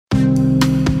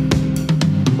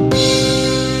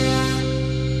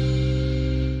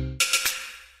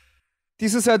第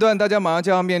4赛段，大家马上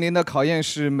将要面临的考验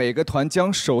是每个团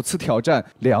将首次挑战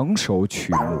2首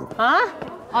曲目。啊？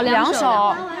哦，2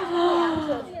首。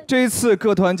这一次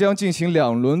各团将进行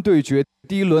2轮对决，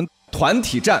第一轮团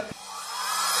体战。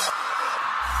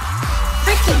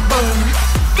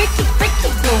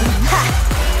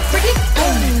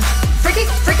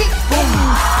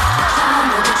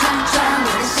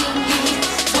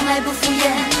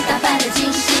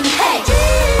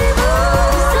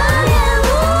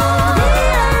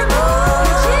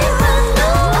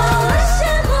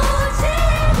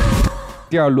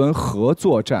第2轮合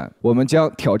作战，我们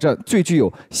将挑战最具有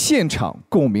现场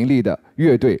共鸣力的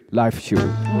乐队 Live Show。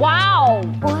哇哦，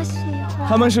我喜欢。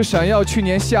他们是闪耀去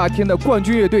年夏天的冠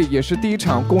军乐队，也是第1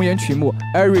场公演曲目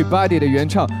Everybody 的原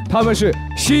唱。他们是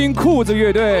新裤子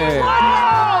乐队。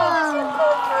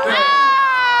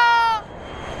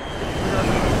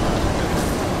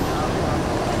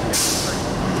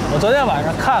我昨天晚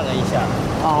上看了一下，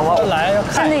我来要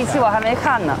看那期我还没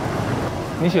看呢。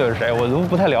你喜欢谁？我都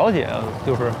不太了解，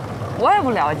就是。我也不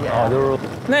了解。就是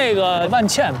那个万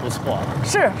茜不错。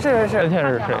是。万茜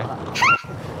是谁？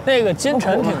那个金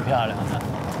晨挺漂亮的。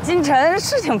金晨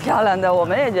是挺漂亮的，我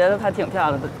们也觉得她挺漂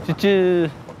亮的。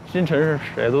金晨是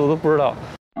谁？都不知道。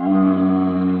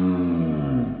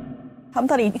他们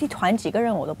到底一团几个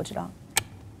人我都不知道。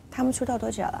他们出道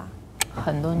多久了？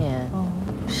很多年。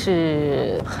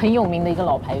是很有名的一个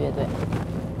老牌乐队。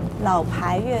老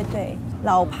牌乐队。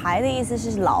老牌的意思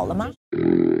是老了吗？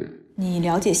你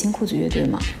了解新裤子乐队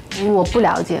吗？我不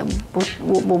了解，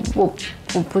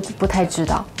我不太知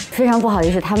道。非常不好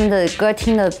意思，他们的歌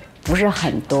听的不是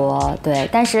很多，对，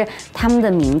但是他们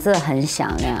的名字很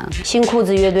响亮。新裤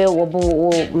子乐队我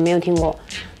没有听过，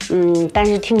但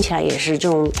是听起来也是这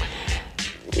种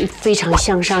非常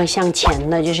向上向前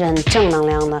的，就是很正能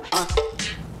量的。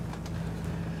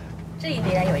这里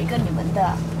边有一个你们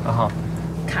的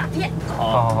卡片。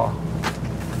好。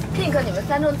Pink， 你们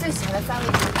3中最喜欢的3位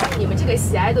题，但是你们这个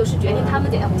喜爱度是决定他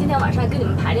们今天晚上跟你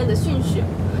们排练的顺序，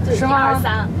就是1、2、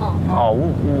3，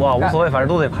无所谓，反正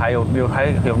都得排，有没有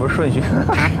顺序？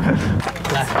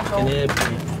来，给你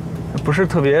不是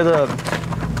特别的，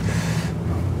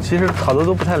其实好多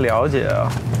都不太了解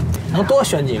啊。能多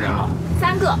选几个吗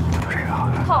？3个。这个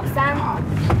Top 3。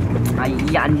哎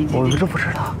呀，我这不知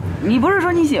道。你不是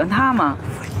说你喜欢他吗？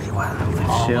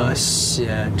行，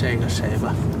写这个谁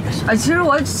吧。其实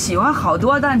我喜欢好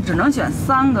多，但只能选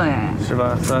3个哎。是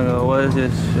吧？3个，我也选。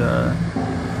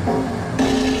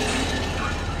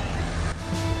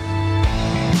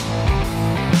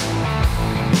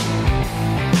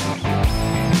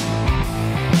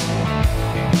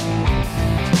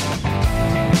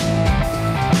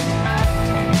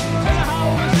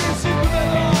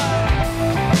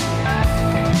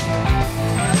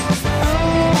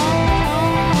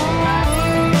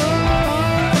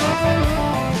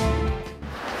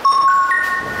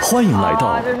欢迎来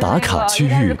到打卡区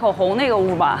域。是口红那个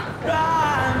屋吧？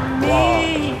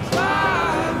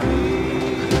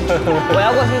我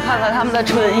要过去看看他们的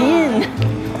唇印。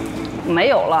没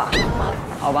有了，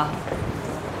好吧。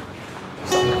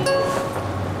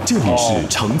这里是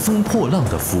乘风破浪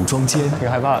的服装间。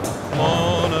挺害怕的。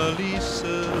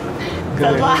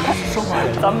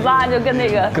咱们仨就跟那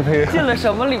个进了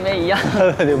什么里面一样。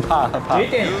挺怕。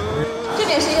这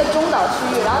边是一个中岛区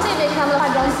域，然后那边是他们的化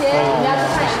妆间，你们要去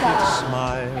看一下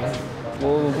啊。我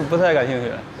不太感兴趣。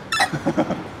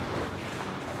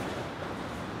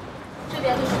这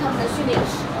边就是他们的训练室。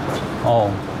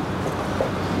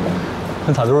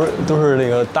那咋都是那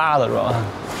个搭的是吧？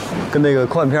跟那个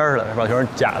科幻片似的，是吧？全是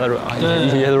假的是吧？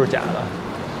一些都是假的。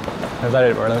那在这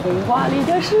里边呢？童话里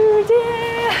的世界。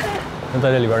那在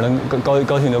这里边能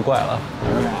高兴就怪了。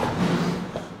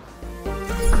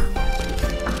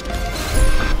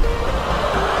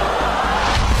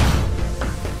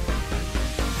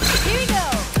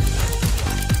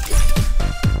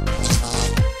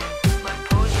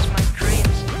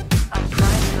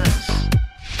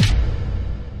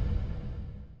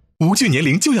无惧年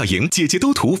龄就要赢，姐姐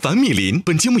都涂凡蜜林。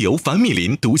本节目由凡蜜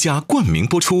林独家冠名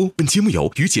播出。本节目由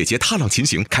与姐姐踏浪前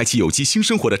行，开启有机新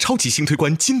生活的超级新推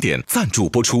关经典赞助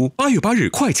播出。8月8日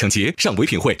快抢节，上唯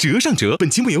品会折上折。本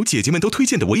节目由姐姐们都推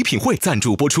荐的唯品会赞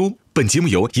助播出。本节目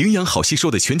由营养好吸收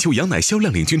的全球羊奶销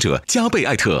量领军者加倍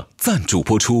艾特赞助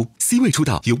播出。C 位出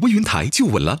道有微云台就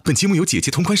稳了。本节目由姐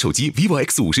姐同款手机 vivo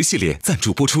X50系列赞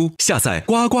助播出。下载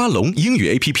呱呱龙英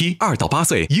语 APP，2到8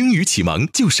岁英语启蒙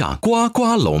就上呱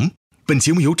呱龙。本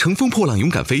节目由乘风破浪勇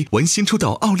敢飞玩新出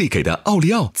道奥利给的奥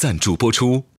利奥赞助播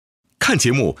出。看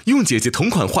节目用姐姐同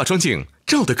款化妆镜，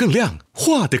照得更亮，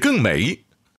画得更美。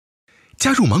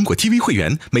加入芒果 TV 会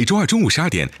员，每周2中午12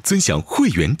点尊享会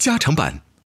员加长版。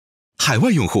海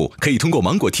外用户可以通过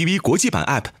芒果 TV 国际版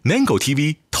App Mango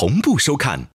TV 同步收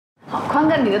看。好，宽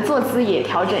哥，你的坐姿也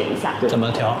调整一下。怎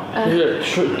么调？就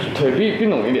是腿并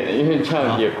拢一点，因为这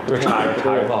样也不是插着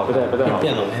不好，不太好。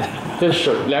变拢一点。对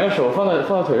手2个手放在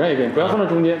腿上也可以，不要放在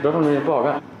中间，不好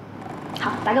看。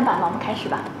好，打个板吧，我们开始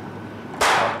吧。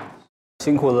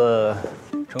新裤子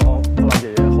乘风破浪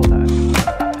姐姐后台。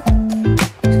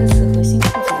这次和新裤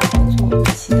子的合作，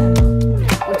期待吗？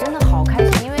我真的好开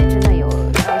心，因为真的有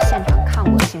现场看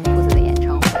过新裤子的演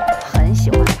唱会，很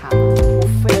喜欢他们。我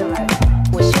飞了来，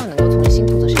我希望能够从新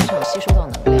裤子身上吸收到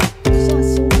能量。希望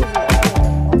新裤子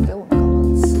能够给我们更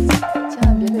多的刺激，千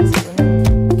万别被几个人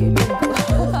给变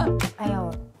革。哎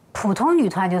呦，普通女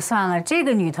团就算了，这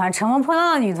个女团乘风破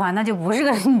浪的女团，那就不是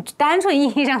个单纯意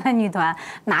义上的女团，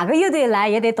哪个乐队来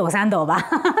也得抖3抖吧。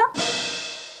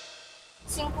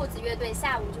新裤子乐队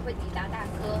下午就会抵达大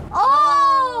科哦，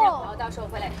然后到时候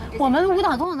会来通知。我们舞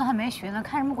蹈动作都还没学呢，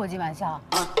开什么国际玩笑？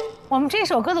我们这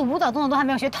首歌的舞蹈动作都还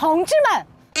没有学，同志们。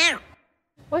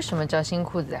为什么叫新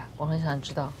裤子呀？我很想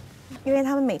知道。因为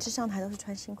他们每次上台都是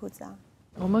穿新裤子啊。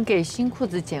我们给新裤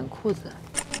子剪裤子。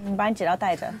你把你剪刀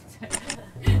带着。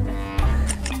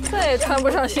再也穿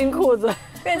不上新裤子，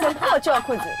变成破旧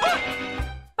裤子。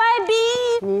baby，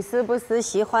 你是不是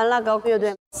喜欢那个乐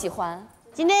队？喜欢。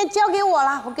今天交给我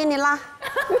了，我给你拉。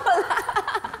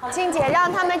静姐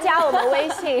让他们加我们微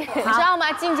信，你知道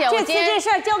吗？静姐，这次这事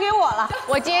儿交给我了。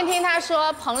我今天听她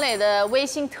说彭磊的微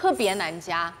信特别难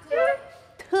加，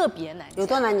特别难加。有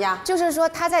多难加？就是说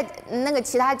他在那个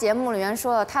其他节目里面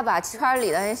说了，他把圈里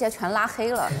的那些全拉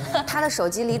黑了，他的手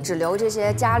机里只留这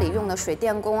些家里用的水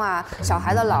电工啊、小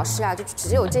孩的老师啊，就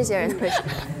只有这些人的微信。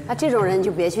那这种人就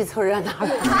别去凑热闹了。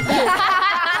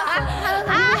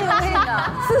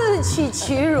自取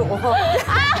其辱。没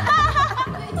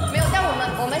有，但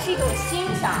我们是一种欣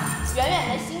赏，远远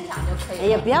的欣赏就可以了。哎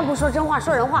呀，别不说真话，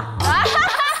说人话。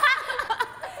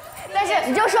但是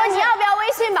你就说你要不要微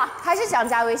信吧，还是想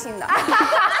加微信的。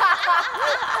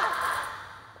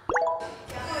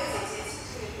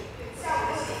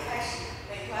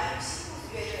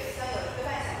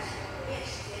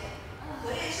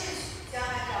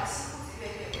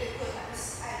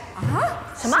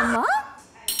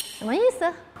什么意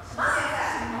思？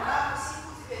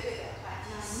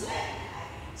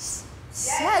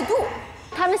喜爱度，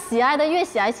他们喜爱的越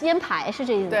喜爱先排，是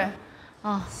这意思吗？对。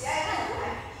啊。喜爱度排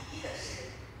第1的是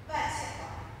万茜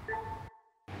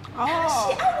团。哦。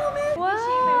喜爱我们。哇。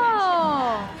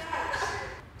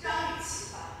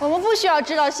我们不需要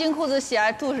知道新裤子喜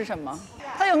爱度是什么，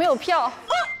他有没有票？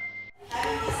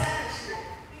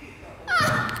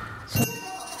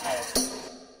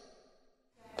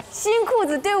新裤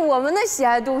子对我们的喜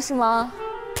爱度是吗？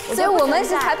所以我们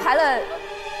是才排了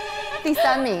第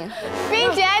3名。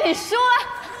冰姐，你输了。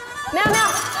没有，他们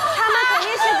肯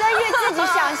定是根据自己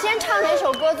想先唱哪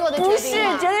首歌做的决定。不是，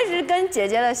绝对是跟姐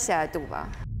姐的喜爱度吧。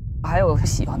还有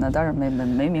喜欢的，但是没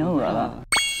名额了。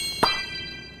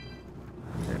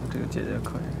这个姐姐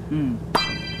可以。嗯。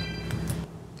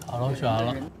好了，我选完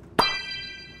了。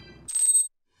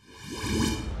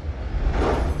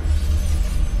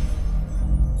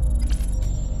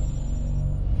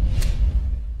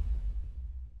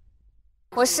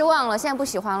我失望了，现在不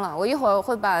喜欢了。我一会儿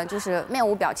会把就是面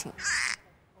无表情。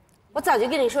我早就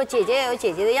跟你说，姐姐也有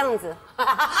姐姐的样子。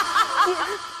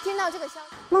听到这个消息，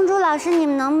梦珠老师，你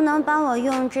们能不能帮我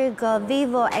用这个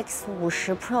vivo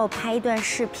X50 Pro 拍一段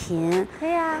视频？可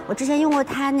以啊。我之前用过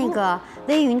它那个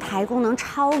微云台功能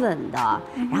超稳的，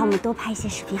然后我们多拍一些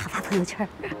视频，好发朋友圈。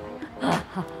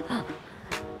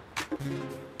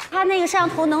它那个摄像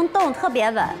头能动，特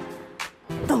别稳。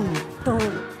动动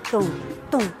动。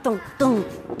咚咚咚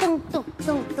咚咚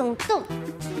咚咚咚，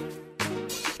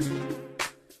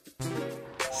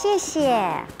谢谢。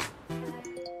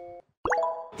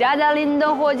加加林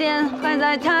的火箭还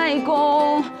在太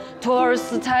空，托尔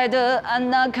斯泰的安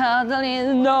娜卡列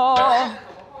尼娜。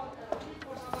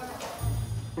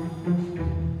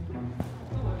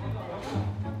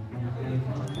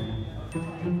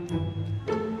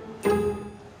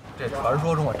这传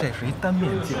说中啊，这是一单面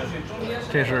镜，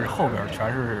这是后边全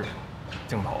是。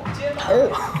镜头，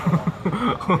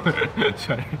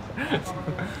全是。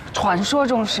传说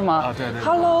中是吗？啊，对对。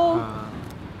Hello。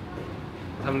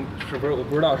他们是不是？我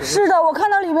不知道是。是的，我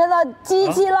看到里面的机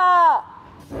器了。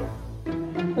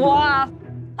哇！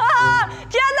啊！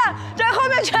天哪，这后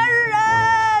面全是人，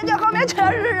这后面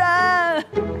全是人。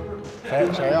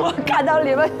谁呀？我看到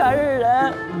里面全是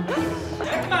人。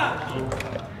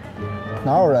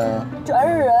哪有人啊？全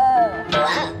是人。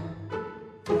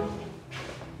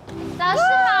老师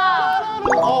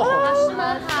好，老师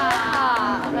们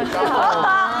好，老师好，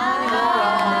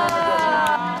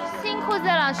新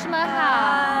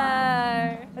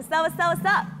what's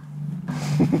up？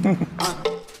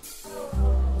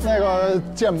 那个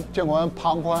监管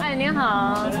庞宽。哎，您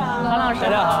好，庞老师。大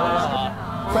家好。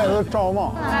这是赵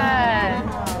梦。哎，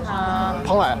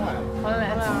彭磊。彭磊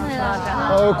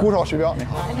老师。鼓手徐彪。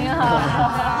您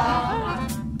好。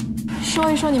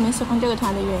说一说你们喜欢这个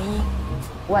团的原因。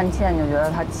万茜就觉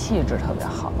得她气质特别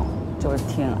好，就是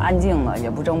挺安静的，也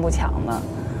不争不抢的，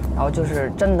然后就是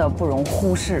真的不容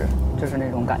忽视，就是那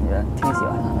种感觉，挺喜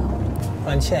欢她的。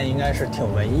万茜应该是挺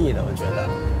文艺的，我觉得，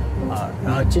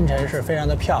然后金晨是非常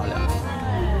的漂亮，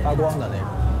发光的那种。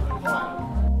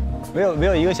没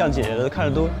有一个像姐姐的，看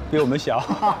着都比我们小。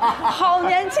好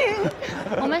年轻。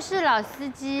我们是老司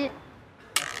机。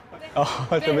哦，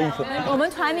什么意思？我们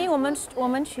团名我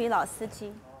们取老司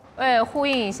机。呼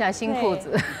应一下新裤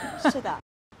子。是的。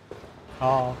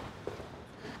哦。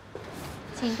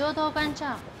请多多关照。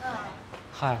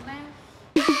嗨。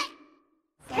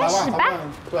开始吧。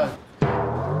对。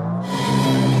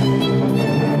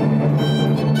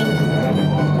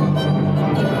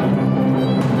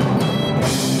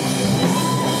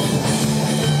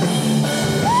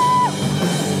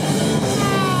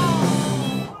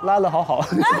拉得好好。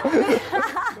谢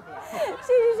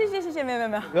谢，没有。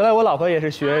原来我老婆也是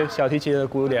学小提琴的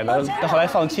古典的，但后来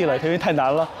放弃了，因为太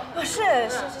难了。是，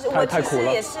我其实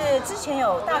也是之前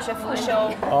有大学复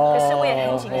修，可是我也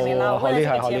很紧张了，好厉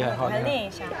害，我来练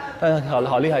一下。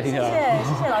好厉害，听起来。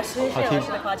谢谢老师，谢谢老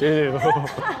师的夸奖。对。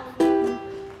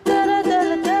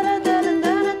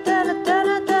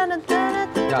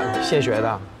现学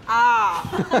的。啊，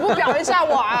不表一下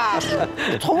我啊，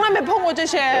从来没碰过这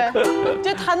些，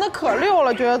这弹得可溜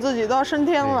了，觉得自己都要升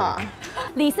天了。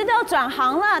李斯都要转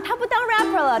行了，他不当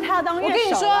rapper 了，他要当乐手了。我跟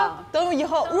你说，等以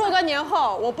后若干年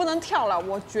后，我不能跳了，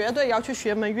我绝对要去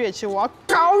学门乐器，我要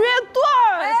搞乐队。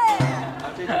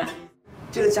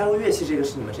这个加入乐器，这个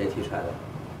是你们谁提出来的？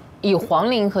以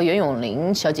黄龄和袁咏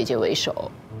琳小姐姐为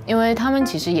首，因为她们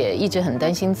其实也一直很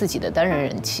担心自己的单人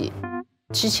人气。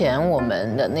之前我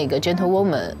们的那个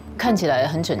Gentlewoman 看起来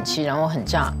很整齐，然后很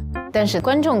炸，但是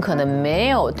观众可能没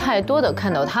有太多的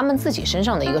看到他们自己身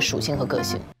上的一个属性和个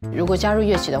性。如果加入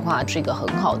乐器的话，是一个很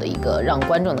好的一个让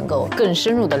观众能够更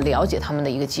深入的了解他们的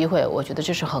一个机会，我觉得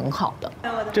这是很好的。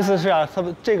这次是啊，他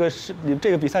们这个是你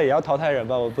这个比赛也要淘汰人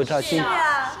吧？我不知道。是啊。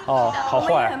哦，好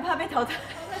坏。我也很怕被淘汰。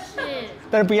是。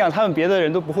但是不一样，他们别的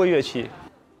人都不会乐器。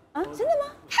啊，真的吗？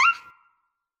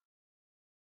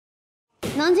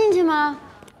能进去吗？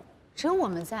只有我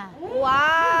们在。哇，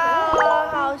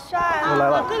好帅！我来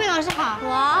了。各位老师好。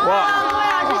哇，各位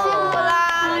老师辛苦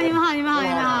啦！你们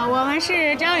好，我们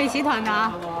是张雨绮团的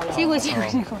啊，辛苦。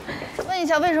问一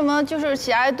下，为什么就是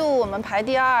喜爱度我们排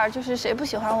第2，就是谁不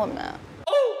喜欢我们？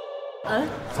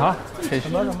啊？什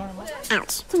么？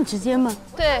这么直接吗？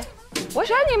对，我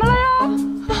选你们了呀！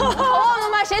投我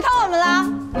们吗？谁投我们了？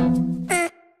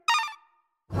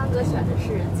宽哥选的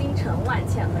是金晨、万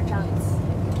茜和张雨绮。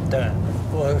对，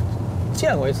我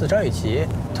见过一次张雨绮，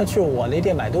她去我那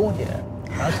店买东西，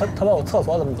然后她问我厕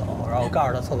所怎么走，然后我告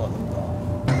诉她厕所怎么走。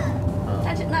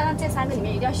但是那这3个里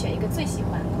面一定要选一个最喜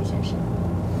欢的，会选谁？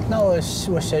那我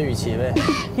选雨绮呗。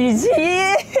雨绮，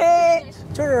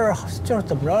就是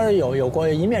怎么着有过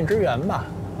一面之缘吧，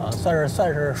算是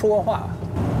说过话。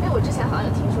因为我之前好像有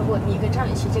听说过你跟张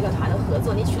雨绮这个团的合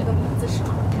作，你取了个名字是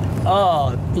吗？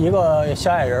哦，一个小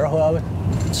矮人和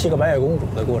7个白雪公主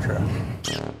的故事。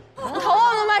投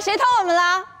我们吗？谁投我们了？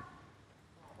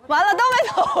完了都没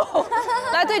投。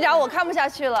来，队长，我看不下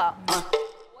去了。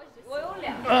我有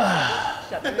2个。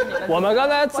我们刚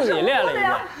才自己练了一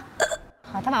遍。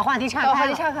好，他把话题岔把话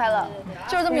题岔开了，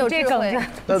就是这么有智慧。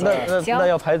那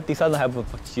要排第3的还不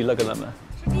急了，跟他们。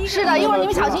是的，一会儿你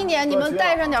们小心点，你们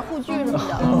带上点护具什么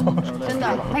的，真的。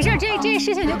没事，这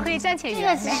事情就可以暂且这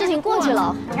个事情过去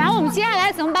了。然后我们接下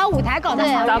来怎么把舞台搞得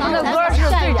好？咱们的歌是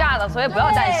最炸的，所以不要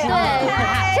担心。对，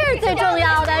这是最重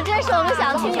要的，这是我们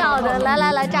想听到的。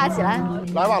来，炸起来！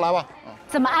来吧。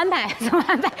怎么安排？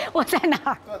我在哪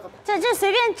儿？这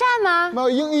随便站吗？没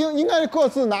有，应该各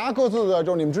自拿各自的，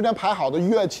就是你们之前排好的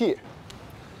乐器。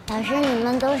老师，你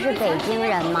们都是北京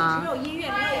人吗？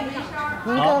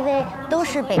您各位都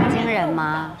是北京人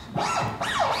吗？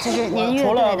就是您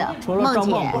乐队的除了张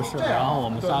梦不是，然后我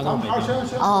们仨都北京。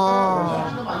哦，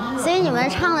所以你们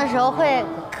唱的时候会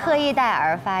刻意带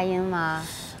儿发音吗？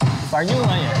反正英文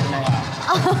也是那样。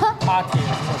Party。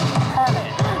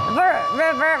不是，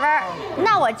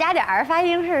那我加点儿发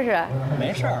音试试。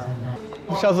没事儿。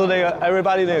上次那个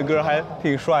Everybody 那个歌还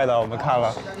挺帅的，我们看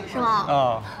了。是吗？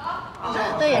啊。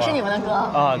对，也是你们的歌。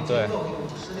啊，对。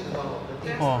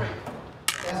哦。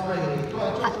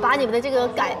把你们的这个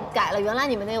改了，原来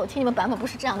你们的我听你们版本不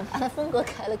是这样的，把它风格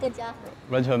改了更加。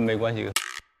完全没关系。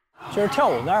就是跳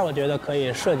舞那儿，我觉得可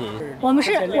以设计。我们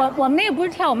那个不是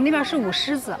跳，我们那边是舞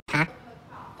狮子。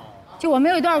就我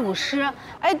们有一段舞狮，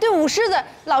哎，对，舞狮子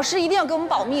老师一定要给我们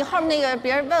保密，后面那个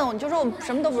别人问我，你就说我们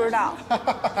什么都不知道。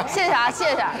谢谢啊，谢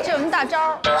谢，这有什么大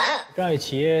招？张雨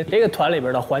绮这个团里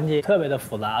边的环节特别的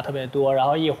复杂，特别多，然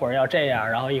后一会儿要这样，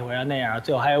然后一会儿要那样，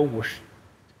最后还有舞狮，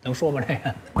能说吗这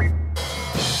个？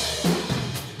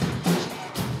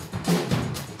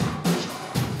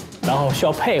然后需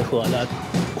要配合的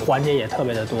环节也特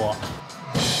别的多。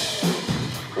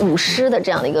舞狮的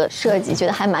这样的一个设计，觉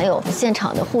得还蛮有现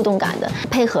场的互动感的。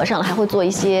配合上还会做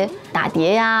一些打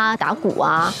碟呀、打鼓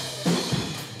啊。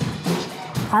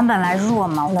团本来弱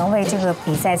嘛，能为这个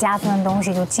比赛加分的东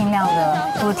西就尽量的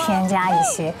多添加一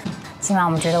些。起码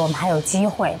我们觉得我们还有机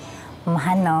会，我们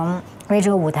还能为这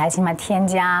个舞台起码添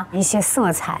加一些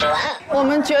色彩。我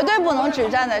们绝对不能只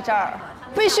站在这儿，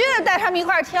必须得带他们一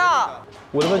块儿跳。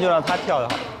我这不就让他跳就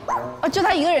好。哦，就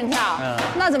他一个人跳，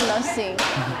那怎么能行？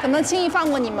怎么能轻易放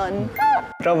过你们？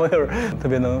张博就是特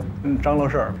别能张罗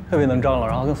事儿，特别能张罗，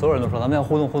然后跟所有人都说咱们要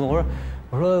互动互动。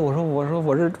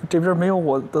我这边没有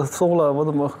我的搜了，我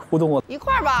怎么互动啊？一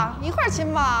块儿吧，一块儿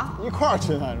亲吧，一块儿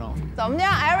亲反正。怎么的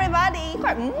 ？Everybody 一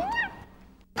块儿。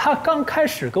他刚开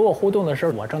始跟我互动的时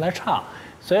候，我正在唱，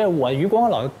所以我余光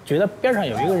老觉得边上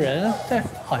有一个人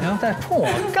好像在冲我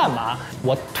干嘛，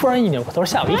我突然一扭头，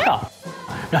吓我一跳。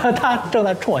然后他正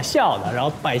在冲我笑呢，然后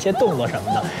摆一些动作什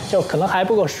么的，就可能还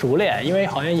不够熟练，因为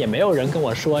好像也没有人跟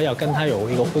我说要跟他有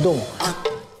一个互动。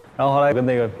然后后来跟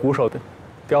那个鼓手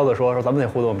彪子说咱们得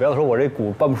互动，彪子说我这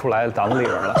鼓搬不出来，嗓子里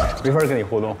边了，没法跟你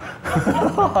互动，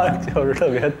就是特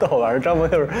别逗。反正张博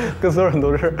就是跟所有人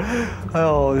都是，哎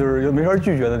呦，就是没法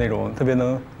拒绝的那种，特别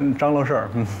能张罗事儿。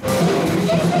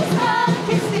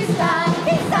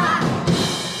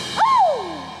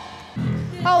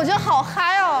啊，我觉得好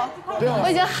嗨哦！我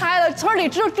已经嗨了，村里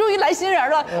终于来新人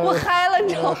了，我嗨了，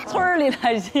你知道吗？村里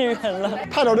来新人了，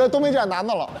太久这都没见男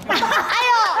的了。哎呦，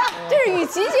这是雨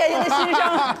琦姐姐的心声。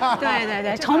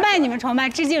对，崇拜你们，崇拜，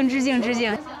致敬。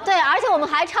对，而且我们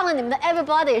还唱了你们的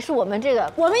Everybody， 是我们这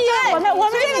个，我们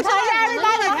这个团是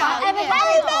Everybody 团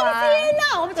 ，Everybody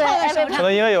我们唱的什么？可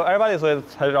能因为有 Everybody， 所以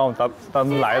才让咱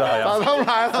们来的，好像。咱们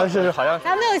来的。但是好像。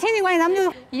咱们没有亲戚关系，咱们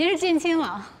就一日近亲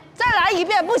了。再来一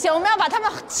遍不行，我们要把他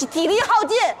们体力耗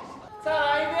尽。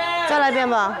再来一遍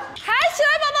吧。嗨起来，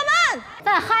宝宝们！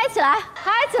再嗨起来，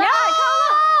嗨起来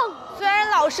 ，Come on！ 虽然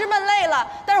老师们累了，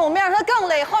但是我们让他更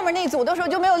累，后面那组的时候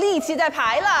就没有力气再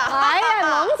排了。哎呀，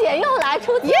萌姐又来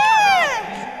出题了。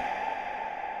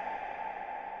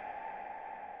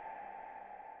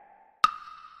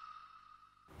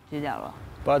几点了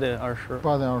？8点20。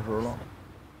8点20了。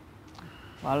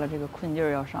完了，这个困劲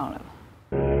儿要上来了。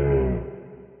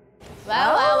哇！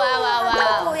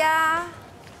苦呀！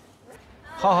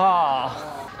哈哈，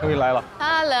终于来了。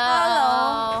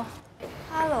Hello。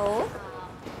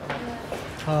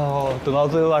哦，等到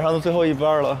晚上的最后一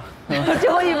班了。最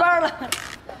后一班了。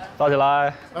早起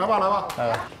来。来吧。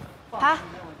好。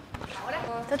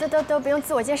都不用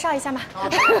自我介绍一下吗？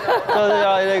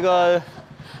那个，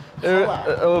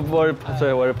我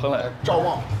是彭磊。赵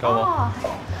望。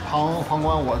旁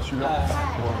观我徐亮。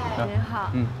您好。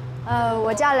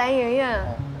我叫蓝圆圆。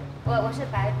我是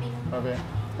白冰。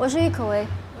我是郁可唯。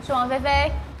我是王菲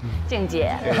菲。静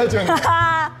姐。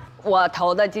我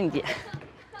投的静姐。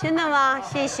真的吗？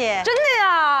谢谢。真的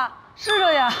呀，是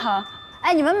的呀。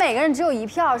哎，你们每个人只有1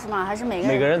票是吗？还是每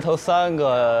个人投3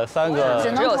个？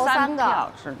只能投3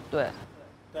个。是，对。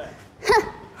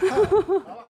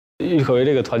郁可唯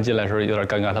这个团进来的时候有点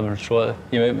尴尬，他们说，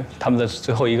因为他们的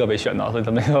最后一个被选到，所以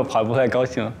他们不太高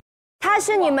兴。他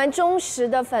是你们忠实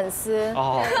的粉丝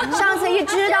哦。上次一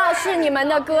知道是你们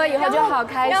的歌以后就好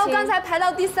开心。然后刚才排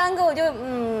到第3个我就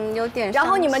有点。然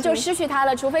后你们就失去他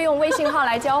了，除非用微信号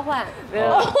来交换。没有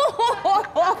问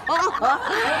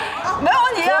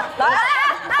题，来。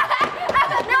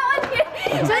没有问题，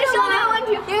真说没有问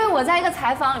题。因为我在一个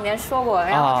采访里面说过，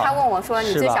然后他问我说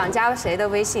你最想加谁的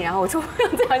微信，然后我说我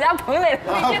最想加彭磊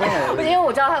的微信，因为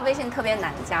我知道他微信特别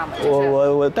难加嘛。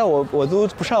但我都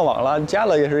不上网了，加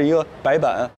了也是一个白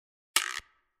板。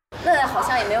那好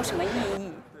像也没有什么意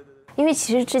义。因为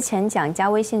其实之前讲加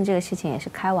微信这个事情也是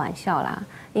开玩笑啦，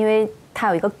因为它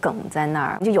有一个梗在那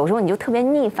儿，就有时候你就特别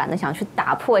逆反的想去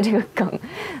打破这个梗，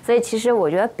所以其实我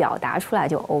觉得表达出来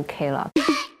就 OK 了。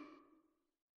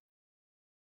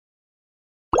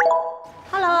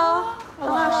Hello， 彭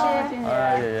老师。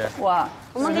哎，姐姐。哇，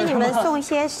我们给你们送一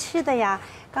些吃的呀，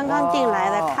刚刚订来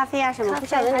的咖啡啊什么，不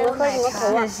晓得你们喝什么口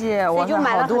味？谢谢，我就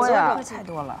买了很多呀，太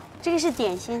多了。这个是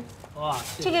点心。哇，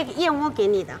这个燕窝给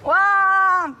你的。哇，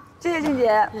谢谢静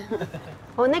姐。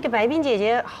哦，那个白冰姐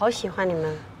姐好喜欢你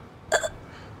们。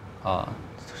啊，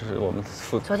是我们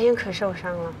昨天可受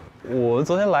伤了。我们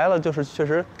昨天来了，就是确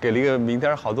实给了一个名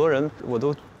单，好多人我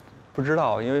都不知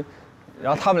道，因为，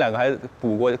然后他们两个还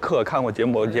补过课，看过节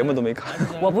目，我节目都没看。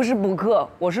我不是补课，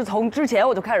我是从之前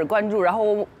我就开始关注，然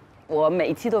后我每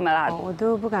一期都没落。我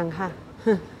都不敢看，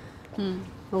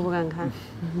我不敢看。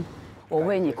我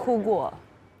为你哭过，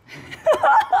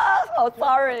好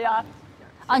sorry 呀。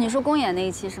啊，你说公演那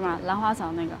一期是吗？兰花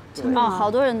嫂那个。啊，好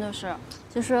多人都是，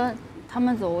就说他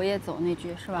们走我也走那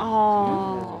句是吧？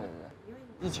哦。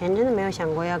以前真的没有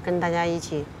想过要跟大家一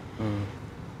起，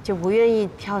就不愿意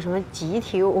跳什么集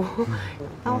体舞，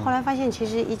但我后来发现其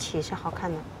实一起是好看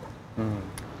的。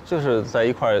就是在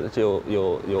一块儿就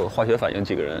有化学反应，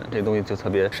几个人这东西就特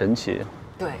别神奇。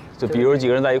对，就比如几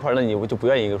个人在一块儿，那你就不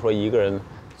愿意说一个人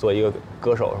做一个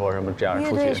歌手或者什么这样出去。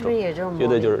乐队是不是也这种？乐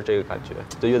队就是这个感觉，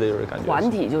对，乐队就是这个感觉。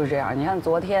团体就是这样，你看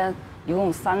昨天一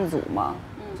共3组嘛。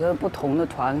觉得不同的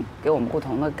团给我们不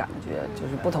同的感觉，就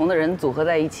是不同的人组合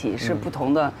在一起是不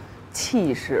同的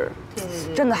气势，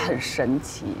真的很神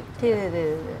奇。对，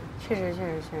确实。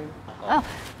啊，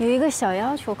有一个小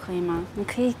要求可以吗？你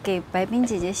可以给白冰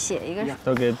姐姐写一个。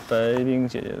要给白冰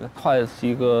姐姐画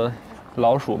一个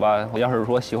老鼠吧。我要是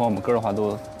说喜欢我们歌的话，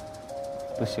都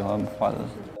喜欢画的。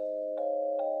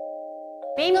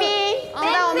冰冰，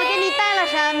知道我们给你带了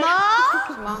什么？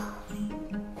什么？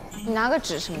你拿个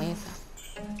纸什么意思？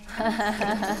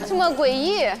这么诡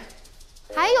异，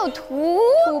还有涂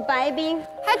白冰，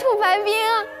还涂白冰，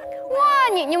哇！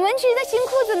你们去在新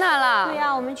裤子那了？对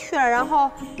呀，我们去了，然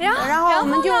后我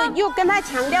们就又跟他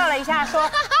强调了一下，说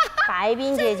白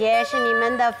冰姐姐是你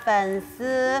们的粉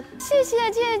丝，谢谢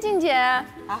静姐。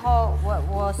然后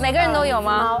我每个人都有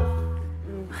吗？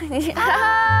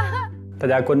大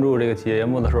家关注这个节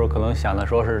目的时候，可能想的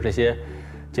说是这些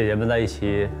姐姐们在一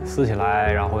起撕起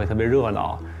来，然后会特别热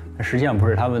闹。实际上不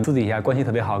是，他们私底下关系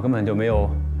特别好，根本就没有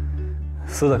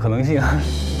撕的可能性。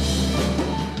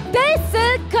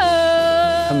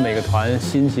他们每个团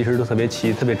心其实都特别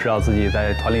齐，特别知道自己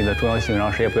在团里的重要性，然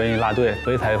后谁也不愿意落队，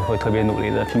所以才会特别努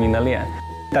力的拼命的练。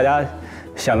大家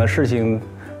想的事情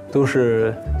都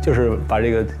是就是把这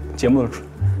个节目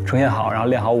呈现好，然后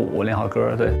练好舞，练好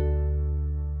歌，对。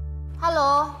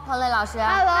Hello， 彭磊老师。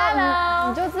Hello，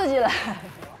 你就自己来。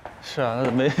是啊，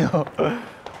没有。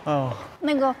哦。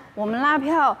那个我们拉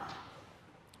票，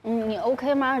你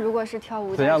OK 吗？如果是跳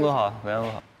舞，怎样都好，怎样都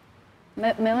好。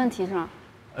没问题是吗？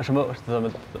什么？怎么？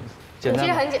简单？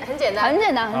其实很简单，很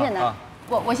简单。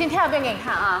我先跳一遍给你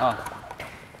看啊。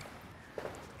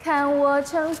看我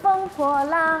乘风破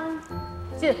浪，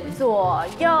就左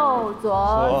右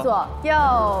左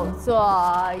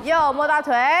右，摸大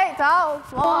腿走，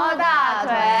摸大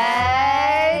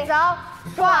腿走，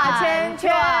画圈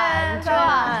圈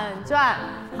转。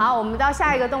好，我们到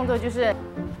下一个动作就是。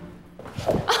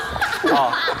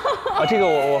这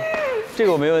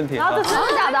个我没问题。然后这真的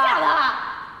假的？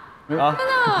真的。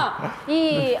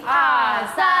1、2、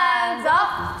3，走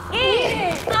！1、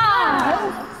2、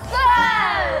3、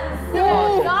4，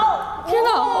走！天哪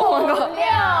！5、6、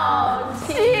7，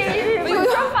有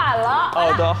点反了。好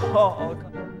的，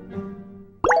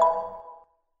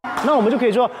那我们就可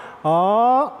以说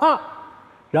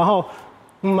然后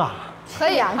嘛。可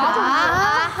以啊，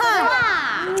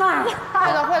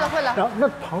会了。然后那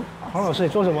庞老师你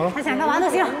做什么了？他想干嘛都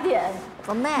行。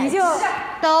我妹，你就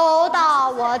都到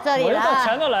我这里了。我就到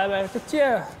前头来呗，就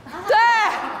借。对。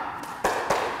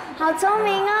好聪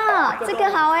明啊，这个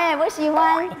好哎，我喜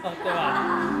欢。对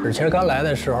吧？其实刚来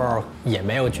的时候也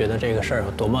没有觉得这个事儿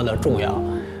有多么的重要，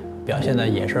表现的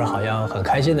也是好像很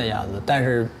开心的样子，但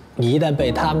是。你一旦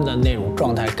被他们的那种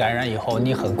状态感染以后，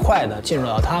你很快的进入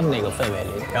到他们那个氛围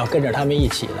里，然后跟着他们一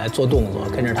起来做动作，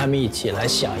跟着他们一起来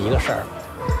想一个事儿，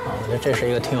我觉得这是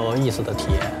一个挺有意思的体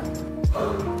验。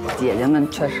姐姐们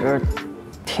确实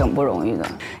挺不容易的，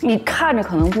你看着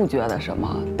可能不觉得什么，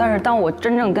但是当我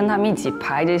真正跟他们一起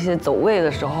排这些走位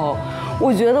的时候，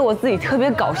我觉得我自己特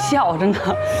别搞笑，真的，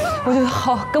我觉得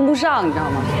好跟不上，你知道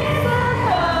吗？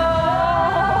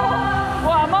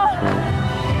我吗？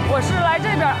我是来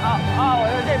这边我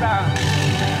是这边。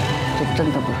这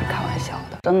真的不是开玩笑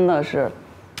的，真的是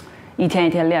一天一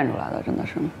天练出来的，真的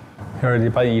是。要是你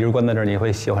把你一直关在这儿，你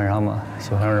会喜欢上吗？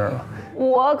喜欢上这儿吗？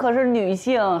我可是女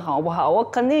性，好不好？我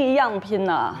肯定一样拼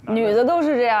呐，女的都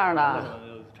是这样的。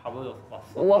差不多就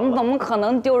我们怎么可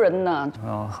能丢人呢？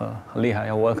很厉害，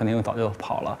要我肯定早就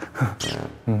跑了。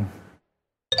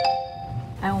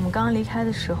哎，我们刚刚离开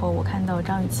的时候，我看到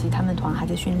张雨绮他们团还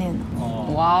在训练呢。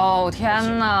哇哦，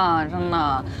天哪，真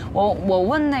的！我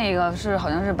问那个好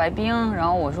像是白冰，然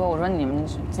后我说你们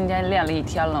今天练了1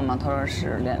天了吗？他说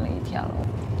是练了1天了，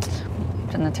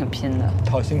真的挺拼的，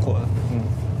好辛苦的。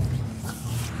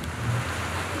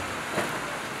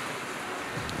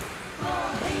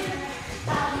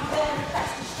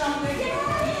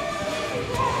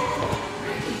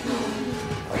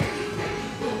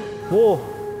5、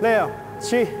6、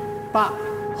7、8，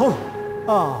后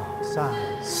2、3、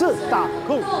4，打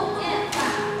扣。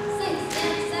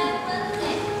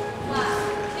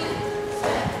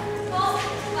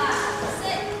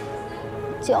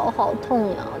脚好痛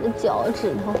呀，我的脚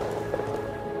趾头。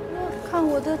看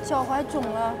我的脚踝肿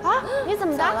了啊！你怎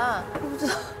么的？我不知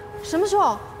道，什么时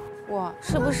候？我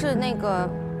是不是那个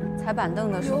踩板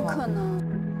凳的时候？有可能。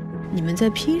你们在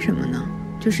拼什么呢？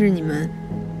就是你们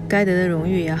该得的荣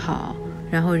誉也好，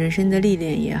然后人生的历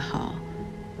练也好，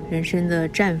人生的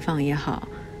绽放也好，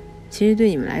其实对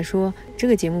你们来说，这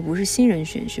个节目不是新人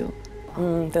选秀。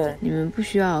对。你们不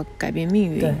需要改变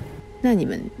命运。对。那你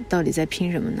们到底在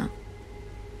拼什么呢？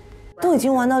都已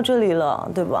经玩到这里了，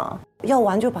对吧？要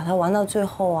玩就把它玩到最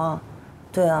后啊，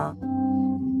对啊。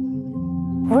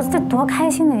我说这多开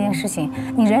心的一件事情！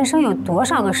你人生有多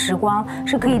少个时光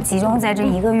是可以集中在这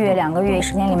1个月、2个月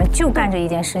时间里面就干这一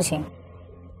件事情？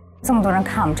这么多人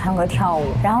看我们唱歌跳舞，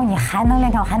然后你还能练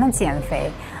跳舞，还能减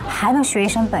肥，还能学一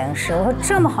身本事。我说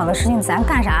这么好的事情，咱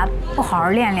干啥不好好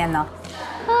练练呢？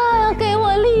啊，给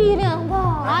我力量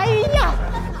吧！哎呀，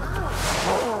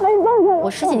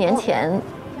我10几年前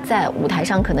在舞台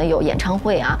上可能有演唱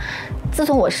会啊。自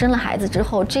从我生了孩子之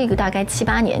后，这个大概7、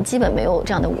8年基本没有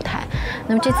这样的舞台。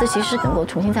那么这次其实能够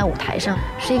重新在舞台上，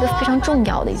是一个非常重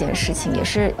要的一件事情，也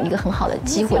是一个很好的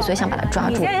机会，所以想把它抓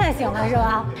住。你现在醒了是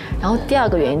吧？然后第2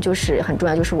个原因就是很重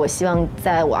要，就是我希望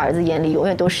在我儿子眼里永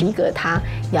远都是一个他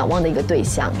仰望的一个对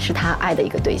象，是他爱的一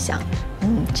个对象。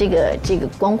这个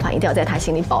光环一定要在他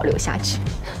心里保留下去。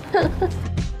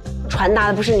传达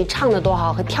的不是你唱的多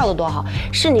好和跳的多好，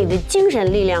是你的精神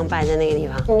力量摆在那个地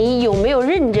方。你有没有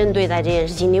认真对待这件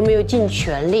事情？你有没有尽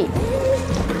全力？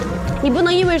你不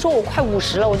能因为说我快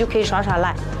50了，我就可以耍耍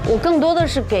赖。我更多的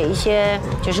是给一些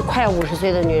就是快要50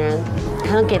岁的女人，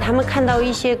可能给她们看到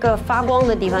一些个发光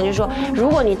的地方，就是说，如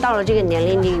果你到了这个年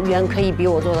龄，你远可以比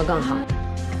我做得更好。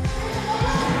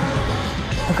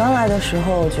我刚来的时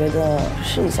候，我觉得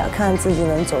试一下，看自己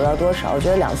能走到多少。我觉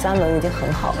得2、3轮已经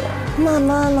很好了。慢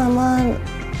慢，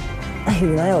哎，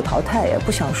原来有淘汰耶，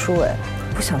不想输哎，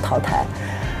不想淘汰。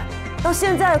到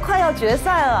现在快要决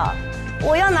赛了，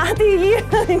我要拿第1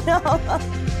了，你知道吗？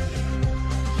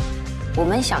我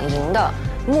们想赢的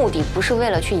目的不是为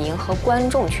了去迎合观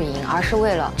众去赢，而是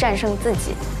为了战胜自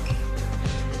己。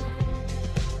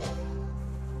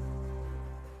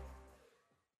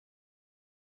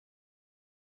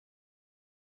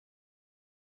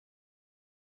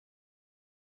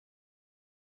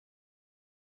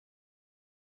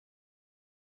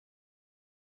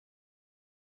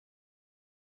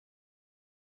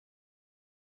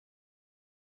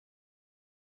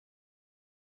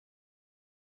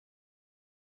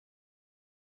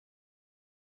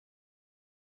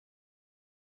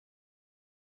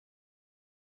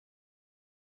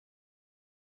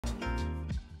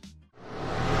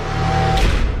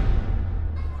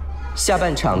下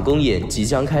半场公演即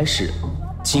将开始，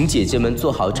请姐姐们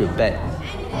做好准备。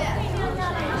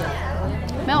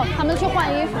没有，他们去换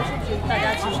衣服。大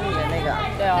家其实你的那个，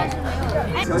对哦。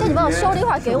哎，这你帮我收了一会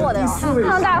儿给我的呀，不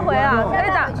能带回啊，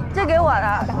这给我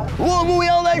的。我不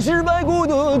要在失败孤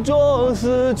独中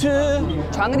死去。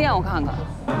传个电我看看。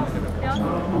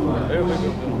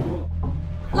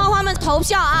浪花们投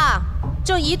票啊！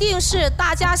就一定是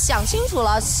大家想清楚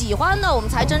了，喜欢的我们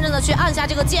才真正的去按下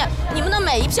这个键。你们的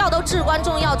每一票都至关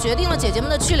重要，决定了姐姐们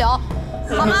的去留，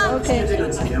好吗 ？OK。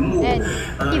哎，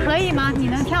你可以吗？你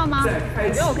能跳吗？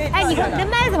哎，你的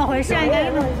麦怎么回事啊？你看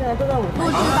怎么回事？都在舞台。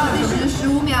录制倒计时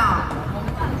15秒。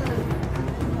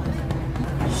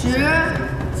10、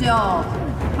9、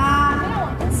8、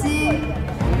7、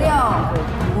6、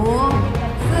5、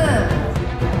4。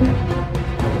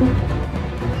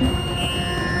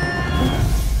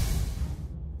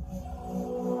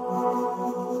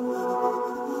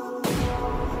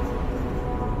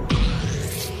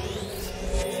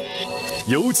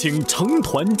有请成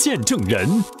团见证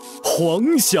人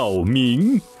黄晓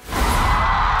明。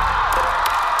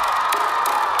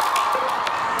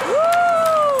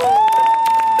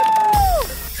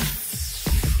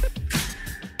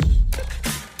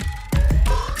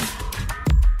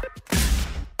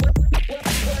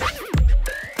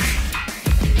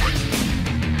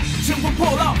乘风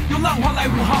破浪，有浪花来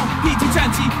武航，披荆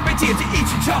斩棘，被姐姐一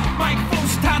起唱。麦克风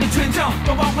是她的权杖，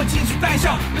把万花情绪带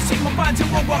上，让星光泛成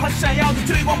火光，还闪耀着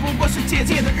追光，不过是姐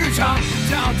姐的日常。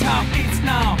Top it's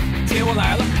now， 接我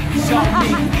来了，小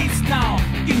明 it's now，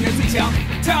 音乐最强。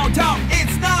Top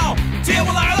it's now， 接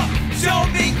我来了，小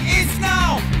明 it's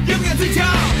now， 永远最强。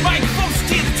麦克风是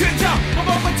姐的权杖，把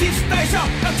万花情绪带上，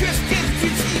让全世界举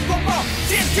起荧光棒，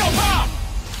尖叫吧！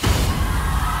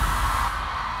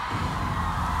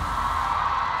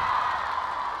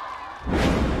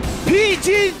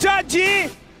集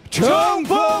乘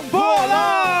风破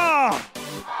浪。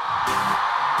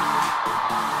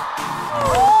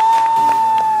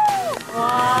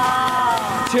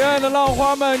亲爱的浪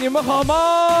花们，你们好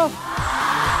吗？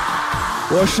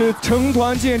我是成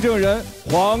团见证人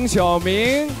黄晓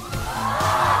明。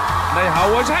大家好，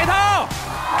我是海涛。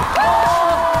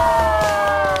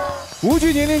无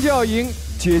惧年龄就要赢，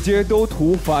姐姐都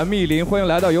图樊蜜林，欢迎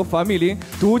来到由樊蜜林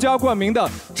独家冠名的《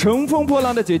乘风破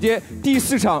浪的姐姐》第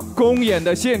4场公演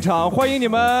的现场，欢迎你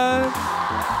们。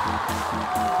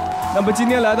那么今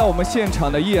天来到我们现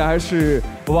场的依然还是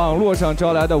网络上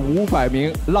招来的500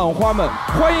名浪花们，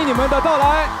欢迎你们的到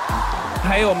来。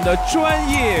还有我们的专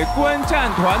业观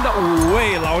战团的5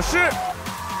位老师。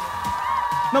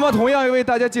那么同样为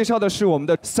大家介绍的是我们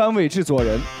的3位制作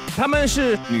人，他们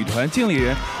是女团经理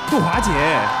人杜华姐，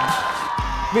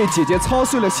为姐姐操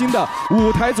碎了心的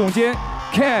舞台总监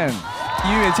Ken，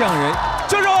 音乐匠人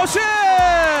郑老师。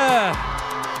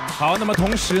好，那么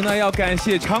同时呢，要感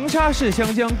谢长沙市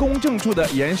湘江公证处的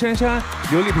严珊珊、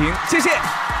刘丽萍，谢谢。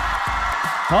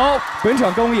好，本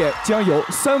场公演将由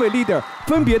3位 leader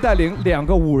分别带领2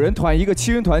个5人团、1个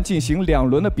7人团进行2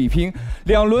轮的比拼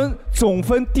，2轮总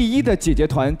分第1的姐姐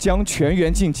团将全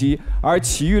员晋级，而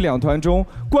其余2团中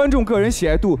观众个人喜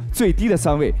爱度最低的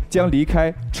3位将离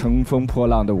开乘风破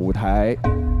浪的舞台。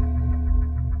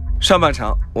上半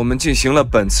场我们进行了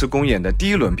本次公演的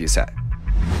第1轮比赛。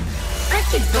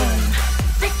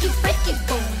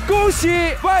恭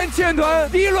喜万茜团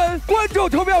第1轮观众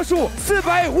投票数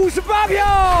458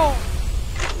票。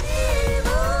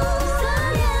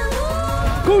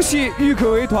恭喜郁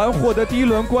可唯团获得第1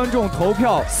轮观众投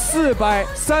票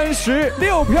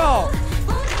436票。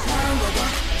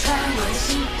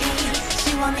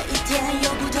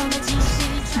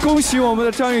恭喜我们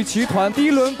的张雨绮团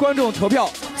第1轮观众投票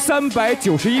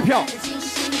391票。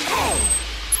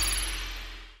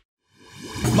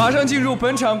马上进入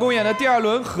本场公演的第2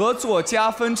轮合作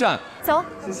加分战。走，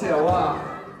谢谢哇！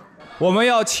我们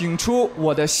要请出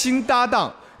我的新搭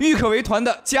档郁可唯团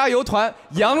的加油团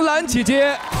杨澜姐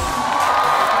姐。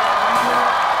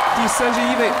第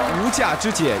31位无价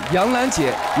之姐杨澜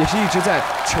姐，也是一直在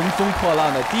乘风破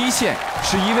浪的第一线，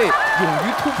是一位勇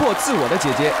于突破自我的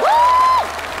姐姐。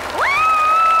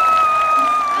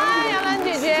杨澜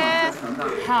姐姐，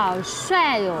好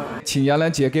帅哟！请杨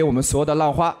澜姐给我们所有的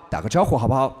浪花打个招呼，好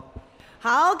不好？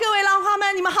好，各位浪花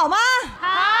们，你们好吗？好。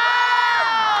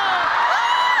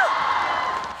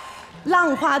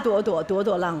浪花朵朵，朵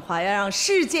朵浪花，要让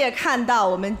世界看到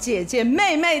我们姐姐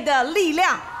妹妹的力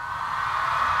量。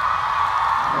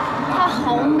她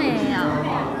好美呀！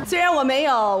虽然我没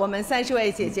有我们30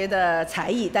位姐姐的才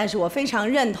艺，但是我非常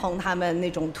认同她们那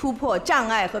种突破障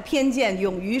碍和偏见、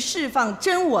勇于释放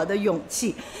真我的勇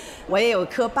气。我也有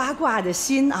颗八卦的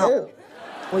心啊。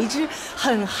我一直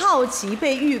很好奇，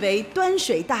被誉为端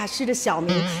水大师的小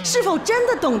明，是否真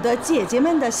的懂得姐姐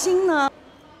们的心呢？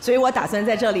所以我打算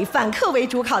在这里反客为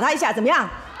主，考她一下，怎么样？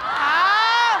好。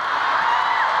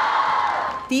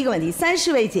第一个问题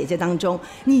，30位姐姐当中，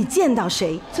你见到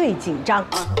谁最紧张？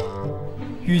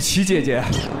雨绮姐姐。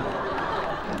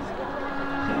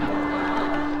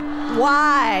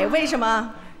Why？ 为什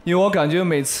么？因为我感觉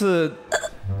每次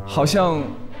好像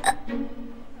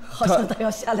都要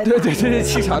下来。对，这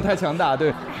气场太强大，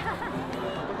对。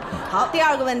好，第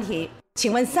2个问题，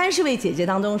请问30位姐姐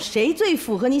当中，谁最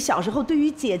符合你小时候对于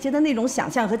姐姐的那种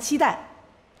想象和期待？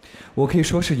我可以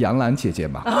说是杨澜姐姐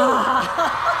吗？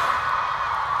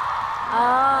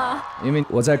因为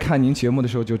我在看您节目的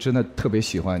时候，就真的特别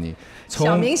喜欢你。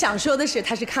小明想说的是，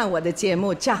他是看我的节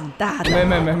目长大的。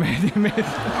没。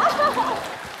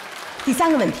第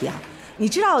3个问题啊。你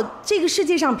知道这个世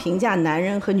界上评价男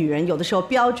人和女人有的时候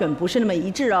标准不是那么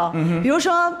一致哦。比如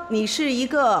说你是一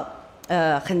个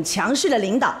很强势的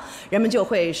领导，人们就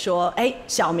会说，哎，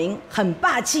小明很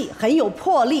霸气，很有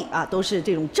魄力啊，都是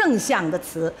这种正向的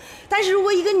词。但是如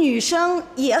果一个女生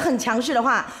也很强势的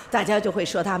话，大家就会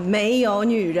说她没有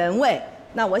女人味。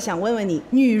那我想问问你，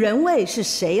女人味是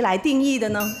谁来定义的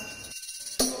呢？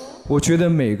我觉得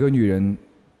每个女人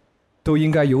都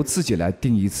应该由自己来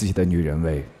定义自己的女人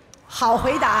味。好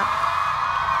回答，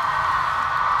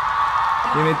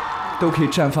因为都可以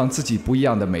绽放自己不一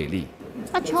样的美丽。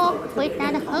不错，回答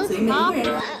的很好。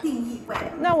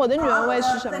那我的女人味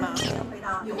是什么？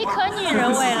你可女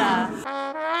人味了。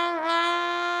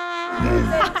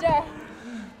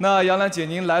那杨澜姐，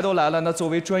您来了，那作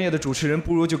为专业的主持人，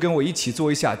不如就跟我一起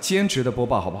做一下兼职的播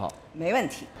报，好不好？没问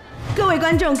题。各各位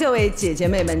观众、各位姐姐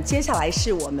妹们，接下来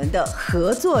是我们的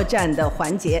合作战的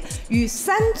环节。与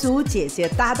3组姐姐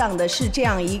搭档的是这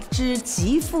样一支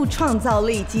极富创造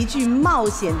力、极具冒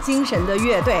险精神的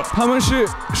乐队。他们是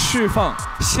释放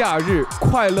夏日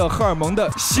快乐荷尔蒙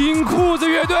的新裤子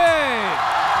乐队。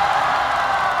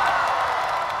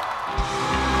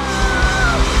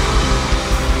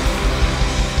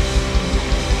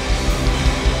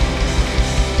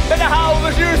大家好，我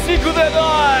们是新裤子乐队。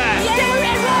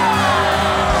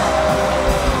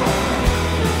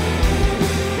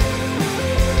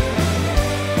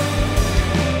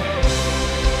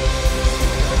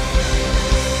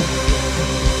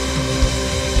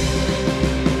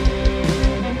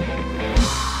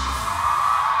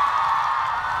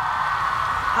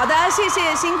好的，谢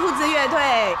谢新裤子乐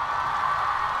队。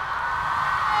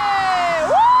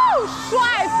帅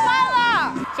翻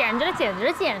了！简直了，简直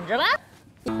了，简直了！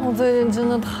我最近真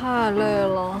的太累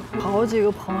了，好几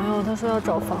个朋友他说要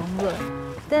找房子，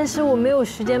但是我没有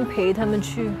时间陪他们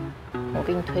去。我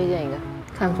给你推荐一个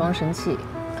看房神器，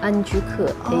安居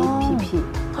客 APP。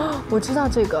我知道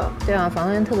这个。对啊，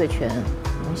房源特别全，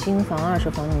新房、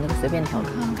20房你都随便挑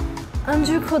看。安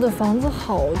居客的房子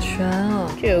好全啊！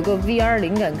这有个 VR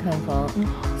灵感看房，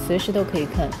随时都可以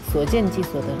看，所见即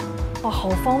所得。哇，好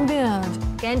方便啊！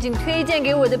赶紧推荐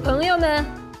给我的朋友们。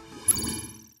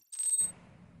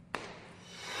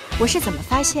我是怎么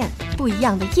发现不一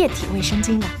样的液体卫生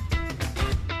巾的？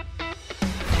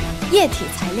液体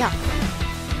材料，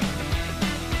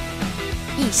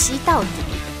一吸到底，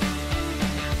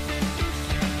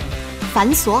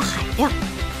繁琐海量，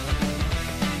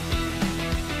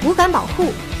无感保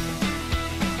护，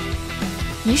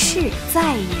一试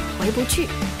再也回不去。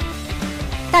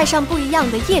带上不一样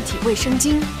的液体卫生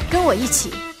巾，跟我一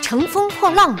起乘风破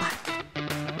浪吧！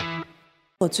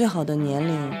我最好的年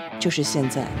龄就是现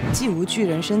在，既无惧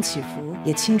人生起伏，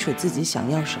也清楚自己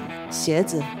想要什么。鞋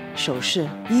子、首饰、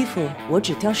衣服，我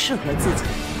只挑适合自己的。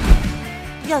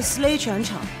要 slay 全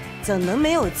场，怎能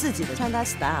没有自己的穿搭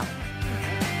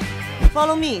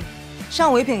style？Follow me，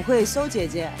 上唯品会搜姐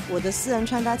姐，我的私人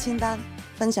穿搭清单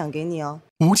分享给你哦。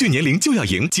无惧年龄就要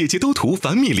赢，姐姐都涂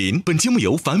凡蜜林。本节目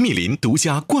由凡蜜林独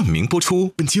家冠名播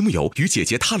出。本节目由与姐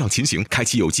姐踏浪前行，开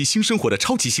启有机新生活的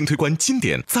超级新推关经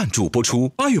典赞助播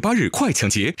出。8月8日快抢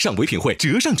节，上唯品会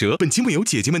折上折。本节目由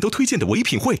姐姐们都推荐的唯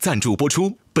品会赞助播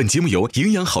出。本节目由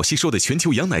营养好吸收的全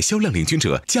球羊奶销量领军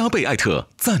者加倍艾特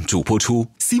赞助播出。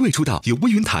C 位出道有微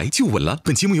云台就稳了。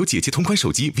本节目由姐姐同款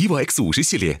手机 vivo X50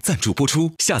系列赞助播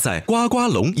出。下载呱呱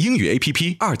龙英语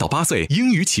APP，2到8岁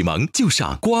英语启蒙就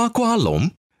上呱呱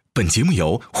龙。本节目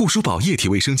由护舒宝液体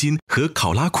卫生巾和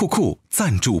考拉酷酷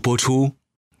赞助播出。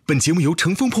本节目由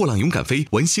乘风破浪勇敢飞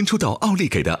玩新出道奥利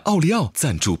给的奥利奥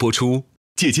赞助播出。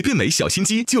姐姐变美小心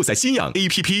机就在新氧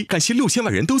APP， 感谢6000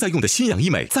万人都在用的新氧医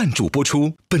美赞助播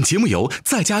出。本节目由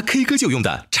在家 K 歌就用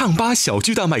的唱吧小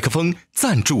巨大麦克风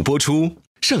赞助播出。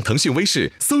上腾讯微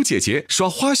视搜姐姐，刷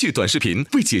花絮短视频，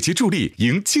为姐姐助力，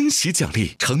赢惊喜奖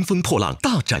励。乘风破浪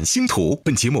大展星途。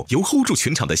本节目由 hold 住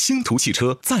全场的星途汽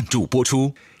车赞助播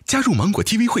出。加入芒果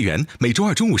TV 会员，每周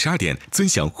2中午12点尊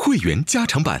享会员加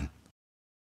长版。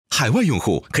海外用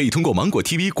户可以通过芒果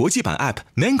TV 国际版 App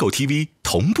Mango TV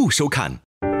同步收看。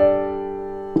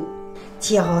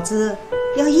饺子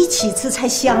要一起吃才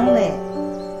香嘞。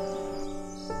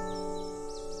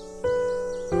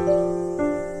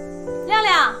亮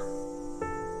亮，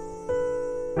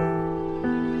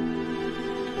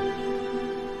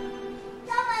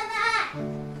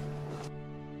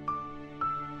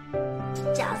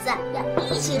饺子要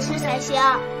一起吃才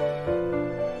香，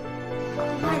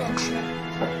快点吃。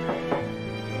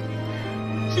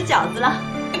吃饺子了。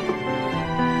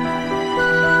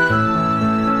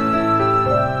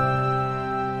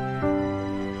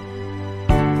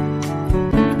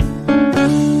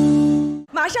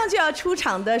马上就要出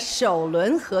场的首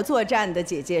轮合作战的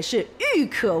姐姐是郁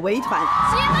可唯团，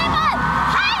姐妹们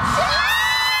嗨起来！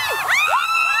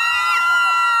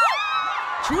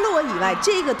除了我以外，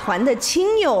这个团的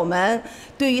亲友们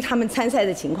对于他们参赛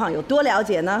的情况有多了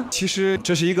解呢？其实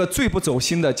这是一个最不走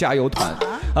心的加油团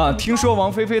啊！听说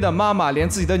王菲菲的妈妈连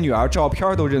自己的女儿照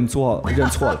片都认错了，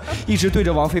一直对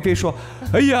着王菲菲说：“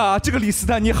哎呀，这个李斯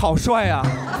丹你好帅啊！”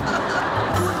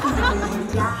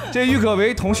这郁可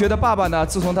唯同学的爸爸呢，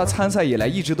自从他参赛以来，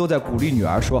一直都在鼓励女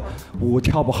儿说：“舞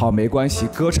跳不好没关系，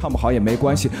歌唱不好也没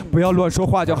关系，不要乱说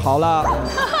话就好了。”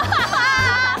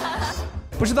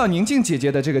不知道宁静姐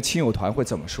姐的这个亲友团会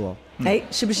怎么说？哎，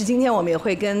是不是今天我们也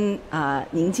会跟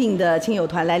宁静的亲友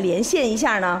团来连线一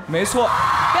下呢？没错，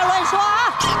不要乱说啊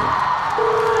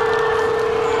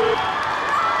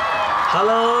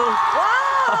 ！Hello， 哇，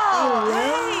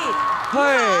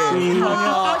嗨，你好，你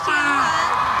好。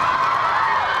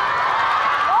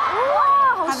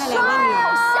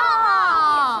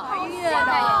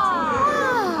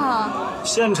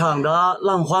现场的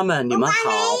浪花们，你们好，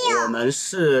我们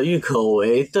是郁可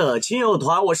唯的亲友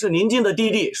团，我是宁静的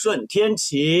弟弟顺天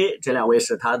琪，这2位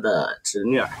是他的侄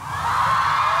女儿。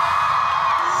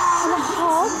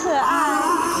好可爱，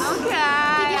好可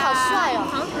爱，弟弟好帅哦，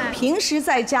好可爱。平时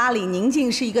在家里，宁静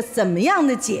是一个怎么样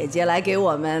的姐姐？来给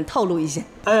我们透露一下。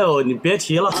哎呦，你别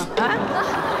提了。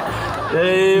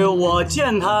我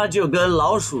见他就跟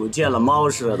老鼠见了猫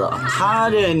似的，他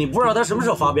这你不知道他什么时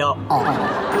候发飙。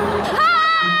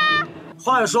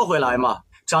话又说回来嘛，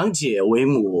长姐为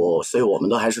母，所以我们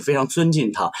都还是非常尊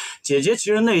敬她。姐姐其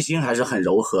实内心还是很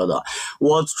柔和的。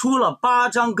我出了8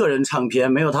张个人唱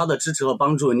片，没有她的支持和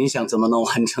帮助，你想怎么能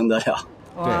完成得了？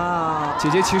对，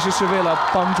姐姐其实是为了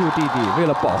帮助弟弟，为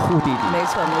了保护弟弟。没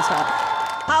错没错。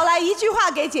好，来一句话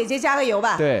给姐姐加个油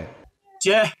吧。对，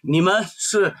姐，你们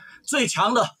是最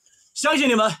强的，相信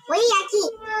你们。我也要去。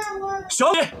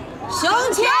兄弟，雄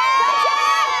起！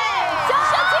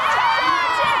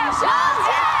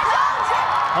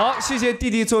好，谢谢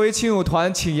弟弟作为亲友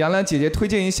团，请杨澜姐姐推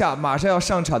荐一下马上要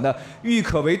上场的郁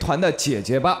可唯团的姐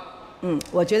姐吧。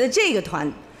我觉得这个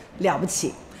团了不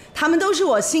起，她们都是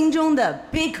我心中的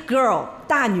big girl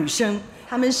大女生，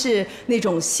她们是那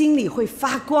种心里会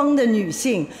发光的女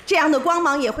性，这样的光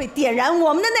芒也会点燃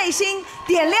我们的内心，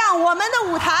点亮我们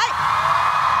的舞台。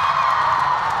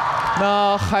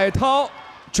那海涛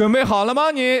准备好了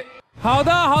吗？你？好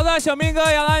的，好的，小明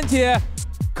哥、杨澜姐，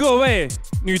各位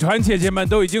女团姐姐们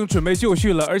都已经准备就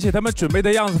绪了，而且她们准备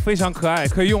的样子非常可爱，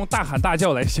可以用大喊大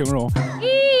叫来形容。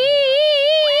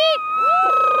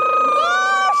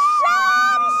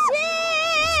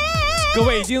各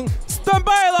位已经 stand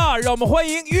by 了，让我们欢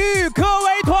迎郁可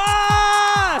唯团。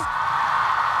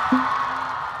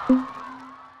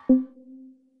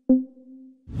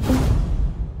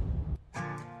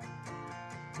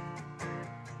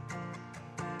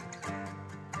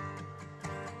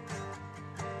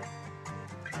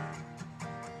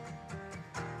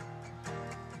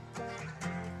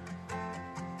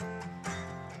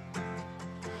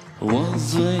我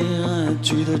最爱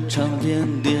去的唱片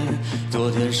店，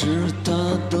昨天是他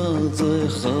的最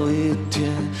后一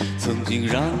天。曾经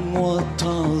让我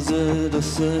陶醉的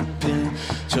碎片，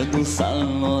全都散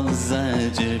落在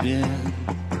街边。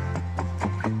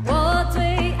我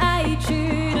最爱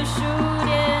去的书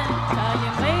店，它也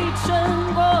没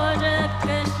撑过这个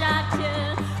夏天。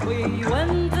回忆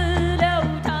文字流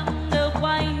淌的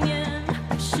怀念，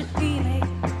是一枚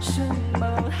什么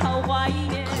好怀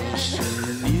念？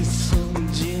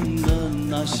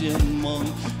那些梦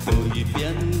都已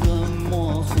变得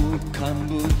模糊，看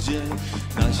不见。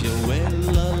那些为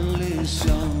了理想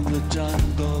的战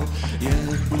斗，也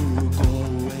不过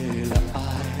为了爱。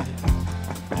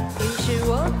你是我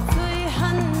最恨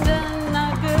的那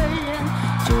个人，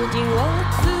住进我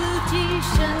自己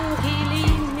身体里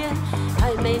面，还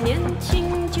没年轻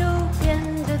就变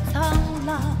得苍老，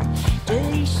这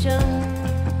一生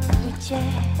不见。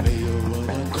没有我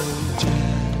的空间。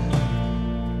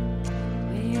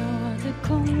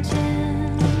空间，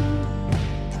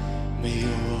没有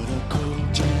我的空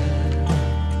间，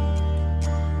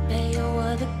没有我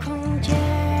的空间。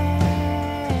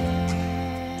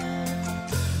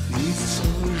你曾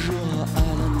热爱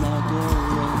的那个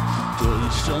人，这一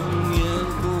生也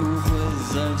不会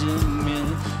再见面。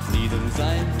你等在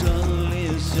这理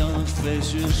想废墟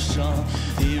上，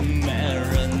也没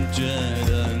人觉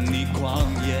得你狂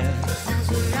野。那些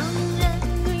让人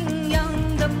营养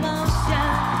的冒险，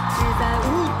在无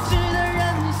知的人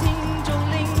心中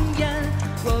灵验，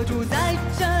我住在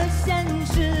这现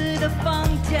实的房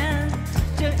间，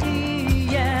这一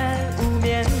夜无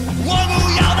眠。我不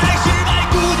要在失败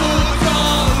孤独中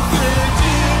死去，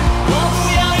我不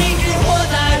要一直活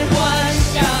在幻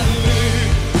想里，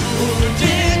无尽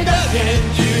的骗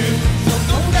局，匆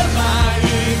匆的马语，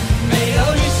没有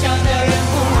理想的人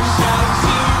不相信。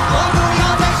我不要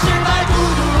在失败孤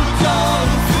独中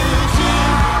死去，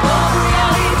我不要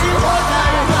一直活在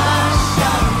幻想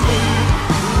里，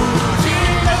无尽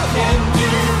的骗局，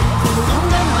匆匆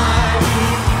的马语，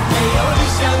没有理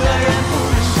想的人不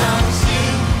相信，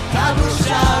他不相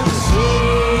信。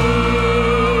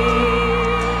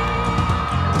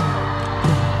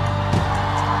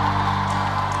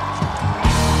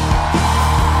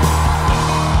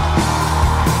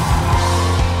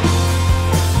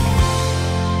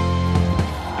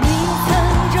你曾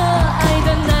热爱的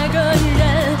那个人，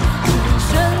这一生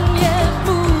也不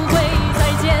会再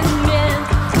见面。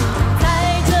在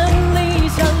这理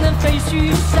想的废墟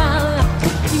上，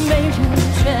没人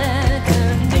觉得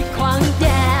你狂野。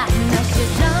那些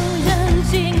让人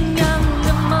敬仰的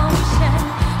冒险，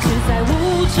是在无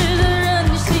知的人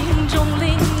心中灵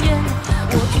验。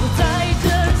我住在这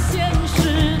现实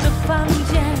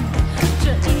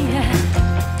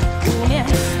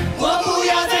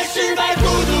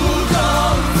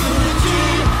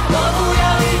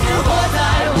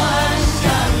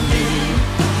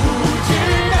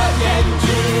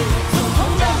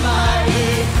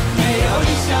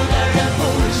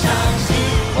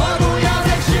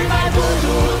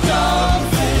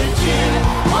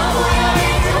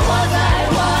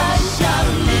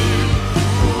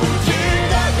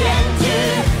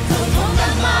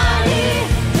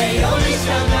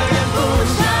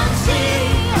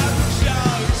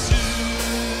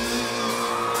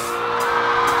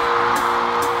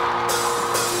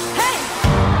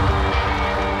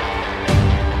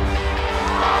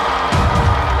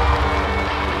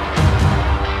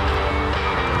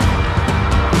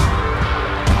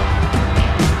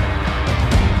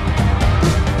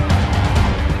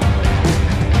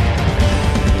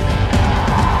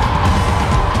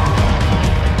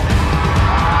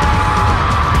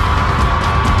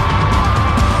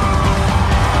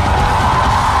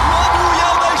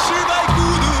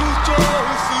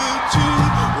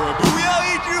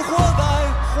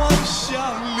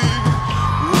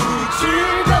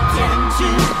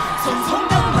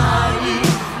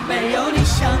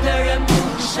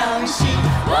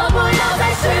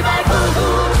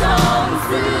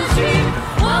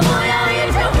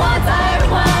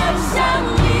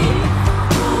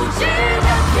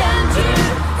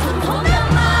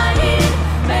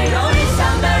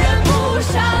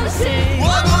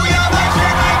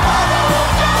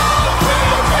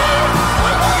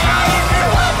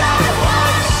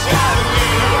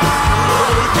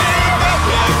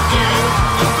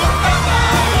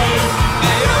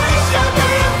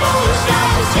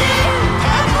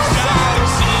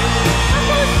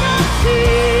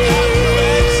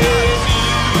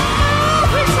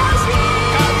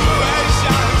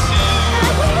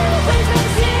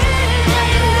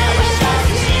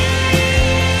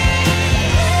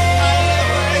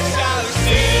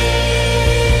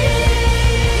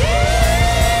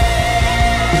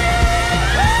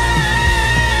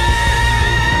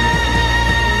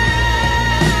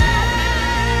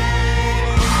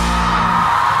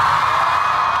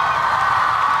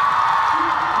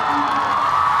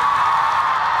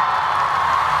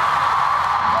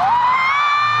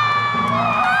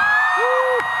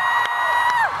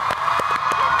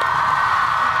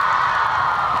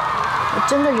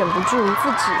真的忍不住自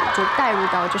己就带入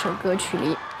到这首歌曲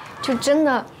里，就真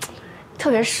的特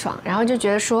别爽，然后就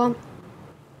觉得说，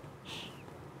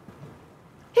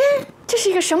这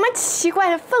是一个什么奇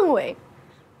怪的氛围？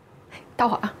待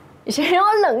会儿啊，先让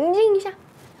我冷静一下。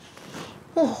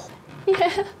哦，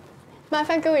麻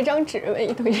烦给我一张纸，文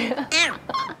艺同学。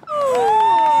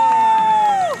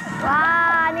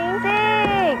哇，宁静，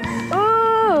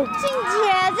静姐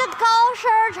这高声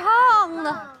唱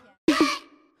的。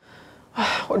哎，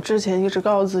我之前一直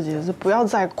告诉自己，就不要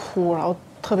再哭了，我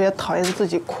特别讨厌自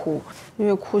己哭，因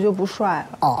为哭就不帅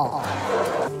了。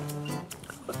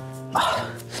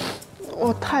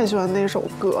我太喜欢那首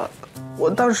歌了，我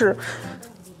当时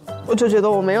我就觉得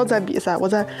我没有在比赛，我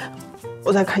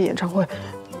在看演唱会，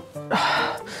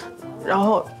然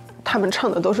后他们唱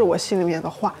的都是我心里面的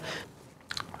话，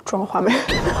装花妹。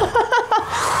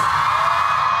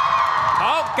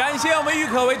好，感谢我们郁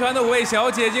可唯团的5位小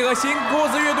姐姐和新裤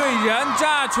子乐队人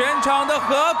炸全场的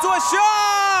合作秀。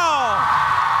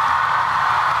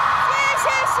谢谢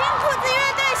新裤子乐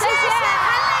队，谢谢韩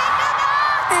磊哥哥，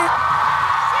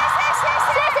谢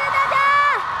谢大家。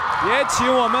也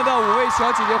请我们的5位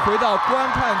小姐姐回到观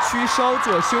看区稍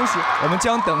作休息，我们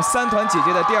将等3团姐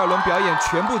姐的第2轮表演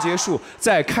全部结束，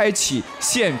再开启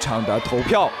现场的投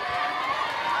票。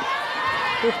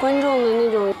有观众的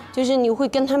那种，就是你会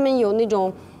跟他们有那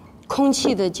种空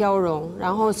气的交融，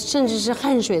然后甚至是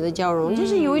汗水的交融，就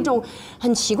是有一种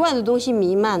很奇怪的东西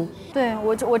弥漫。对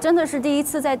我真的是第一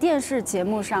次在电视节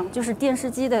目上，就是电视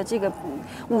机的这个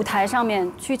舞台上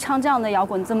面去唱这样的摇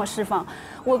滚，这么释放。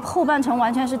我后半程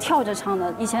完全是跳着唱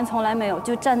的，以前从来没有，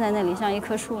就站在那里像一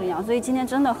棵树一样，所以今天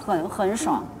真的很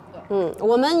爽。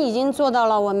我们已经做到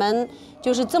了，我们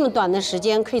就是这么短的时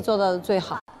间可以做到的最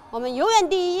好，我们永远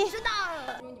第一。知道。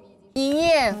莹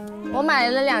莹，我买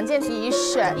了2件 T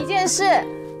恤，一件是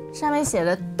上面写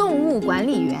了动物管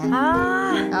理员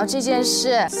啊，然后这件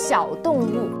是小动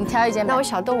物，你挑一件吧。那我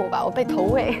小动物吧，我被投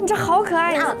喂。你这好可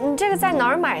爱呀！你这个在哪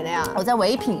儿买的呀？我在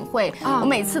唯品会，我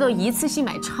每次都一次性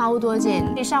买超多件。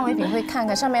你上唯品会看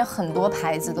看，上面有很多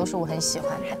牌子都是我很喜欢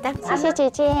的。好的，谢谢姐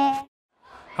姐。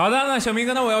好的，那小明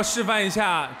哥呢？我要示范一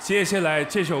下接下来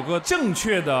这首歌正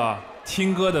确的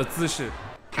听歌的姿势。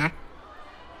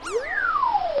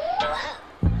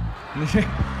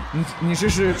你这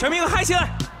是小明哥嗨起来！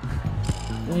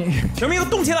小明哥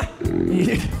动起来！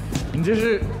你这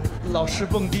是老师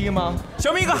蹦迪吗？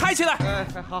小明哥嗨起来！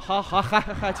好，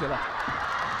嗨起来！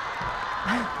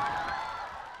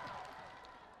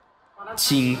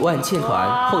请万茜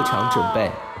团后场准备。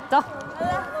走。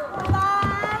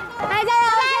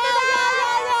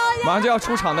马上就要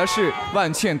出场的是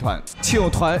万茜团，亲友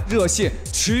团热线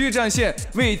持续战线，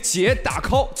为姐打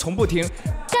call 从不停，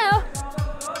加油！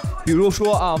比如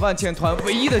说啊，万茜团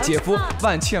唯一的姐夫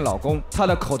万茜老公，他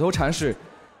的口头禅是：“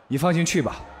你放心去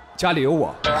吧，家里有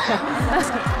我。”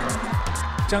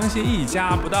张歆艺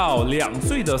家不到2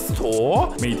岁的司徒，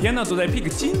每天呢都在 pick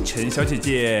金晨小姐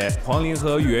姐，黄龄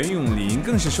和袁咏琳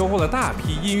更是收获了大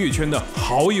批音乐圈的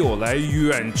好友来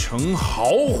远程豪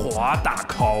华打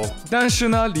call。但是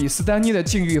呢，李斯丹妮的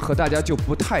境遇和大家就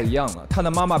不太一样了。她的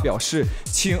妈妈表示，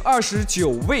请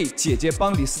29位姐姐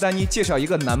帮李斯丹妮介绍一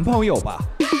个男朋友吧。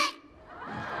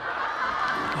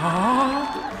啊，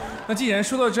那既然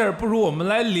说到这儿，不如我们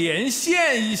来连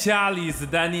线一下李斯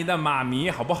丹妮的妈咪，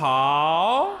好不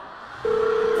好？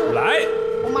来，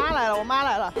我妈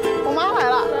来了。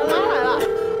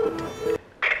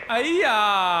哎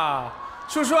呀，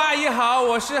叔叔阿姨好，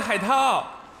我是海涛。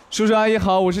叔叔阿姨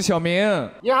好，我是小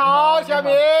明。你好，小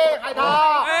明，海涛。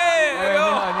哎呦，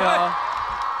你好。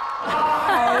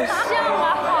好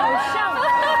像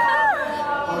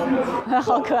啊，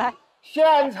好可爱。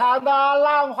现场的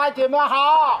浪花姐妹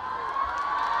好。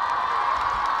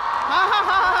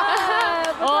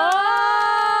哦，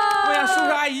对呀，叔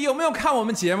叔阿姨有没有看我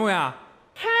们节目呀？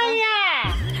看呀，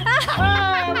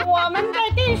我们在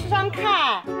电视上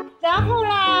看，然后呢，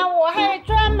我还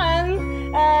专门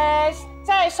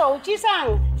在手机上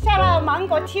下了芒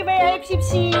果 TV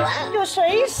APP， 就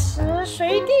随时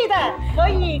随地的可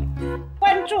以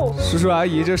关注。叔叔阿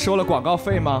姨，这收了广告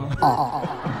费吗？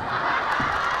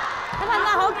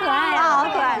那好可爱呀，好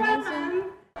可爱，年轻。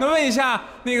那问一下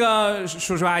那个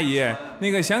叔叔阿姨，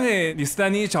那个想给李斯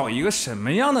丹妮找一个什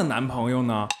么样的男朋友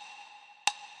呢？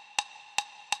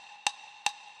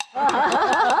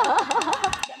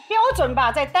标准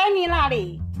吧，在丹妮那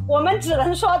里，我们只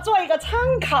能说做一个参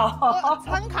考。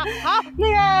参考好，那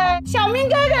个小明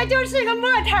哥哥就是个模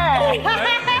特儿。模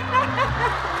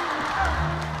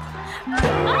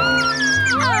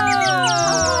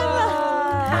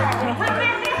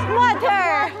特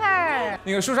儿。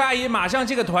那个叔叔阿姨，马上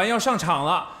这个团要上场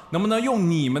了，能不能用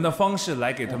你们的方式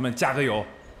来给他们加个油？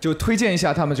就推荐一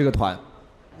下他们这个团。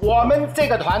我们这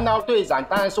个团呢，队长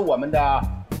当然是我们的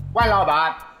万老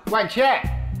板万茜，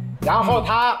然后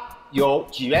他有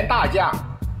几员大将，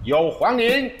有黄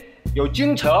龄，有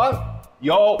金城，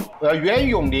有袁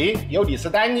咏琳，有李斯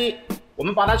丹妮。我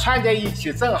们把它串在一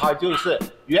起，正好就是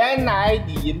原来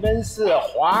你们是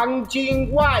黄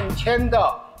金万千的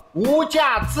无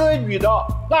价之女的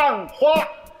浪花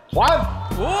团。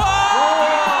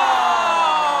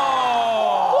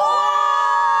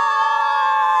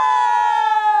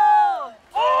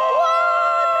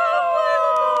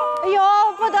哎呦，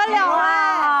不得了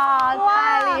啊！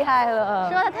太厉害了，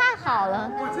说的太好了，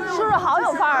叔叔好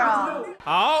有范儿啊！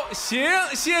好，行，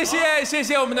谢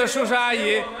谢我们的叔叔阿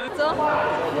姨。走。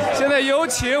现在有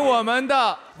请我们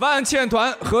的万茜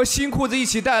团和新裤子一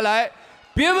起带来《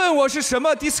别问我是什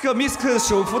么》Disco Mix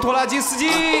手扶拖拉机司机。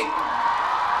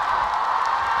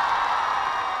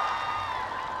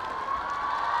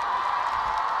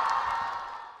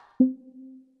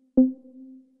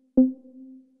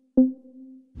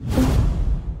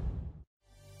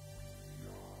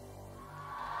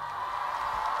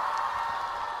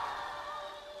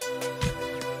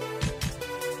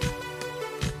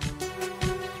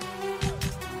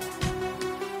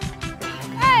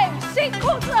新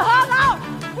裤子和老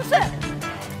不是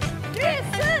女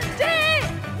司机，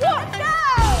我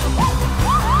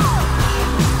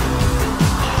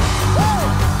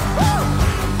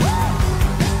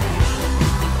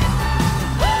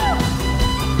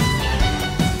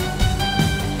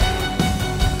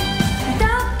打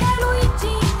开录音机，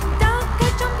打开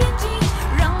唱片机，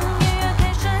让音乐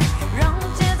开声，让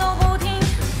节奏不停。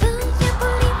不要不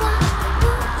理我，不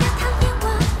要讨厌我，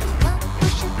我不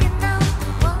是电脑，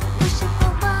我不是国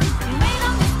王。每当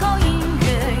disco 音乐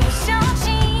一响起，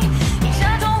假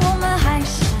装我们还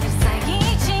是在一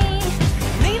起。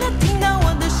你能听到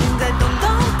我的心在咚咚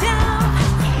跳，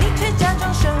你却假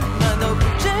装什么都不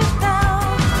知道。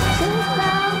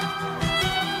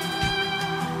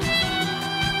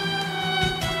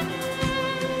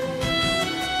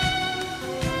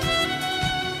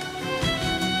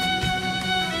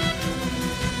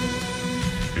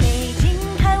北京、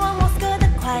开往莫斯科的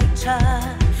快车，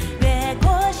越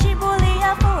过西伯利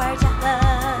亚伏尔加河，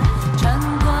穿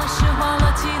过湿滑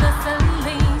落起的森林，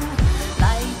来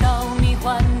到迷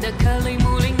幻的克里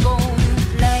姆林宫。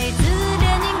来自列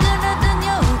宁格勒的牛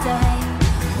仔，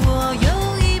我有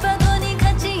一把托尼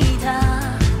卡吉他，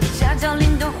下降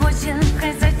林的火箭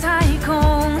还在太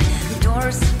空，多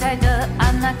尔斯泰的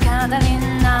安娜卡达琳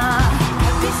娜，卡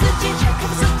比斯基、柴可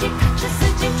夫斯基、卡车司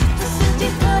机、出租司机、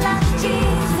拖拉机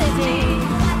司机。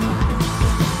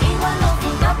伊万诺夫、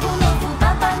达普诺夫、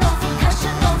巴巴诺夫、卡什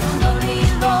诺夫、诺里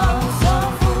洛索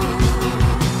夫，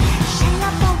希拉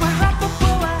波娃、哈波波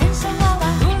娃、变身娃娃、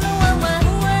乌鲁娃娃、乌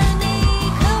尔尼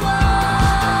科娃，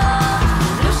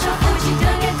卢舍夫妻、德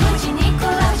耶图奇、尼古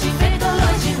拉奇、费多罗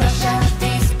奇、罗夏迪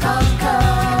斯科科。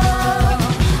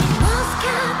莫斯科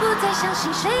不再相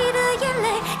信谁的眼泪，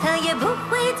他也不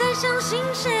会再相信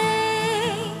谁。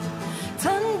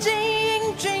曾经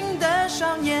英俊的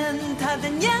双眼，他的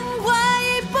年华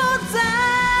已不在。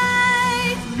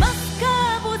莫斯科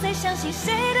不再相信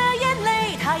谁的眼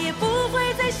泪，他也不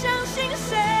会再相信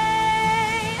谁。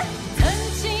曾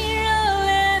经热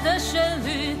烈的旋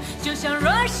律，就像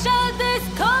Russia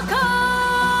Disco。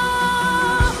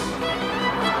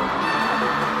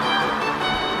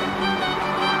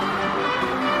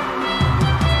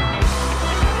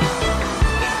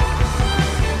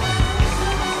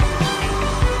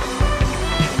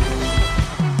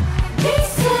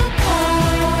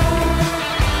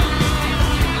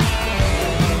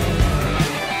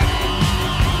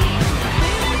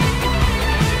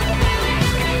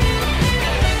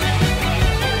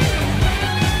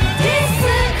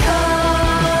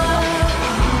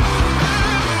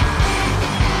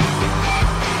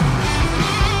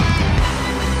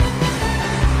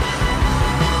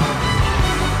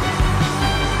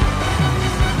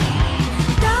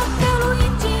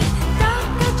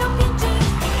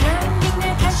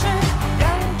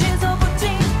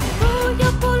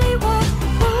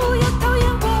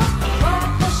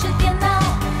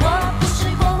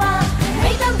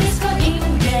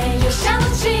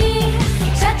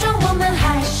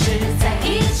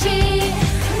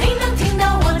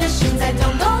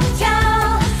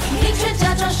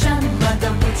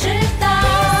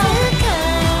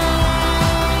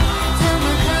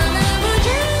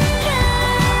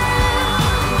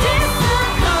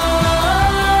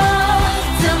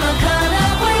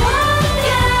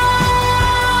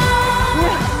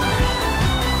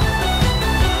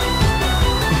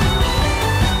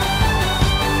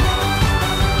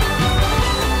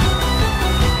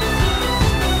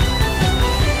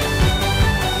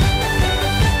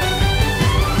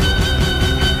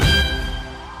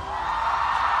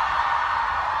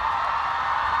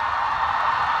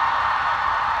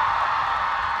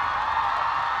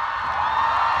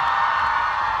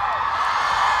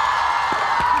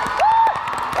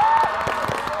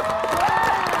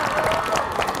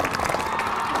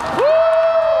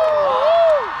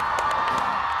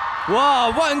哇，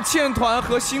万茜团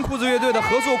和新裤子乐队的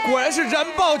合作果然是燃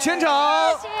爆全场。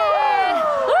谢谢，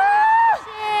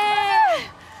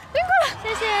辛苦了，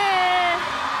谢谢。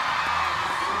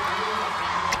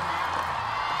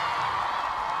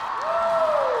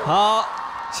好，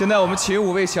现在我们请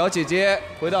5位小姐姐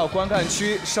回到观看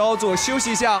区稍作休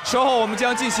息一下，稍后我们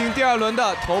将进行第2轮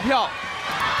的投票。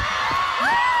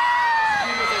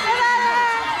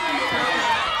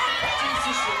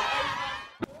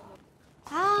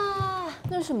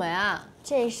那是什么呀？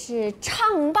这是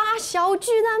唱吧小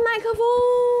巨蛋麦克风。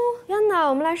天哪，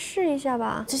我们来试一下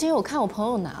吧。之前我看我朋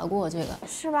友拿过这个，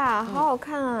是吧？好好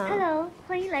看啊。Hello，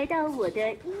 欢迎来到我的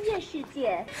音乐世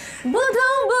界。不同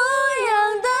不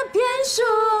样的变数，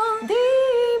第一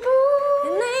步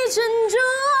你沉重，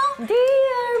第二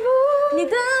步你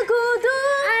的孤独，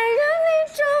爱人你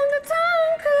中的痛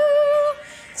苦，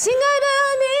亲爱的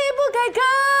你不该跟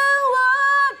我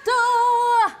斗。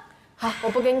好，我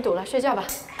不跟你赌了，睡觉吧。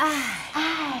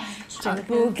真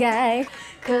不该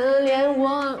可怜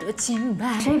我的清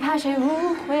白，谁怕谁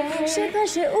误会，谁怕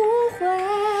谁误会，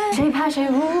谁怕谁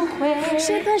误会，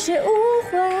谁怕谁误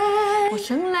会。我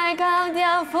生来高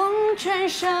调，风尘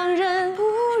伤人不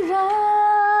容。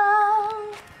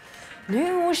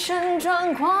女巫盛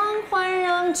装狂欢，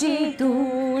让嫉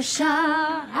妒杀。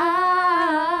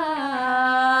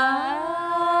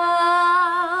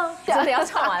真的要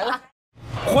唱完了。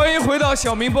欢迎回到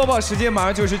小明播报时间，马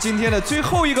上就是今天的最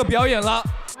后一个表演了。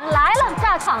来了，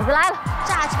炸场子来了，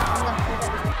炸场子。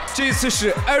这次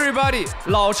是 Everybody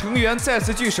老成员再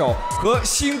次聚首，和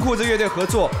新裤子乐队合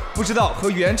作，不知道和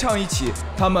原唱一起，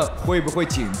他们会不会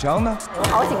紧张呢？我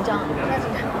好紧张，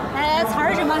来，词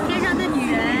儿什么？天上的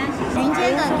女人，云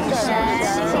间的女神，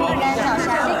星星一干照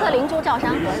山，立刻灵珠照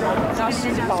山。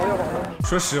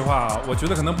说实话，我觉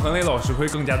得可能彭磊老师会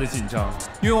更加的紧张，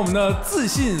因为我们的自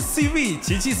信 CV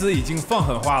琪琪子已经放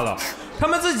狠话了，他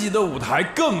们自己的舞台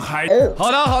更嗨。好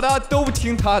的，都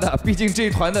听他的，毕竟这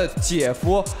团的姐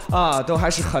夫啊，都还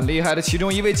是很厉害的。其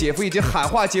中一位姐夫已经喊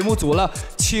话节目组了，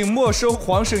请没收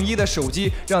黄圣依的手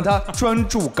机，让他专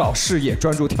注搞事业，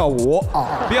专注跳舞。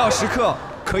必要时刻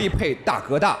可以配大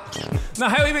哥大。那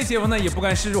还有一位姐夫呢，也不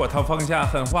甘示弱，他放下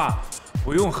狠话，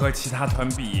不用和其他团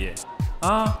比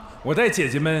啊。我带姐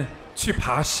姐们去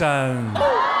爬山。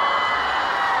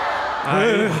哎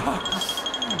呀，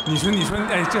你说，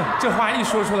哎，这话一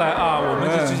说出来啊，我们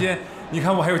这之间，你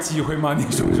看我还有机会吗？你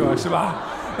说是吧？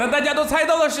那大家都猜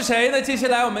到了是谁？那接下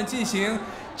来我们进行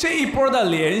这一波的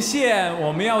连线，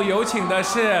我们要有请的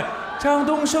是张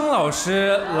东升老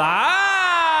师来。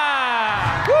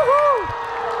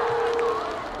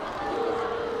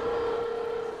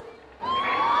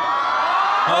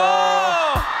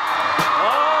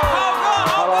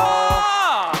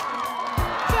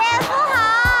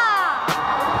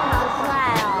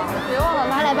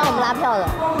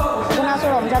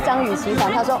张雨绮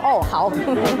团，他说哦好。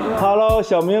Hello，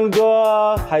 小明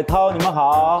哥、海涛，你们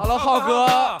好。Hello， 浩哥，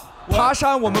爬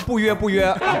山我们不约，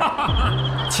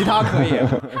其他可以。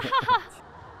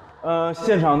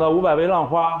现场的500位浪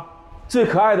花，最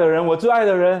可爱的人，我最爱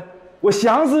的人，我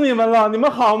想死你们了，你们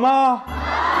好吗？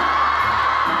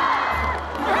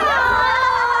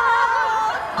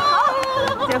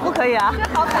姐夫可以啊，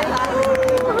好可以。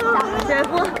姐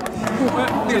夫。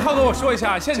那个浩哥，我说一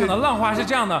下，现场的浪花是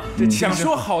这样的，想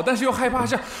说好，但是又害怕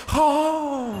是好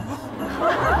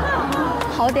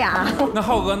嗲。那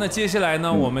浩哥，那接下来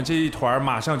呢，我们这一团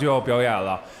马上就要表演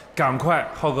了，赶快，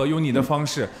浩哥用你的方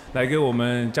式来给我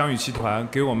们张雨绮团，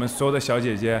给我们所有的小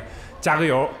姐姐加个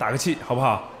油，打个气，好不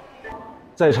好？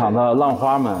在场的浪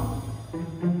花们，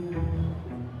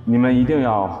你们一定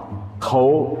要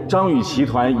投张雨绮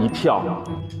团1票，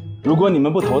如果你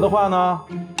们不投的话呢？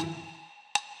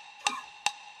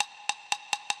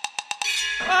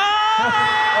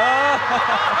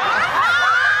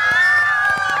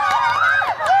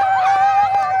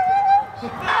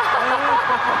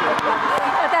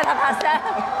要带他爬山。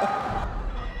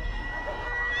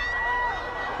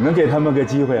能给他们个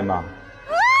机会吗？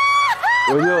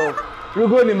如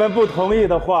果你们不同意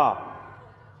的话，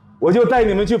我就带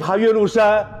你们去爬岳麓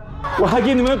山，我还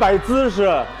给你们摆姿势，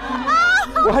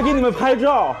我还给你们拍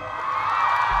照。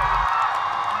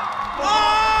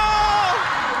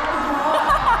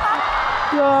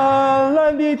蓝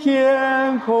蓝的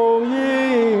天空，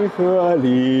银河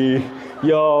里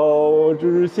有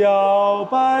只小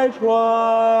白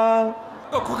船。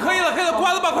可以了，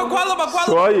关了吧，快关了吧，关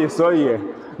了。所以，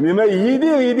你们一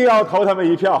定要投他们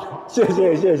1票，谢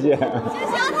谢。谢谢他。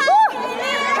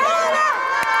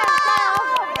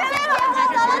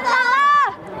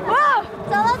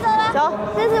走了，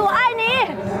这次我爱你。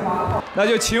那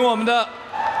就请我们的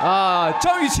啊，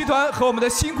张雨绮团和我们的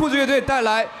新裤子乐队带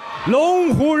来《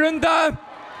龙虎人丹》。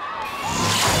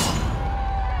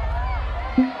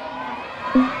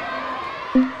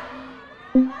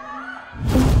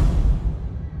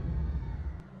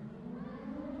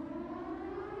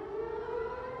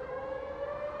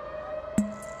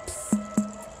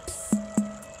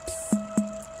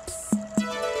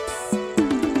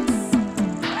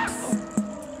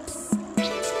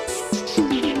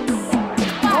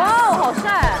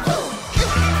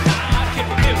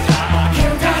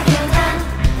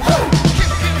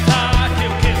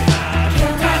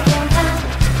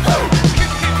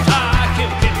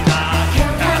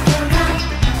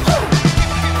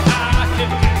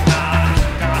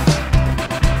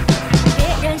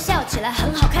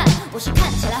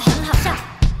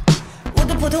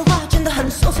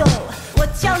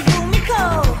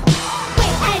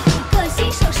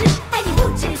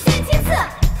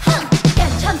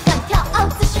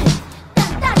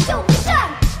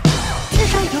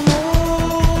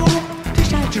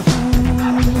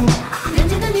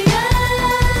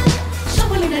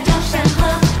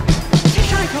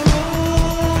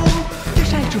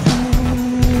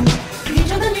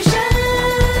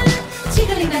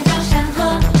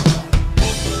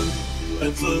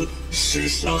是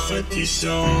沙海底下，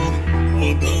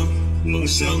我的梦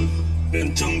想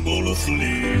变成波罗斯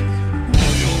利。我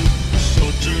用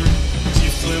手指击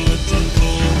碎了砖头，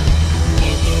我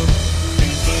的名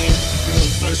字刻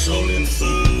在少林寺。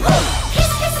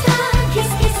Kiss kiss da,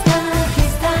 kiss kiss da,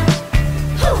 kiss da.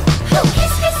 Ho ho,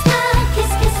 kiss kiss da,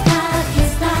 kiss kiss da,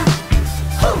 kiss da.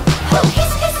 Ho ho,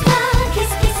 kiss kiss da,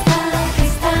 kiss kiss da,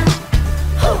 kiss da.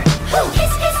 Ho ho,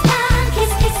 kiss kiss da,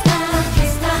 kiss kiss da,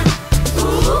 kiss da.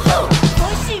 Ooh ho.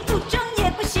 不争也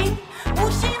不行，无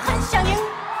心很想赢。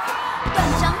断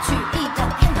章取义的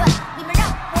片段，你们让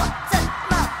我怎么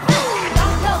办？要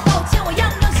要道歉，我样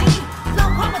样行。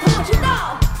浪花码头我知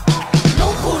道，龙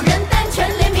虎人丹全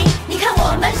联名，你看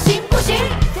我们行不行？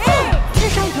天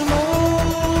上一条龙，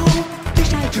地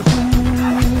上一只虎。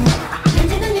人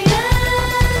间的女人，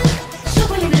守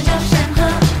护你的高山河。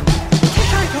天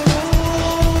上一条龙，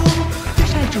地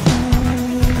上一只虎。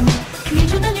民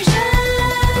主的女神。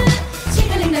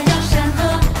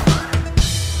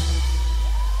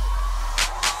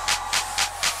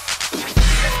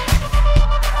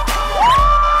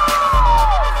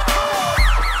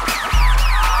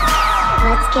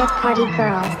Get party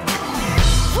girl.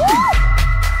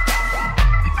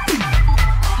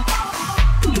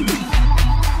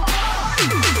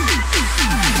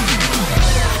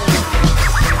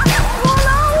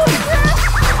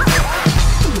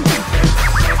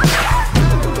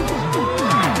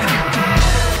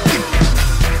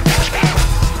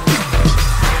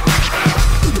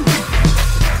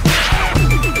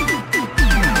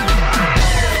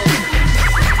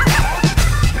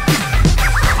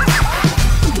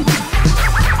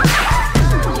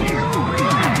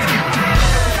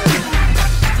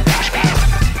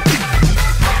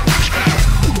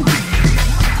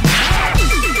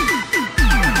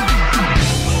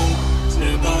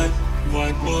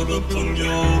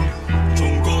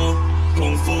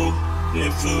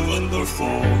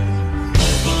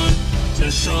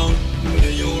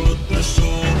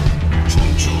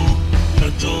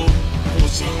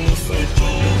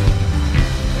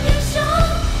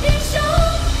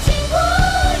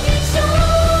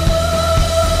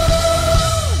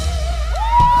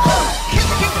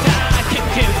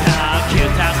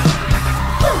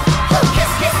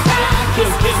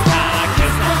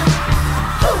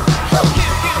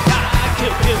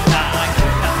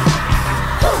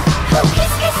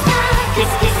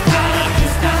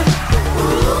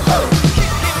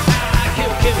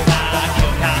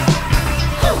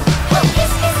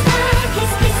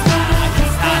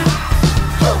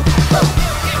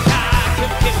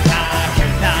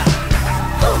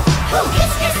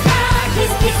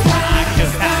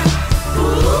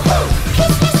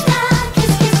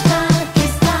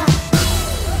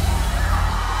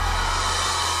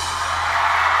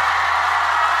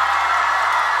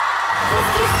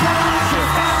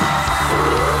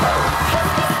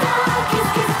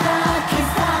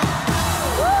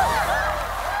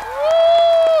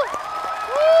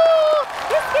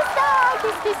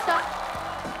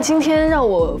今天让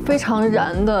我非常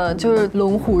燃的就是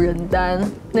龙虎人丹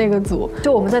那个组，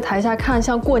就我们在台下看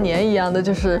像过年一样的，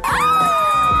就是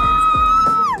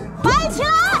嗨起来！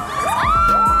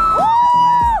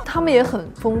他们也很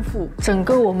丰富，整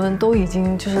个我们都已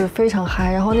经就是非常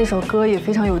嗨，然后那首歌也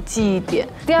非常有记忆点。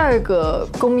第二个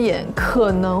公演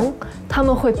可能他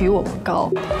们会比我们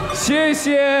高。谢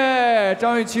谢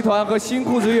张雨绮团和新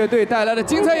裤子乐队带来的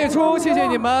精彩演出，谢谢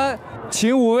你们。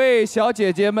请5位小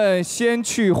姐姐们先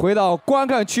去回到观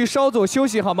看区稍作休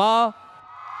息，好吗？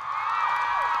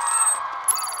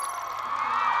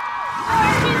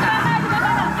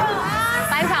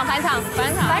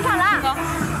返场啦！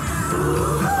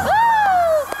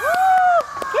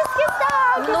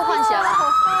你们都换鞋了，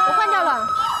我换掉了，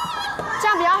这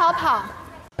样比较好跑。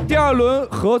第2轮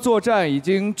合作战已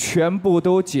经全部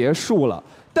都结束了，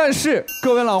但是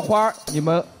各位浪花，你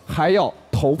们还要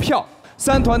投票。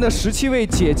3团的17位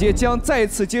姐姐将再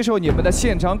次接受你们的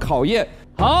现场考验。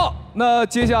好，那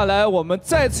接下来我们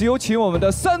再次有请我们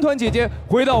的3团姐姐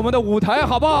回到我们的舞台，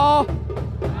好不好？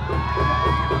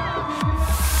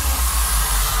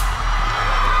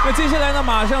那接下来呢，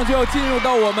马上就要进入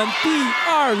到我们第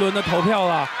2轮的投票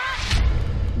了。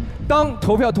当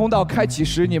投票通道开启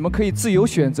时，你们可以自由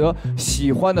选择喜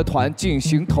欢的团进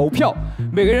行投票，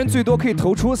每个人最多可以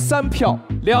投出3票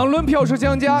，2轮票数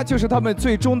相加就是他们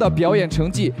最终的表演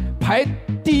成绩。排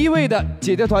第1位的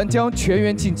姐姐团将全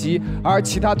员晋级，而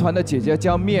其他团的姐姐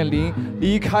将面临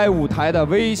离开舞台的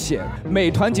危险。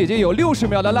每团姐姐有60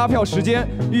秒的拉票时间。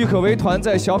郁可唯团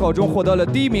在小考中获得了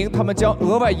第1名，他们将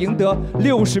额外赢得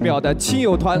60秒的亲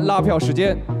友团拉票时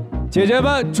间。姐姐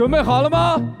们准备好了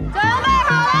吗？准备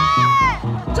好了！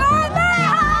准备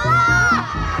好了！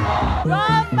准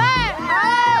备好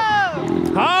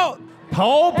了！好，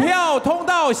投票通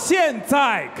道现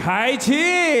在开启。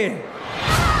2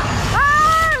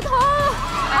筒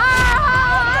，2号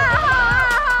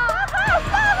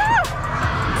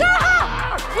，3号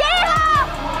，1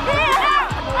号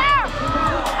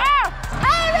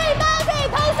，Everybody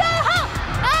投3号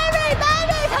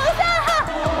 ，Everybody 投3号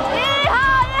，1号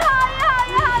，1号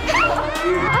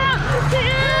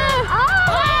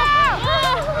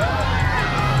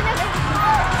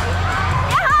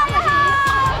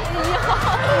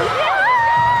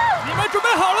你们准备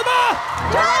好了吗？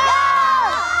准备好。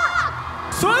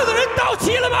所有的人到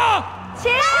齐了吗？齐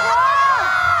了。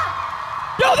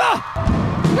要的。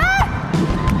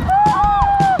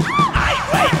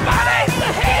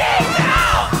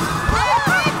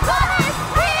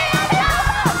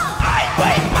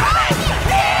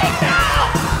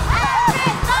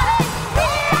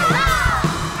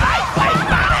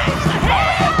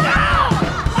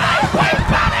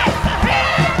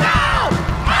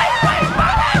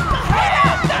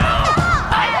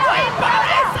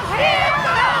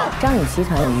张雨绮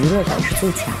团娱乐感是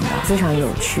最强的，非常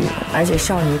有趣，而且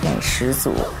少女感十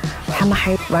足。他们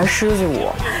还玩狮子舞，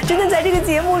真的在这个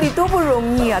节目里多不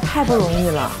容易啊，太不容易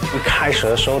了。一开始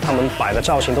的时候，他们摆的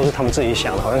造型都是他们自己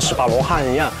想的，好像18罗汉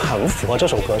一样，很符合这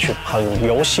首歌曲，很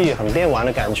游戏、很电玩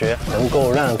的感觉，能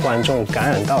够让观众感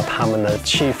染到他们的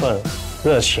气氛、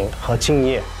热情和敬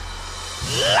业。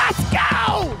Let's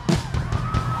go！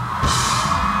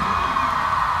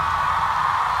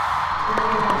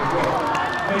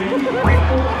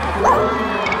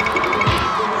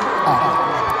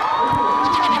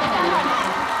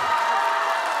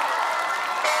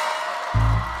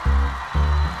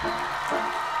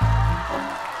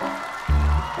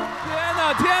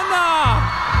天哪！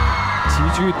极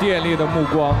具电力的目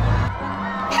光。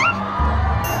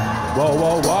哇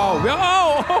哇哇！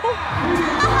哇！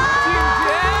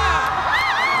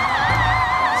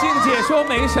静姐说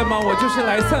没什么，我就是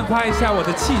来散发一下我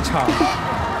的气场。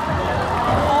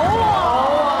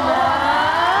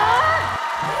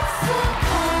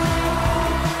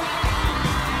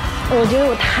我觉得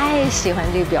我太喜欢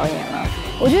这个表演了。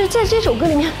我觉得在这首歌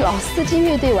里面，老司机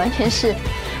乐队完全是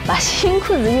把新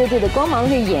裤子乐队的光芒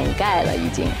给掩盖了，已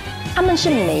经。他们是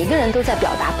每一个人都在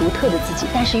表达独特的自己，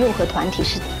但是又和团体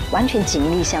是完全紧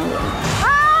密相连的。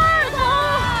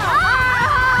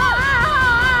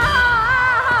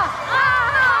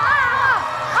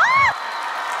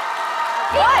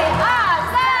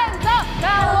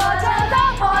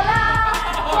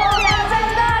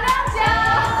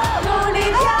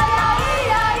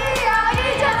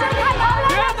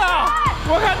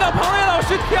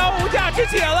跳舞假肢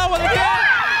解了，我的天！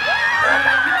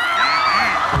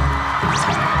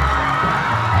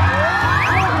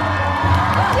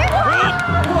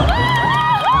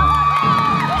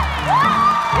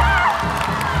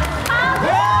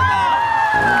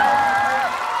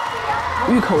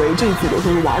郁可唯这一组的时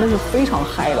候玩的是非常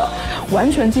嗨的，完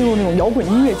全进入那种摇滚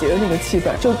音乐节的那个气氛。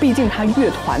就毕竟它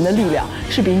乐团的力量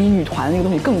是比你女团那个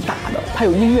东西更大的，它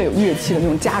有音乐有乐器的那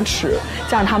种加持，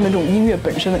加上他们这种音乐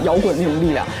本身的摇滚那种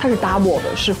力量，它是 double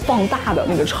的，是放大的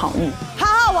那个场域。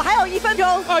好，我还有1分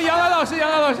钟。杨澜老师，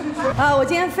杨澜老师。我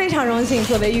今天非常荣幸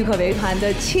作为郁可唯团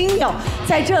的亲友，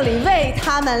在这里为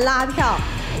他们拉票。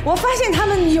我发现他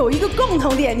们有一个共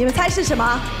同点，你们猜是什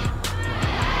么？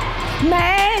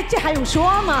没，这还用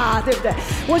说吗？对不对？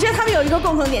我觉得他们有一个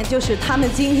共同点，就是他们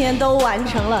今天都完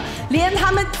成了连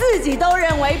他们自己都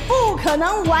认为不可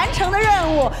能完成的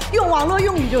任务。用网络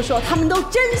用语就说，他们都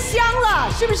真香了，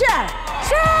是不是？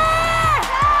是。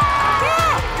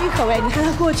郁可唯，你看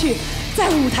他过去在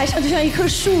舞台上就像一棵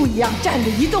树一样站着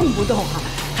一动不动啊，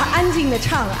他安静的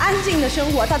唱，安静的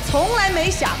生活，他从来没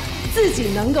想自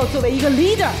己能够作为一个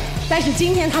leader， 但是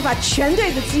今天他把全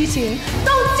队的激情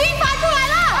都激发出来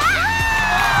了。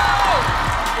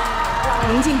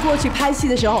宁静过去拍戏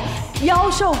的时候，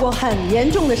腰受过很严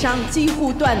重的伤，几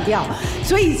乎断掉。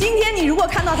所以今天你如果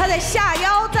看到他在下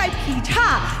腰、在劈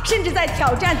叉，甚至在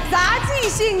挑战杂技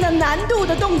性的难度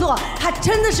的动作，他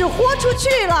真的是豁出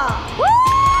去了。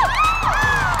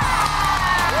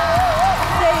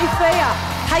飞飞啊，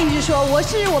他一直说我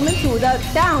是我们组的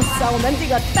dance， 我们这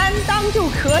个担当就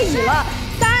可以了。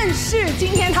但是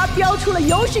今天他飙出了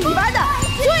有史以来的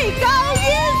最高音。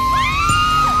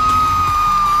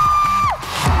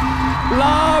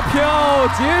拉票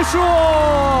结束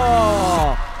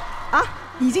啊！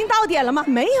已经到点了吗？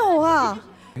没有啊。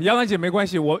杨澜姐没关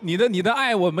系，你的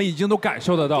爱我们已经都感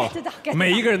受得到了，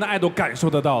每一个人的爱都感受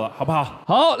得到了，好不好？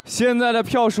好，现在的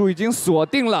票数已经锁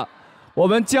定了，我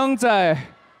们将在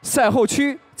赛后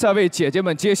区再为姐姐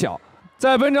们揭晓。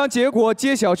在本场结果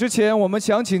揭晓之前，我们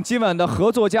想请今晚的合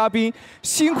作嘉宾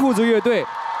新裤子乐队，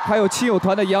还有亲友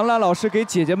团的杨澜老师给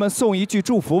姐姐们送一句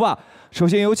祝福吧。首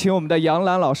先有请我们的杨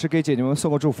澜老师给姐姐们送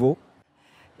个祝福。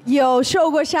有受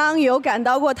过伤，有感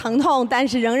到过疼痛，但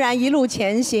是仍然一路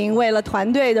前行，为了团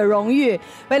队的荣誉，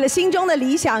为了心中的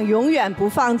理想，永远不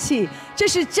放弃。这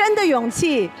是真的勇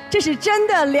气，这是真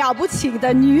的了不起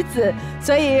的女子，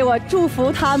所以我祝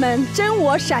福她们真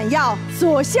我闪耀，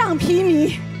所向披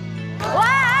靡。哇！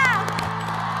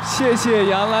谢谢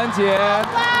杨澜姐。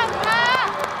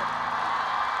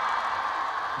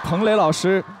彭磊老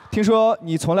师，听说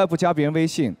你从来不加别人微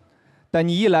信，但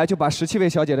你一来就把17位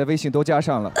小姐的微信都加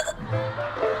上了。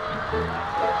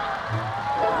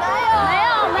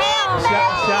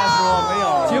瞎说，没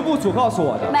有。节目组告诉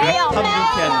我的。没有，他们就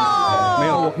骗你。没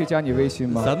有，我可以加你微信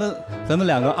吗？咱们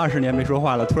两个20年没说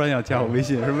话了，突然要加我微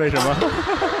信，是为什么？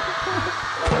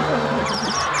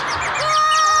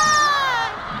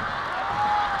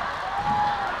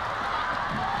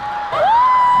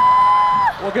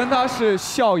我跟他是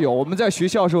校友，我们在学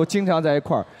校的时候经常在一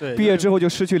块儿，毕业之后就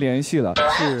失去联系了。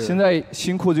是。现在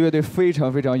新裤子乐队非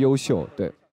常非常优秀，对。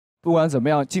不管怎么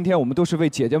样，今天我们都是为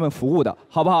姐姐们服务的，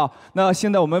好不好？那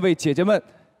现在我们为姐姐们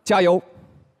加油。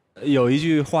有一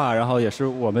句话，然后也是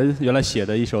我们原来写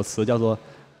的一首词，叫做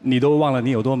“你都忘了你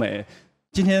有多美”。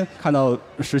今天看到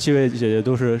17位姐姐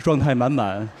都是状态满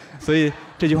满，所以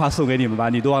这句话送给你们吧，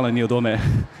你都忘了你有多美。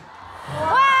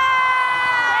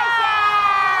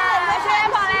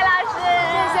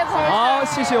好，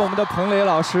谢谢我们的彭磊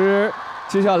老师。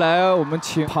接下来我们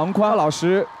请庞宽老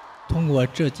师。通过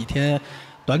这几天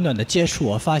短短的接触，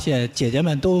我发现姐姐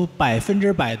们都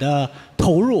100%的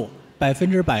投入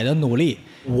，100%的努力。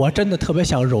我真的特别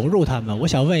想融入他们。我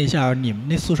想问一下，你们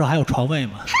那宿舍还有床位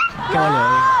吗？给我留一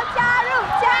个。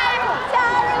加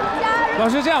入！老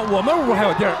师，这样我们屋还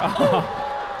有地儿啊。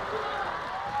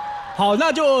好，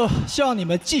那就希望你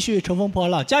们继续乘风破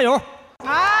浪，加油！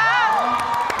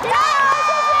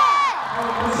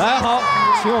来，好，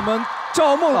请我们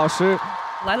赵梦老师。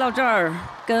来到这儿，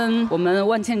跟我们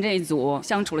万茜这一组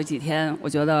相处了几天，我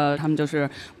觉得他们就是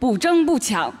不争不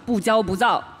抢，不骄不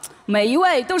躁，每一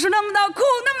位都是那么的酷，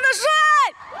那么的帅。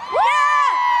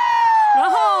然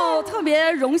后特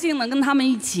别荣幸能跟他们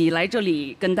一起来这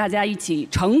里，跟大家一起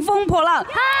乘风破浪。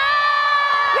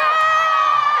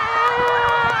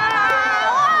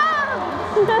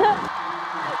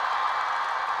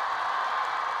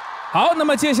好，那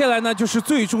么接下来呢，就是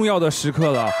最重要的时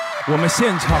刻了。我们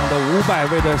现场的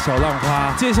500位的小浪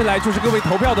花，接下来就是各位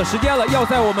投票的时间了。要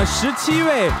在我们17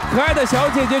位可爱的小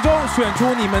姐姐中选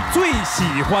出你们最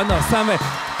喜欢的3位，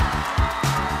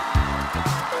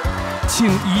请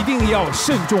一定要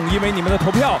慎重，因为你们的投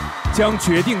票将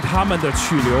决定他们的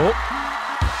去留。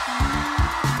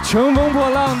乘风破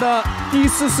浪的第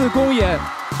4次公演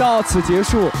到此结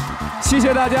束，谢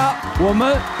谢大家，我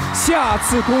们下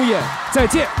次公演再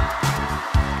见。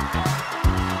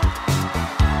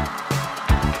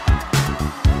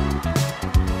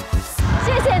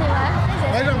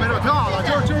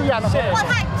哇，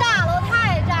太炸了，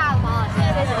太炸了！谢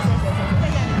谢。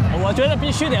我觉得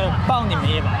必须得帮你们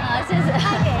一把。啊，谢谢，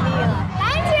太给力了。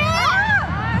兰姐，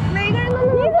每个人都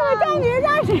你怎么叫别人家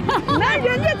谁？那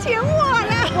人家请我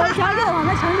了。我瞧瞧我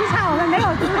们成绩差，我们没有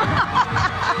资格。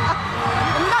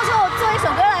我们到时候做一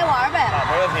首歌来玩呗。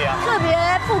没问题啊。特别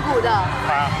复古的，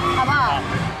好不好？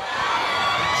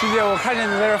师姐，我看见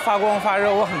你在这发光发热，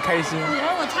我很开心。你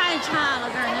说我太差了，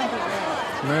跟人家比。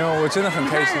没有，我真的很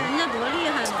开心。人家多厉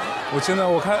害呢！我真的，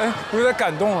我看，哎，我有点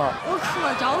感动了。我可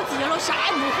着急了，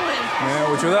啥也不会。没有，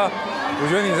我觉得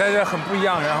你在这很不一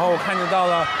样，然后我看见到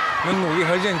了你的努力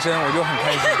和认真，我就很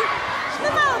开心。那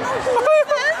把我弄哭了，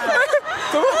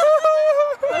怎么？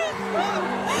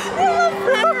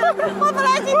我本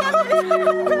来今天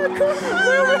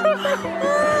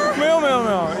没有，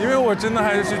因为我真的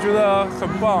还是觉得很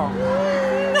棒。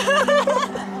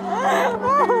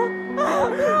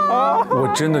我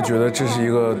真的觉得这是一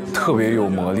个特别有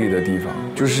魔力的地方，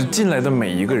就是进来的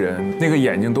每一个人，那个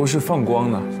眼睛都是放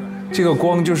光的。这个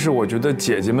光就是我觉得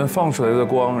姐姐们放出来的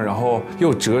光，然后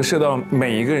又折射到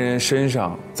每一个人身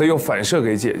上，再又反射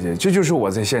给姐姐，这就是我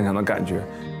在现场的感觉。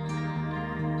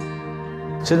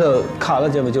真的看完了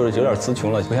节目就是有点词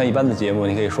穷了，不像一般的节目，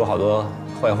你可以说好多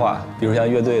坏话，比如像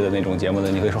乐队的那种节目呢，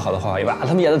你可以说好多坏话，哇，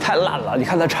他们演的太烂了，你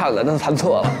看他唱的，那是弹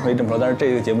错了，可以这么说。但是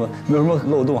这个节目没有什么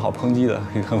漏洞好抨击的，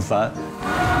很烦。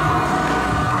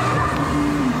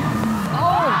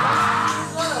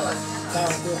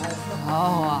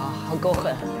哦，好够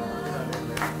狠！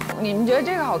你们觉得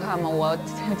这个好看吗？我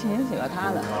挺喜欢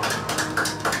他的。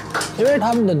因为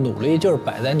他们的努力就是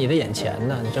摆在你的眼前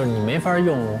呢，就是你没法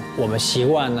用我们习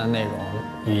惯的那种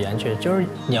语言去，就是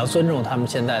你要尊重他们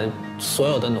现在所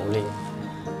有的努力。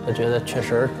我觉得确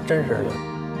实真是。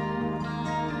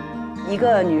一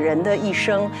个女人的一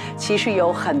生，其实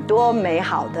有很多美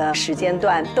好的时间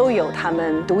段，都有她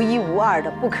们独一无二的、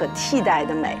不可替代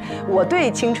的美。我对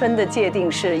青春的界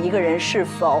定是一个人是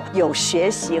否有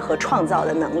学习和创造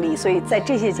的能力，所以在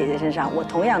这些姐姐身上，我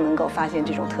同样能够发现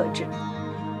这种特质。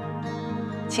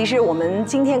其实我们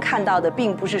今天看到的，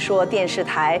并不是说电视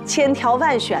台千挑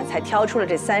万选才挑出了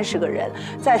这30个人，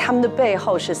在他们的背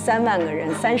后是3万个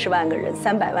人、30万个人、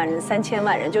300万人、3000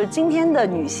万人。就是今天的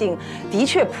女性，的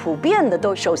确普遍的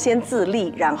都首先自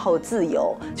立，然后自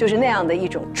由，就是那样的一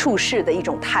种处事的一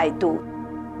种态度。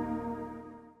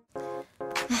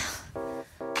哎呀，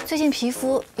最近皮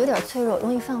肤有点脆弱，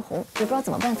容易泛红，也不知道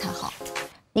怎么办才好。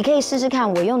你可以试试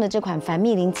看我用的这款凡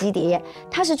蜜林肌底液，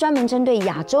它是专门针对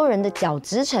亚洲人的角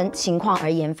质层情况而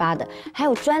研发的，还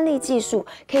有专利技术，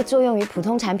可以作用于普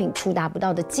通产品触达不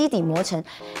到的基底膜层，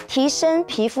提升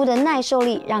皮肤的耐受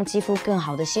力，让肌肤更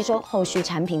好的吸收后续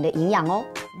产品的营养哦。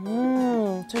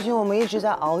最近我们一直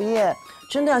在熬夜，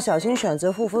真的要小心选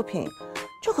择护肤品。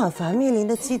这款凡蜜林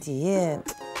的肌底液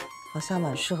好像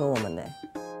蛮适合我们的，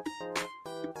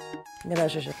你要不要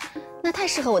试试？那太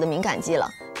适合我的敏感肌了，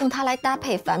用它来搭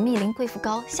配凡蜜林贵妇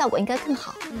膏，效果应该更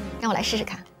好。让我来试试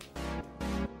看。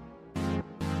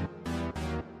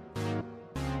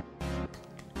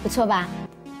不错吧？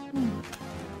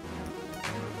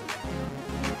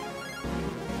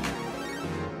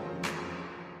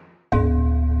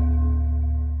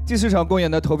第4场公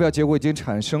演的投票结果已经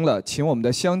产生了，请我们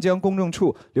的湘江公证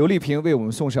处刘丽萍为我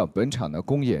们送上本场的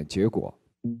公演结果。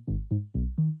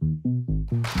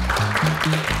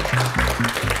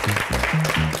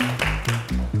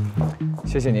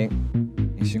谢谢您，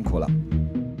您辛苦了。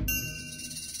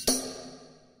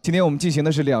今天我们进行的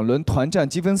是2轮团战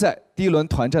积分赛，第1轮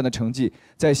团战的成绩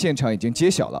在现场已经揭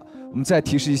晓了。我们再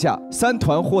提示一下，3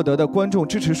团获得的观众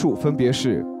支持数分别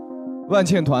是：万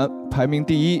茜团排名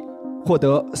第1，获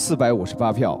得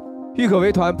458票；郁可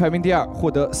唯团排名第2，获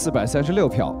得436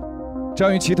票；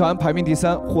张雨绮团排名第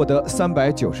3，获得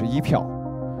391票。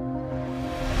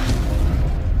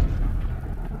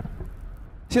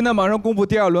现在马上公布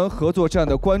第2轮合作战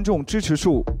的观众支持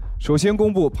数。首先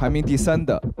公布排名第3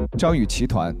的张雨绮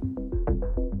团。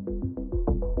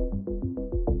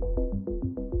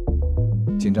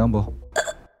紧张不？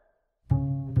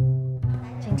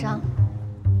紧张，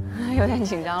有点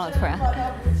紧张了，突然。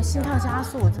心跳加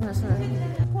速，真的是。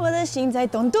我的心在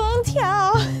咚咚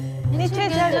跳，你却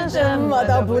假装什么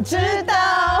都不知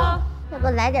道。要不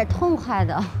来点痛快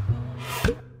的？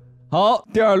好，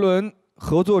第2轮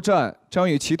合作战，张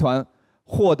雨绮团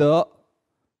获得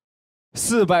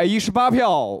418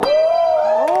票。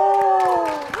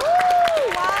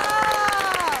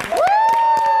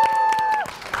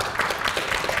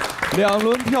2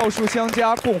轮票数相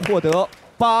加，共获得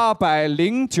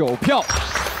809票。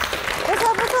不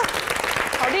错不错，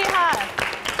好厉害！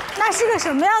那是个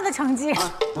什么样的成绩？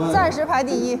暂时排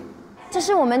第1。这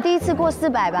是我们第1次过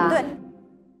400吧？对。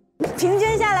平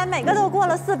均下来，每个都过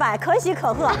了400，可喜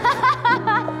可贺。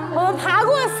我们爬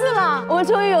过4了，我们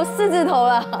终于有4字头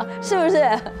了，是不是？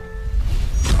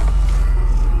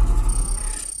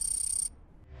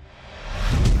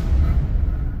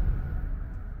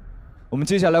我们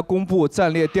接下来公布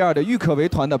暂列第2的郁可唯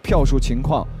团的票数情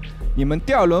况。你们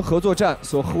第2轮合作战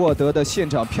所获得的现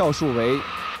场票数为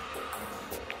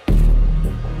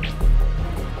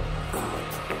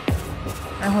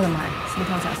哎我的妈呀，心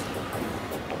跳加速！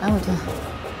哎我天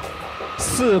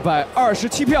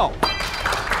，427票。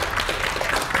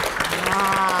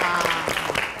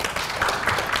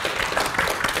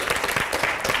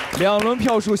2轮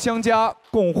票数相加，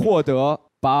共获得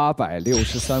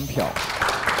863票。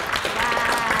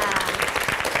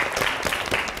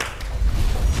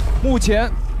目前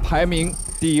排名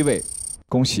第1位，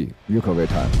恭喜郁可唯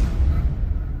团。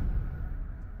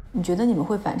你觉得你们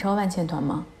会反超万茜团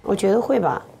吗？我觉得会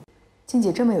吧。静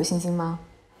姐这么有信心吗？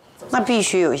那必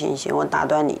须有信心。我打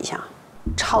断你一下，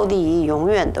超第一永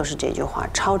远都是这句话，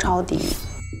超第一。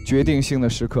决定性的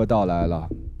时刻到来了，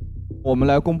我们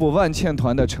来公布万茜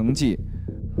团的成绩。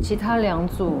其他2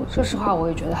组，说实话我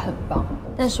也觉得很棒，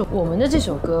但是我们的这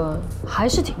首歌还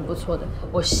是挺不错的。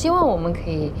我希望我们可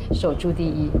以守住第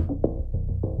1。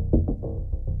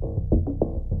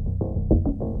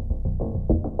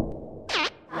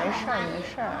没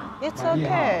事 ，It's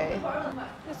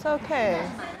okay，It's okay。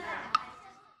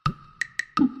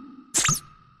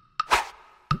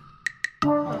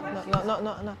No。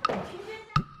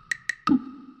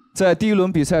在第1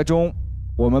轮比赛中，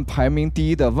我们排名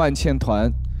第1的万茜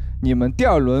团，你们第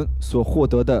2轮所获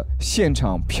得的现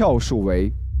场票数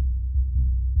为？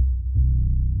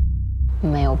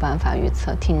没有办法预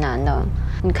测，挺难的。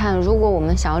你看，如果我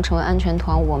们想要成为安全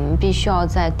团，我们必须要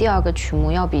在第2个曲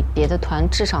目要比别的团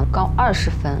至少高20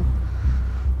分。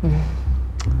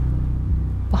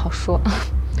不好说，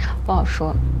不好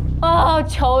说。哦，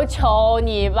求求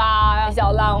你吧，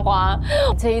小浪花，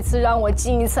这一次让我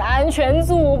进一次安全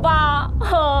组吧。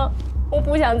我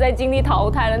不想再经历淘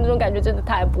汰了，那种感觉真的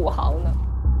太不好了。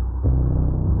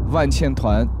万茜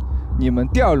团，你们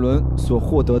第2轮所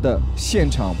获得的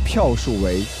现场票数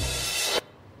为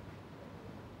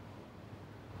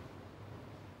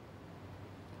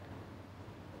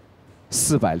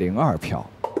402票，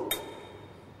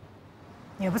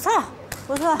也不错，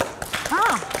不错啊。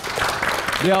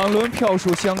 2轮票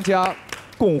数相加，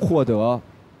共获得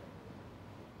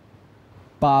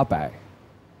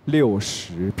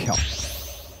860票。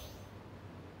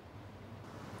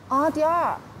啊，第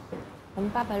2，我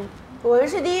们800，我们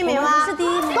是第1名吗？我们是第1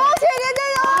名。恭喜您加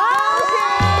油！恭喜！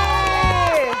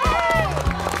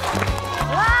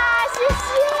哇，谢谢！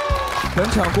本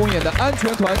场公演的安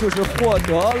全团就是获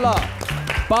得了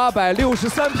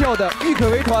863票的郁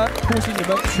可唯团，恭喜你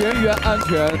们全员安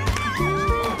全。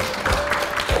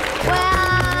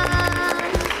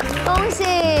 恭喜，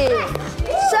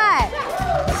帅，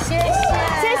谢谢。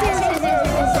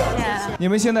你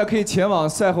们现在可以前往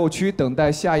赛后区等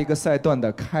待下一个赛段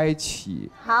的开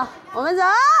启。好，我们走，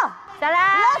再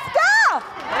来 ，Let's go！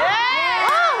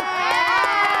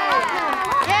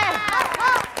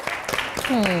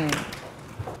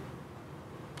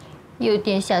 有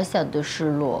点小小的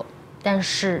失落，但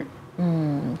是，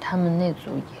他们那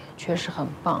组也确实很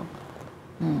棒，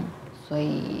所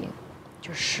以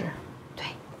就是。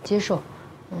 接受，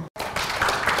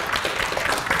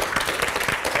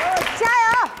加油，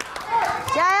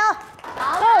加油，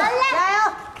加油！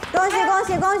恭喜恭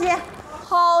喜恭喜！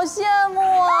好羡慕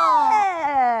啊！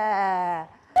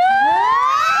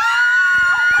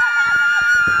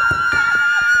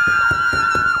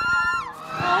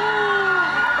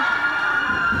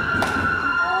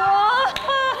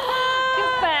这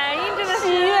反应真的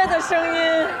喜悦的声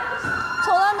音，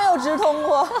从来没有直通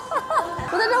过。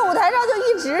我在这舞台上就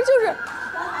一直就是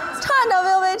颤颤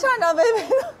巍巍、颤颤巍巍的。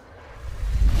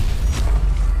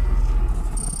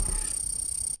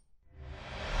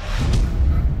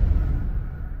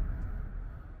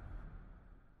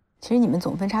其实你们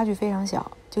总分差距非常小，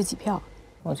就几票。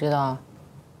我知道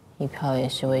，1票也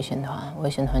是危险团，危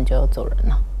险团就要走人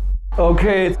了。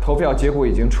OK， 投票结果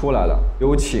已经出来了，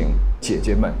有请姐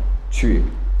姐们去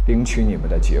领取你们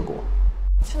的结果。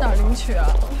 去哪儿领取啊？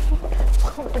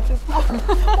我不知道，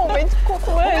我没过，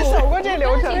我也走过这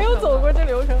流程，没有走过这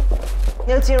流程。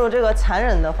要进入这个残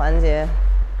忍的环节。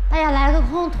哎呀，来个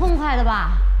痛快的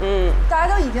吧。大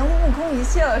家都已经目空一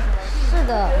切了，是吗？是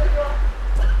的。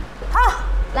好，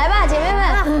来吧，姐妹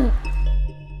们。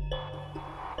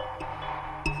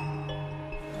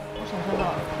我想知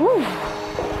道。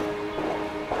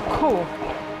酷。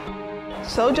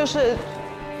So 就是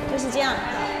这样。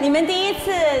 你们第1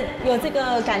次有这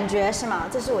个感觉是吗？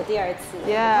这是我第2次，我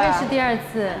也是第2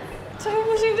次。这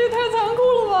不行，这太残酷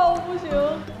了吧！我不行。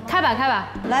开吧，开吧，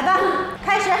来吧，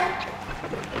开始。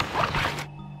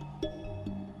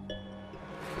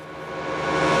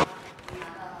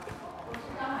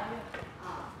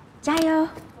加油！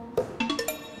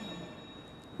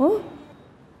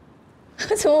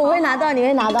怎么我会拿到？你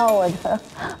会拿到我的？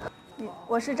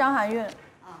我是张含韵，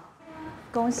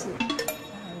恭喜。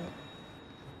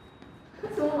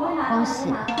恭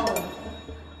喜！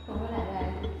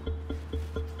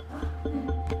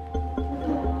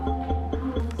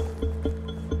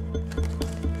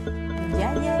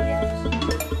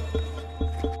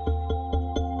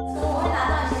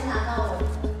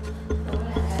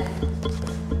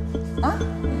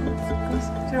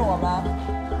这是我吗？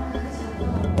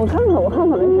我看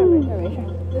看，没事。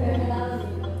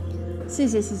谢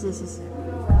谢。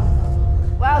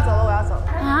我要走了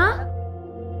啊！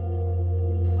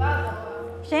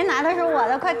谁拿的是我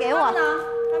的？快给我！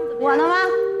我的吗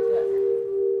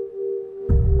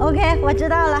？OK， 我知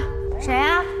道了。谁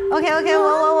啊 ？OK，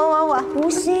 我。不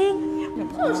行，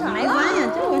就是没关系，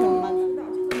这为什么？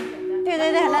对，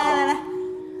来。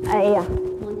哎呀，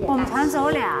我们团走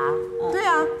俩。对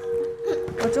呀，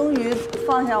我终于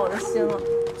放下我的心了。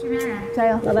这边人，加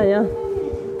油，老板娘！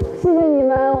谢谢你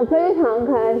们，我非常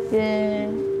开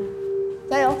心。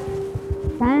加油！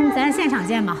咱现场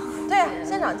见吧。对呀，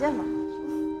现场见吧。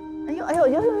哎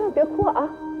呦，别哭啊！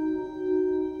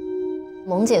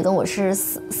萌姐跟我是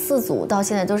四组，到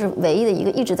现在都是唯一的一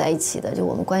个一直在一起的，就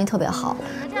我们关系特别好。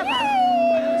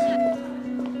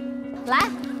来，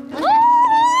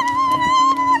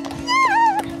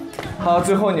好，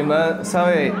最后你们3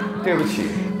位对不起。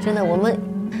真的，我们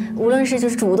无论是就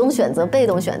是主动选择、被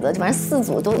动选择，反正4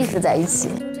组都一直在一起。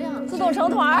自动成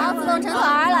团，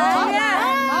来。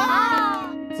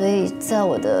所以在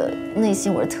我的内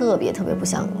心，我是特别不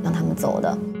想让他们走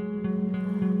的。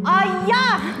哎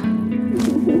呀！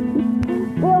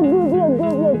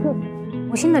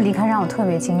吴昕的离开让我特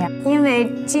别惊讶，因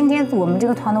为今天我们这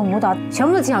个团的舞蹈全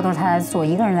部的技巧都是他在做，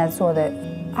一个人在做的，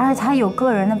而且他有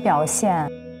个人的表现，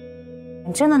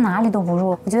真的哪里都不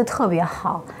弱，我觉得特别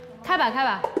好。开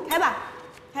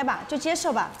吧，就接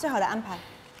受吧，最好的安排。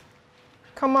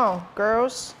 Come on,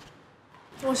 girls！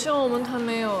 我希望我们团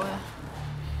没有哎。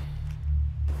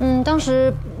当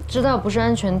时知道不是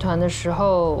安全团的时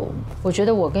候，我觉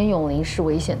得我跟永林是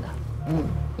危险的。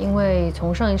因为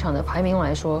从上一场的排名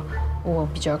来说，我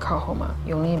比较靠后嘛，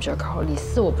永林也比较靠后。李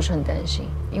四我不是很担心，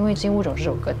因为《金物种》这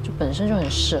首歌就本身就很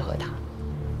适合他。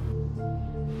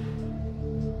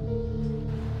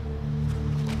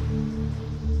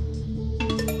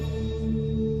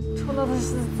抽到的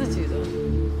是自己的。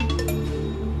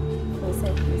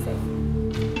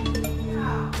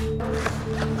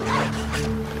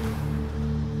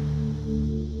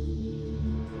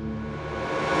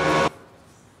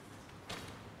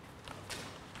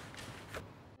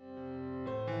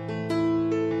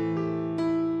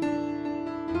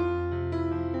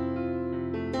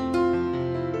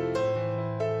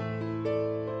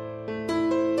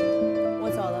 我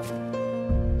走了。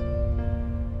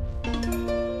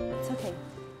It's okay。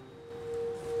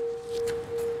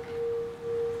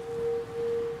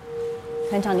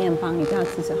团长，你很棒，你不要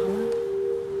自责好吗？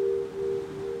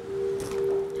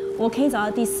我可以找到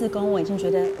第4宫，我已经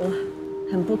觉得哇，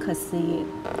很不可思议。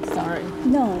Sorry。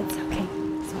No, it's okay.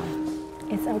 Sorry.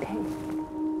 It's okay。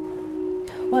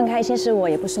我很开心，是我，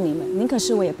也不是你们，宁可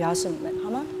是我，也不要是你们，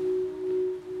好吗？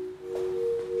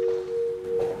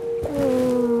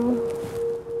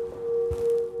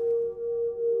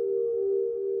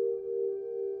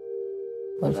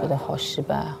 我觉得好失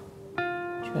败啊，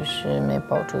就是没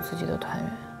保住自己的团员。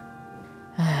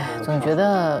哎，总觉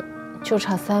得就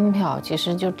差3票，其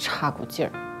实就差股劲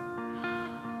儿。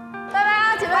拜拜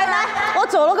啊，姐妹们！我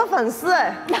走了个粉丝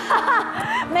哎，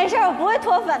没事，我不会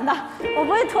脱粉的，我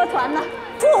不会脱团的，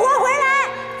复活回来。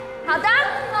好的，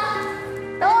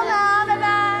等我们啊，拜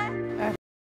拜。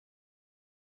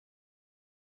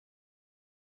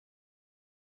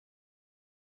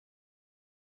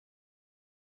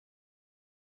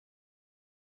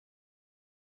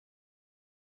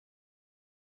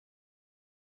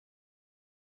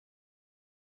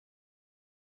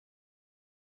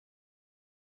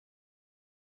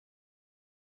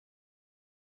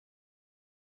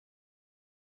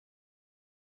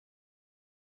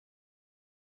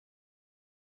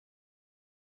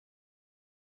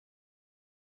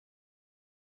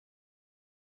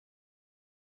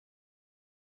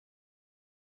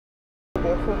 别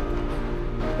哭，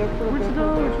别哭了，我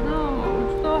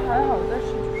知道，还好，但是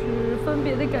就是分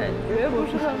别的感觉不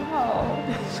是很好，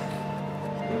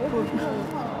不是很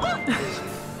好。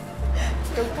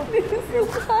别哭，别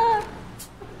哭！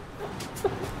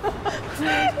你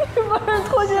把人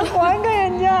拖鞋还给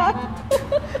人家，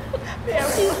别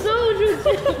你送出去。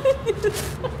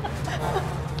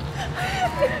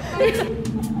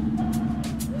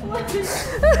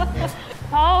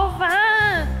好烦。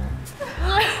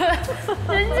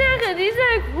 人家肯定在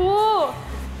哭。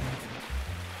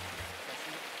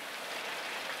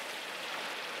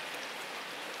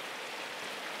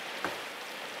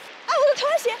拖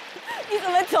鞋，你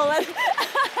怎么走了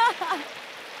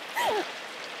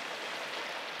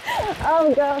？Oh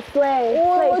girl play，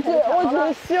 我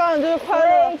只希望就是快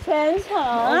乐全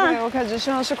程。OK， 只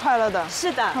希望是快乐的。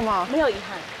是的，好吗？没有遗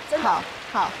憾，真的。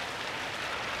好，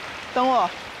等我。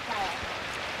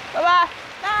拜拜。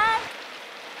拜。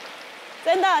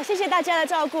真的，谢谢大家的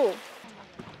照顾。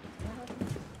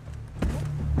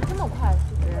这么快，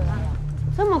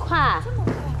这么快，这么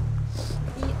快。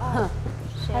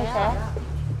还有谁？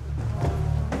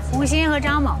吴昕和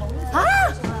张猛。啊？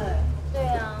对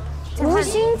呀。吴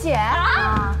昕姐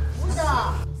啊？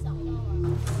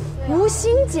吴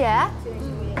昕姐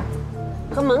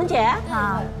和萌姐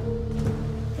啊。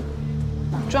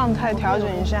状态调整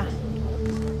一下。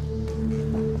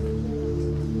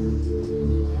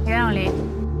袁咏琳。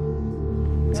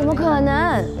怎么可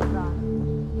能？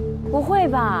不会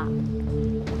吧？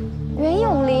袁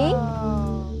咏琳？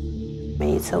每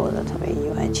一次我都特别意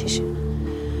外，其实，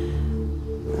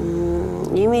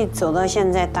因为走到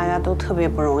现在，大家都特别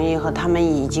不容易，和他们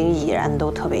已然都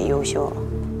特别优秀了，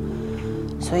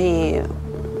所以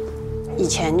以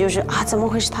前就是啊，怎么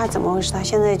会是他？怎么会是他？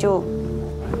现在就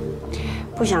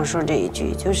不想说这一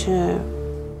句，就是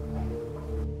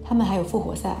他们还有复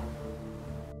活赛。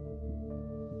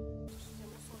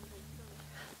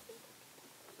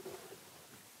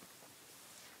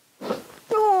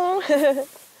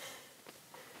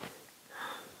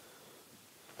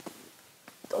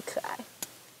多可爱！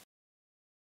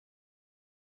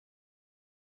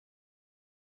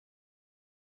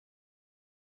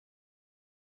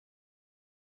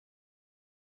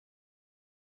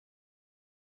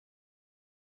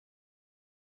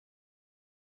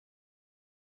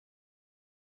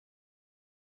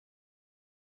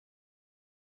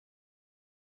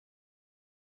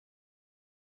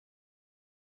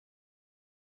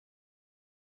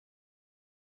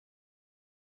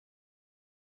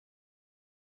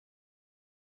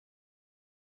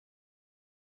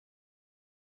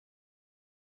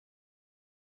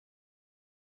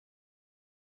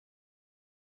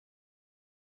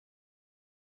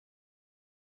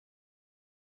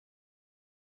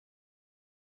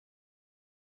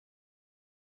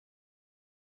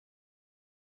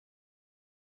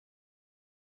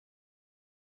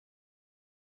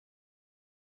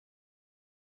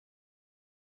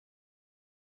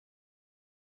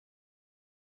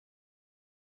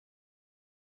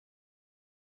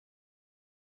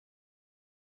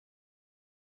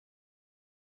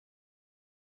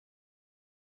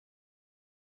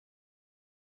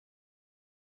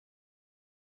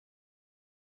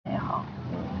也好，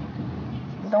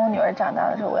等我女儿长大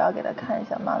的时候，我要给她看一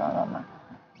下妈妈。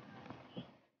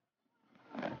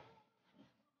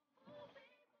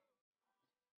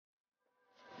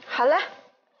好了。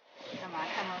干嘛？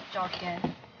看到照片，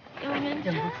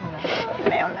忍不住了？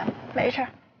没有了，没事儿。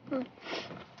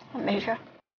没事儿。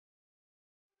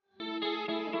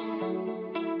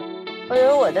我觉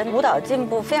得我的舞蹈进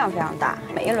步非常非常大，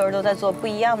每一轮都在做不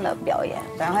一样的表演，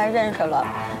然后还认识了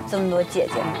这么多姐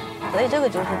姐们，所以这个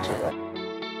就是值得。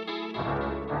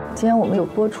今天我们有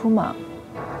播出嘛，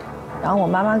然后我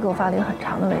妈妈给我发了一个很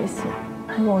长的微信，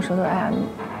她跟我说的，哎呀，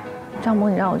张萌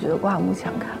你让我觉得刮目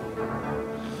相看。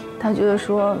她觉得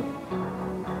说，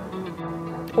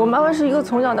我妈妈是一个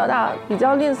从小到大比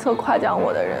较吝啬夸奖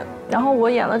我的人，然后我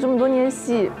演了这么多年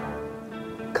戏。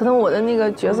可能我的那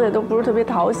个角色也都不是特别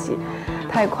讨喜，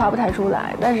他也夸不太出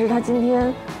来。但是他今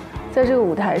天在这个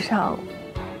舞台上，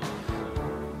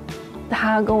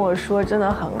他跟我说真的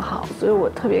很好，所以我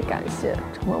特别感谢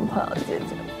乘风破浪的姐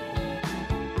姐。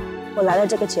我来了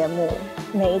这个节目，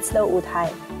每一次的舞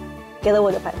台给了我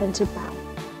的100%，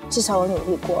至少我努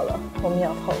力过了，我没有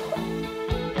后悔。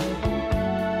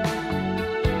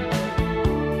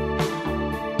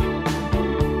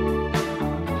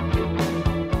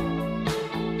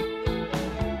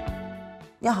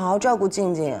要好好照顾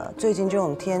静静啊！最近这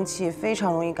种天气非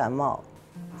常容易感冒。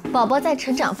宝宝在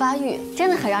成长发育，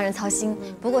真的很让人操心。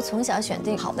不过从小选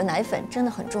定好的奶粉真的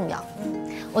很重要。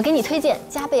我给你推荐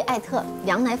加贝艾特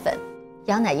羊奶粉，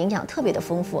羊奶营养特别的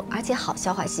丰富，而且好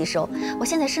消化吸收。我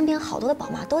现在身边好多的宝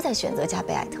妈都在选择加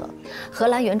贝艾特，荷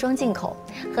兰原装进口，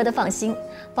喝得放心，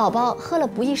宝宝喝了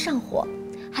不易上火，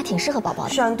还挺适合宝宝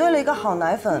的。选对了一个好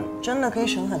奶粉，真的可以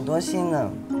省很多心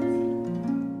呢。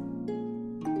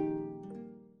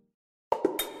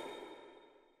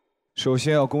首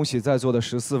先要恭喜在座的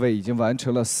14位已经完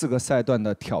成了4个赛段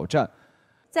的挑战。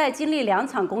在经历2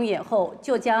场公演后，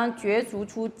就将角逐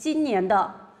出今年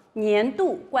的年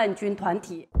度冠军团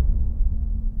体。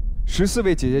14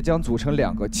位姐姐将组成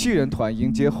2个7人团，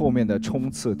迎接后面的冲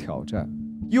刺挑战。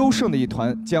优胜的一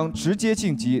团将直接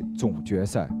晋级总决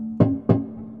赛。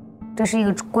这是一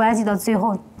个关系到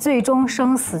最终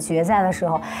生死决战的时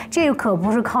候，这个可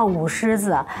不是靠舞狮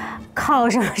子，靠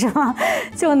什么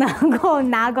就能够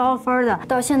拿高分的。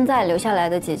到现在留下来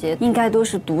的姐姐应该都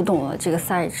是读懂了这个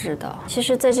赛制的。其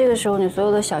实，在这个时候，你所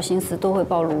有的小心思都会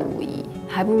暴露无遗，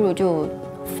还不如就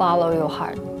follow your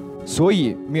heart。所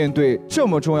以，面对这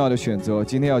么重要的选择，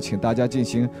今天要请大家进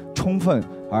行充分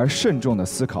而慎重的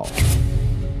思考。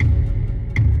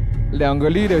2个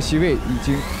leader 席位已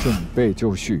经准备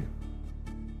就绪。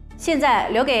现在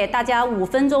留给大家5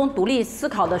分钟独立思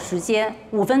考的时间。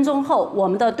5分钟后，我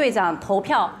们的队长投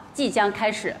票即将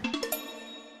开始。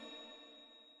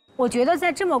我觉得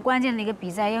在这么关键的一个比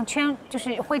赛，就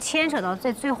是会牵扯到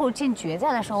在最后进决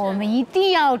赛的时候，我们一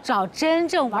定要找真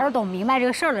正玩得懂、明白这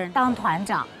个事儿的人当团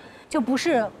长，就不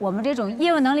是我们这种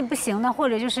业务能力不行的，或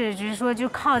者只是说就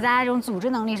靠大家这种组织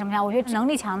能力什么样。我觉得能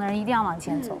力强的人一定要往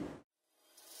前走。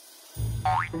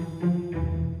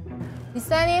李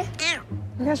三妮，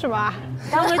你开始吧。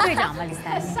当回队长吧，李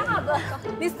三妮。吓得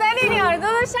李三妮脸都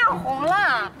吓红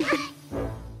了。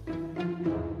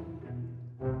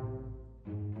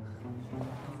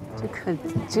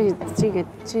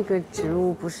这个职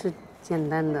务不是简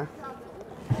单的。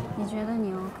你觉得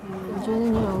你 OK 吗？我觉得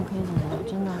你 OK 姐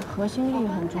姐，真的核心力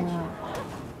很重要。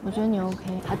我觉得你 OK。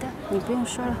好的，你不用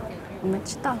说了，我们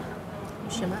知道了，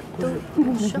什么都不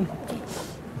用说。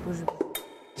不是。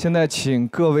现在请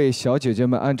各位小姐姐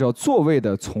们按照座位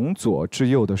的从左至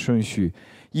右的顺序，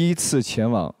依次前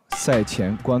往赛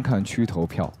前观看区投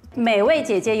票。每位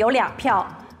姐姐有2票，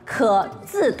可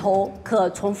自投，可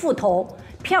重复投。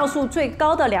票数最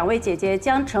高的2位姐姐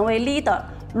将成为 leader。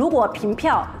如果平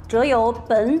票，则由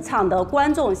本场的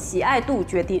观众喜爱度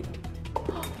决定。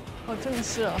好正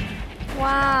式哦！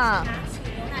哇！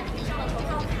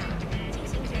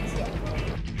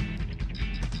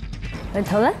我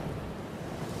投了。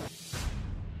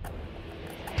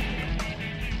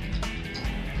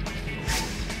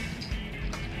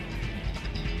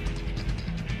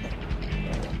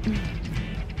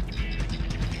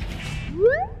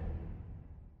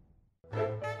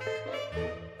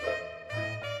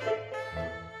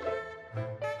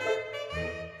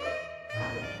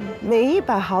每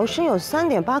100毫升有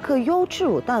3.8克优质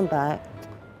乳蛋白，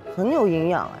很有营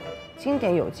养哎。经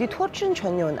典有机脱脂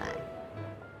纯牛奶，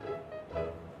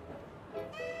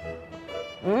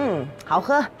好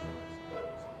喝。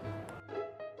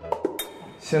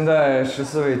现在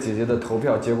14位姐姐的投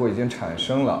票结果已经产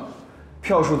生了，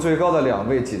票数最高的2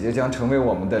位姐姐将成为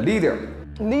我们的 leader。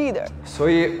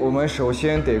所以我们首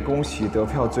先得恭喜得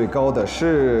票最高的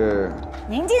是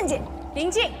宁静姐。宁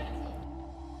静。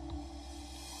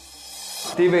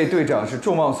第1位队长是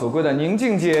众望所归的宁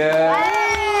静姐。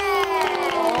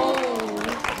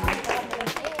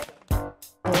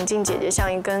宁静姐姐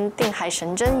像一根定海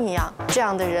神针一样，这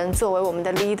样的人作为我们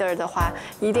的 leader 的话，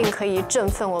一定可以振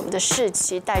奋我们的士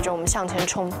气，带着我们向前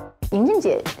冲。宁静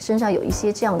姐身上有一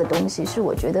些这样的东西，是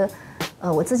我觉得，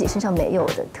我自己身上没有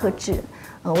的特质，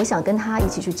我想跟她一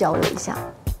起去交流一下。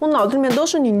我脑子里面都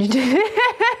是宁静姐姐，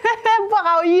不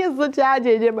好意思，其他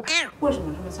姐姐们。为什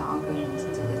么这么想要跟宁静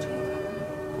姐姐成为？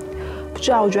不知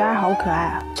道，我觉得她好可爱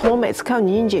啊！从我每次看到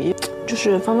宁静姐姐，就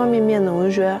是方方面面的，我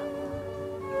就觉得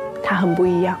她很不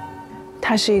一样。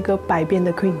她是一个百变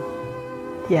的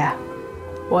queen，yeah，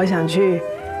 我想去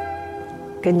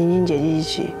跟宁静姐姐一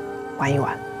起玩一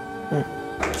玩。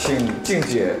请静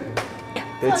姐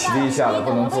得起立一下了，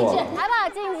不能坐了。来吧，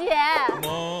静姐，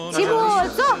起步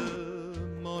坐。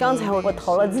刚才我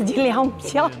投了自己2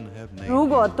票，如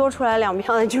果多出来2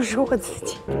票的就是我自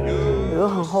己，我又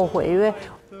很后悔，因为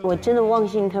我真的忘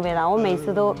性特别大，我每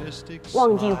次都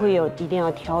忘记会有一定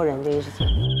要挑人这个事情。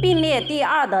并列第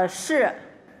2的是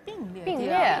并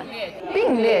列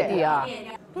第2，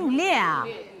并列啊，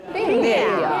并列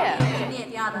第2，并列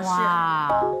第2的是哇，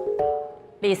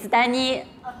李斯丹妮。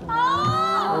我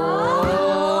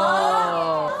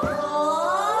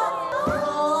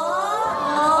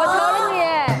投了你。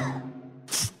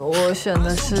我选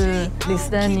的是李斯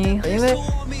丹妮，因为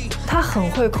她很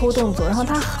会抠动作，然后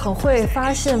她很会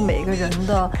发现每个人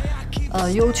的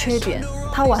优缺点，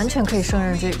她完全可以胜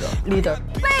任这个 leader。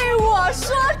被我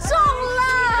说中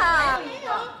了，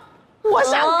我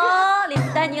想和李斯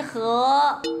丹妮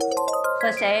和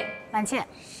谁？万茜。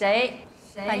谁？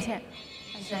万茜。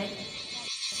谁？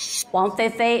王菲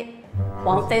菲。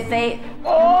王菲菲。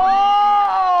我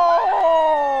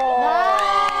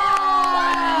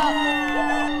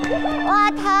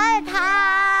投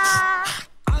她。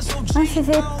王菲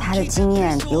菲她的经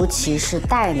验，尤其是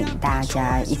带领大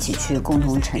家一起去共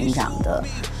同成长的，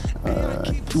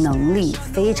能力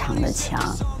非常的强。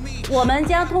我们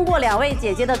将通过2位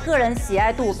姐姐的个人喜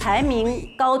爱度排名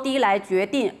高低来决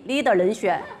定 leader 人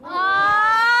选。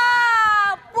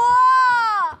啊，不，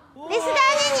李斯丹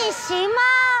妮，你行吗？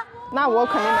那我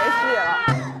肯定没戏了。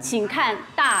请看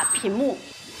大屏幕。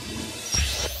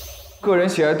个人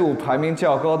喜爱度排名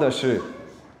较高的是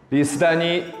李斯丹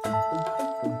妮。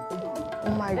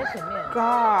Oh my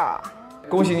god！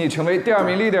 恭喜你成为第2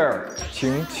名 leader，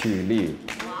 请起立。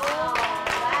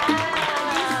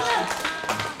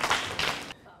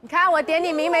你看我点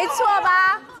你名没错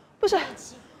吧？不是，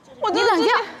你冷静，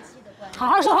好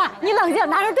好说话。你冷静，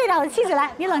拿出队长的气质来。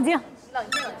你冷静。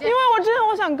因为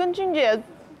我想跟俊姐，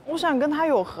我想跟她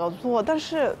有合作，但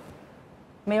是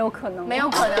没有可能，没有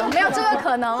可能，没有这个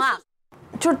可能啊！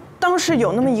就当时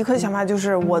有那么一刻想法，就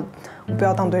是我不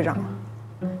要当队长了。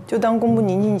就当公布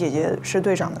宁静姐姐是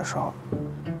队长的时候，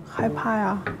害怕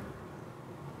呀。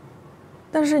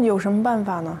但是有什么办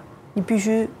法呢？你必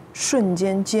须瞬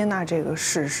间接纳这个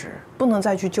事实，不能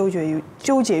再去纠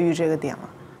结于这个点了，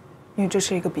因为这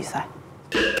是一个比赛。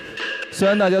虽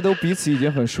然大家都彼此已经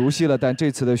很熟悉了，但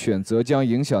这次的选择将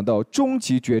影响到终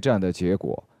极决战的结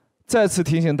果。再次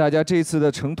提醒大家，这次的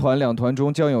成团2团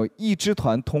中将有1支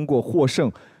团通过获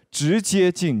胜，直接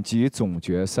晋级总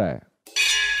决赛。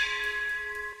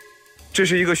这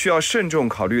是一个需要慎重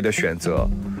考虑的选择，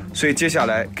所以接下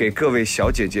来给各位小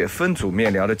姐姐分组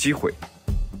面聊的机会。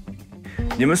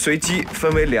你们随机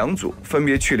分为2组，分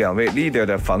别去2位 leader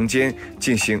的房间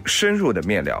进行深入的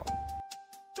面聊。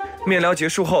面聊结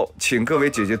束后，请各位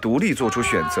姐姐独立做出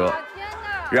选择。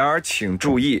然而请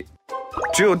注意，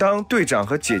只有当队长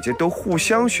和姐姐都互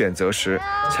相选择时，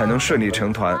才能顺利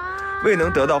成团。未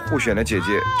能得到互选的姐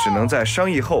姐，只能在商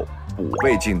议后补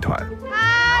位进团。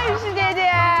嗨，雨石姐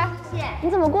姐，你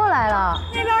怎么过来了？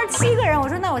那边7个人，我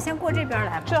说那我先过这边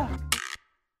来吧。这，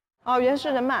哦，原来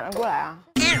是人满了过来啊。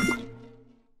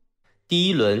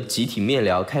第1轮集体面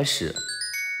聊开始。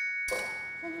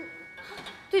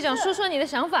队长，说说你的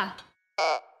想法。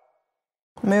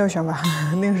没有想法，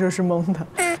那个时候是懵的，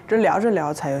这聊着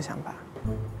聊才有想法。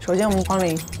首先我们黄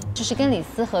玲，就是跟李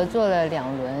斯合作了2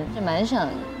轮，是蛮想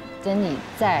跟你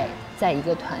在一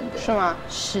个团的。是吗？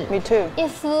是。 Me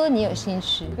too。if 你有兴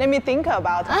趣 ，Let me think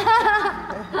about it 。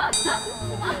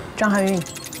张含韵，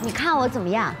你看我怎么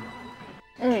样？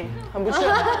很不错。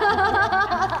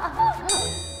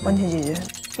文婷姐姐，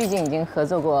毕竟已经合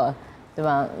作过，对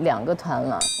吧？2个团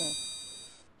了。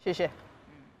谢谢。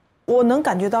我能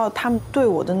感觉到他们对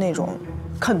我的那种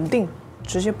肯定，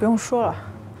直接不用说了。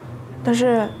但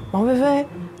是王菲菲，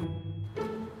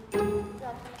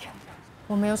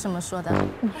我没有什么说的。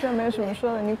你居然没有什么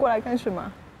说的，你过来干什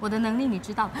么？我的能力你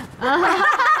知道的。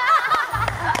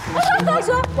他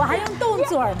说我还用动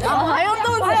嘴吗？我还用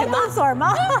动嘴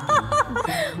吗？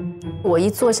我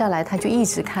一坐下来，他就一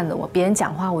直看着我。别人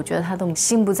讲话，我觉得他都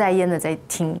心不在焉的在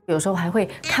听，有时候还会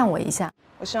看我一下。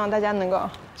我希望大家能够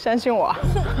相信我，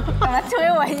干嘛推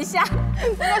我一下？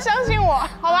能够相信我，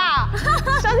好吧？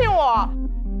相信我。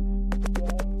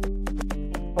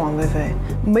王菲菲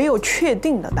没有确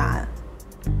定的答案，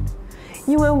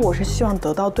因为我是希望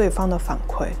得到对方的反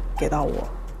馈给到我。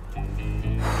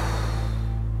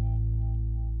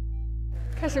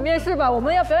开始面试吧，我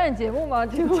们要表演节目吗？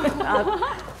今天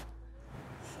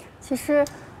其实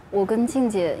我跟静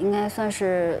姐应该算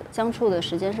是相处的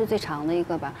时间是最长的一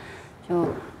个吧，就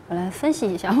我来分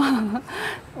析一下嘛。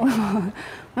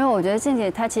没有，我觉得静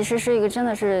姐她其实是一个真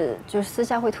的是就是私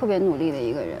下会特别努力的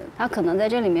一个人。她可能在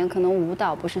这里面可能舞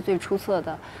蹈不是最出色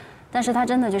的，但是她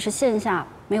真的就是线下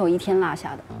没有一天落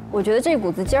下的。我觉得这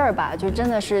股子劲儿吧，就真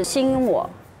的是吸引我，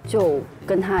就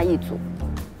跟她一组。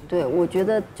对，我觉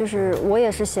得就是我也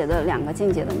是写的2个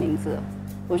静姐的名字，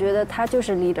我觉得她就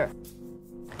是 leader。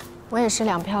我也是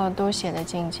2票都写的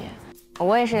静姐，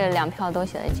我也是2票都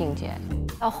写的静姐。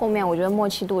到后面我觉得默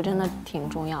契度真的挺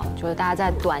重要的，就是大家在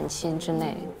短期之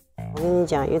内。我跟你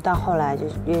讲，越到后来就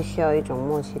越需要一种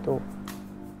默契度。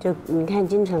就你看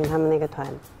金城他们那个团，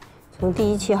从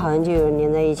第1期好像就有人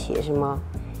连在一起，是吗？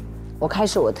我开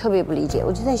始我特别不理解，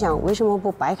我就在想为什么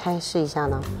不白开试一下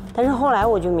呢？但是后来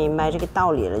我就明白这个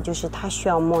道理了，就是他需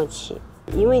要默契，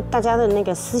因为大家的那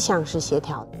个思想是协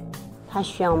调的，他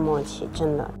需要默契，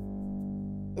真的。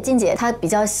静姐她比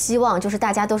较希望就是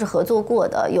大家都是合作过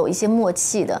的，有一些默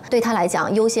契的。对她来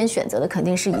讲，优先选择的肯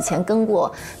定是以前跟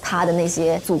过她的那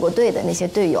些组过队的那些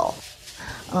队友。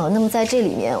那么在这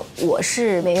里面，我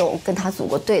是没有跟她组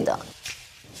过队的，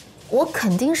我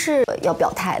肯定是要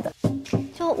表态的。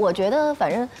就我觉得，反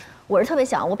正我是特别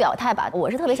想我表态吧，我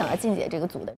是特别想要静姐这个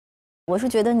组的。我是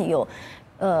觉得你有，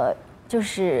就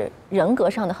是人格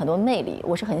上的很多魅力，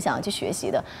我是很想去学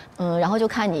习的。然后就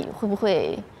看你会不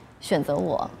会选择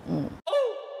我。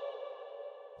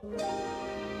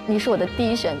你是我的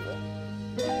第一选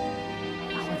择。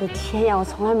我的天呀，我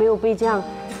从来没有被这样，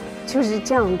就是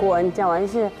这样过。你讲完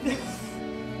是，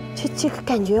这个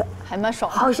感觉还蛮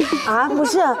爽。好像啊，不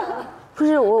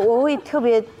是，我会特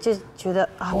别就觉得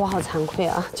啊，我好惭愧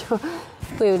啊，就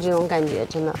会有这种感觉，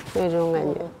真的会有这种感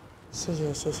觉。谢谢，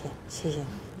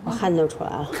我汗都出来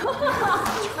了。喝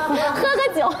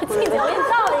个酒，敬酒，我给你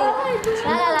倒了一个。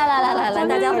来，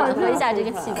大家缓和一下这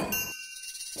个气氛。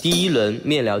第1轮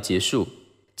面聊结束，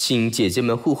请姐姐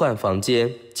们互换房间，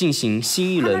进行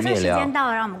新一轮面聊。时间到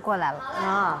了，让我们过来了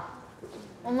啊！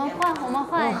我们换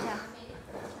一下。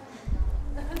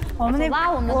我们去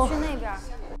那边。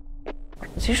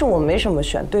其实我没什么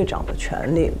选队长的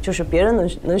权利，就是别人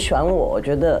能选我，我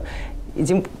觉得已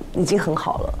经很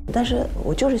好了。但是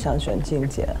我就是想选静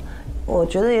姐，我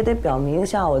觉得也得表明一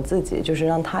下我自己，就是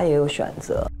让她也有选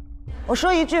择。我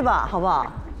说一句吧，好不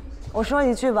好？我说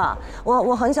一句吧，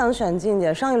我很想选静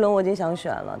姐，上一轮我已经想选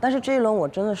了，但是这一轮我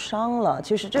真的伤了。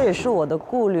其实这也是我的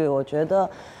顾虑，我觉得，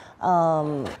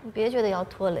你别觉得要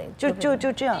拖累，就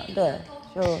这样，对，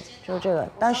就这个。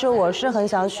但是我是很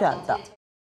想选的。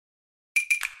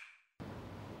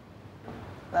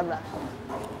来不来？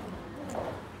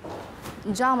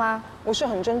你知道吗？我是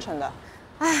很真诚的。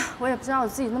哎呀，我也不知道我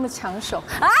自己那么抢手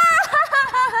啊！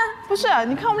不是，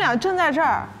你看我们俩站在这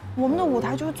儿，我们的舞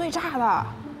台就是最炸的，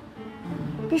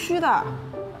必须的。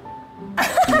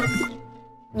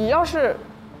你要是，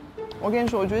我跟你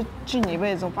说，我觉得治你一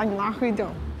辈子，我把你拉黑掉，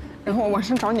然后我晚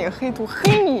上找你个黑图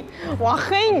黑你，我要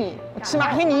黑你，我起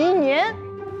码黑你1年。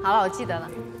好了，我记得了。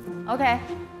OK，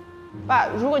 爸，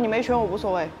如果你没选我无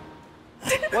所谓，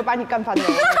我会把你干翻的。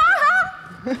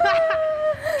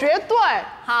绝对。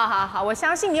好，我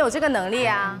相信你有这个能力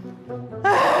啊。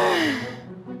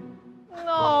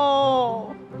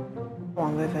No，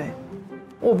 王菲菲，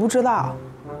我不知道，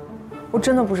我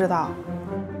真的不知道。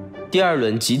第2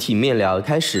轮集体面聊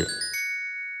开始。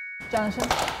掌声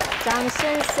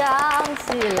响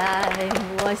起来，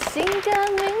我心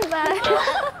更明白。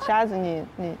瞎子，你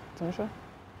怎么说？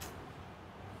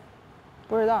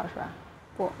不知道是吧？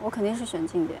不，我肯定是选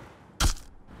静姐。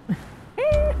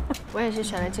我也是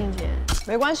选了静姐。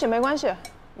没关系，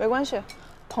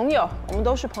朋友，我们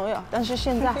都是朋友。但是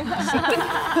现在，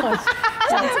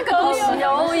讲这个东西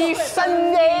有一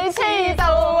生的气度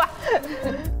啊！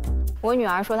我女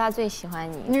儿说她最喜欢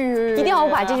你，一定要我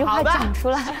把这句话讲出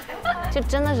来，就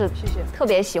真的是特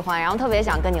别喜欢，然后特别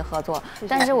想跟你合作。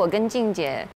但是我跟静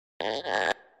姐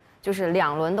就是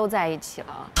2轮都在一起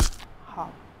了。好，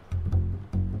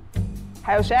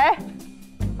还有谁？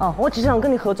哦，我只想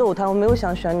跟你合作舞台，我没有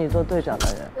想选你做队长的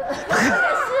人。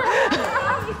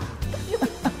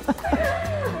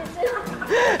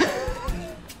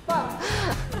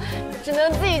只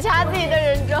能自己掐自己的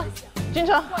人中。金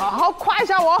城，好好夸一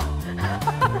下我。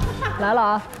来了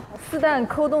啊！4弹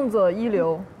抠动作一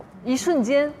流，一瞬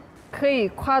间可以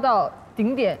夸到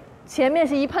顶点。前面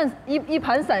是一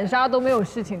盘散沙都没有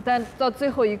事情，但到最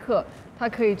后一刻，他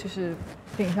可以就是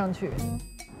顶上去。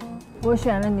我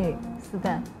选了你4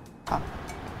弹。好。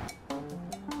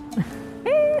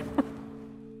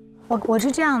我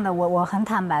是这样的，我很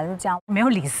坦白的讲，没有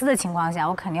李斯的情况下，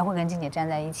我肯定会跟静姐站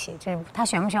在一起。这他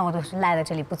选不选我都是赖在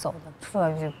这里不走的，除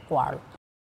非就是官了。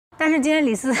但是今天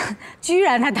李斯居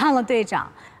然他当了队长，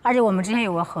而且我们之前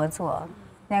有过合作，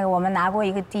那个我们拿过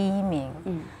一个第1名，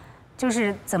就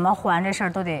是怎么还这事儿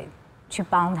都得去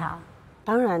帮他。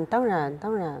当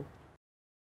然。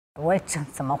我也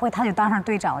怎么会他就当上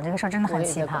队长？我这个事儿真的很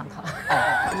奇葩。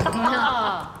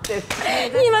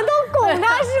你们都拱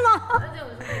他是吗？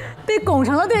被拱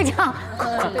成了队长。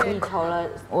你投了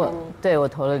我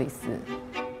投了李斯。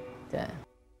对。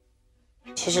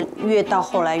其实越到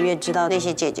后来越知道那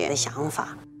些姐姐的想法。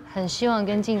很希望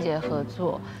跟静姐合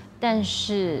作，但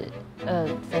是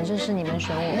反正是你们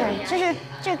选我。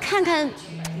这看看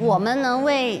我们能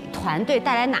为团队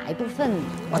带来哪一部分。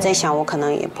我在想，我可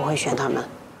能也不会选他们。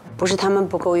不是他们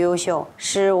不够优秀，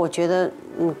是我觉得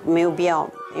没有必要，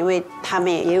因为他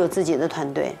们也有自己的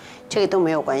团队，这个都没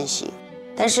有关系。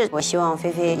但是我希望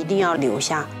菲菲一定要留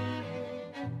下。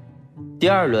第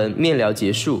2轮面聊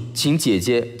结束，请姐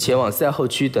姐前往赛后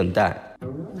区等待。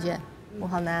姐，我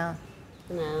好难啊，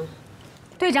难啊。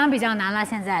队长比较难了，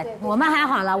现在我们还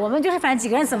好了，我们就是反正几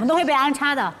个人怎么都会被安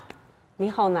插的。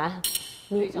你好难，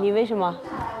你为什么？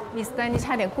李斯丹妮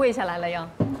差点跪下来了要。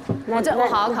我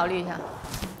好好考虑一下。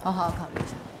好好考虑一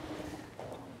下，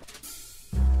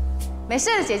没事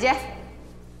的，姐姐，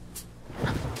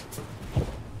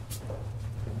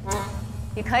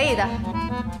你可以的。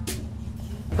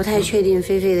不太确定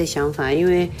菲菲的想法，因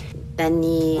为丹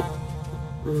妮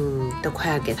都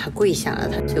快要给他跪下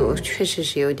了，所以我确实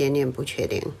是有点不确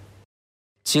定。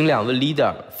请2位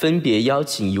leader 分别邀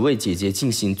请一位姐姐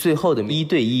进行最后的1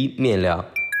对1面聊。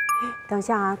等一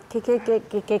下啊，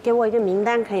给我一个名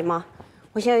单可以吗？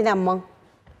我现在有点懵。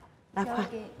来，快，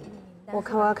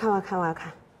我要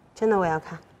看，真的我要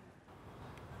看。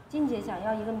静姐想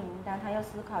要一个名单，她要思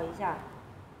考一下。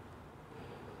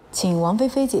请王菲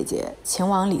菲姐姐前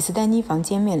往李斯丹妮房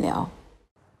间面聊。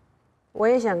我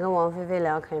也想跟王菲菲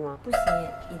聊，可以吗？不行，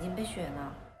已经被选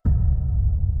了。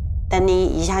丹妮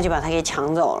一下就把他给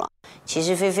抢走了。其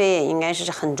实菲菲也应该是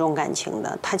很重感情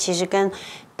的，她其实跟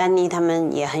丹妮他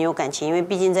们也很有感情，因为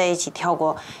毕竟在一起跳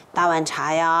过大碗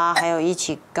茶呀，还有一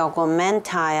起搞过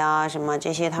Manta 呀，什么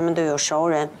这些他们都有熟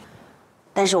人。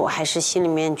但是我还是心里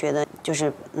面觉得，就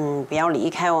是不要离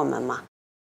开我们嘛。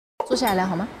坐下来聊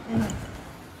好吗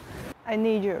？I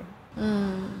need you。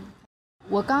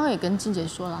我刚刚也跟静姐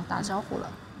说了，打招呼了，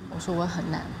我说我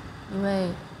很难，因为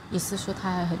意思说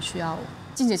她还很需要我。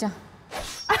静姐这样。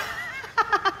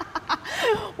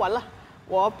完了，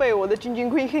我要被我的君君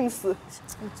Queen 恨死。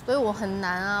所以我很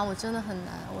难啊，我真的很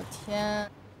难，我天。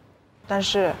但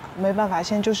是没办法，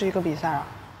现在就是一个比赛啊，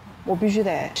我必须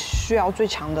得需要最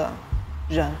强的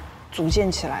人组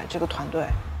建起来这个团队。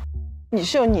你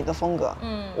是有你的风格，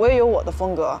我也有我的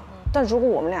风格，但如果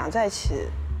我们俩在一起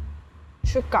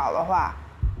去搞的话，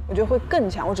我觉得会更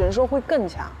强。我只能说会更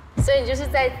强。所以你就是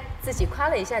在自己夸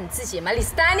了一下你自己嘛，李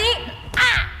斯丹妮啊。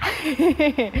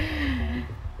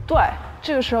对，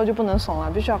这个时候就不能怂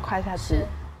了，必须要夸一下自己。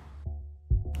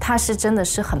他是真的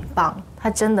是很棒，他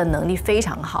真的能力非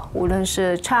常好，无论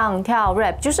是唱跳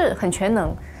rap， 就是很全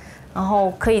能，然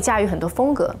后可以驾驭很多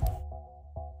风格。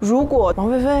如果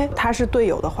王菲菲她是队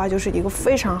友的话，就是一个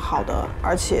非常好的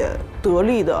而且得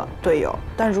力的队友；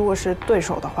但如果是对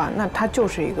手的话，那她就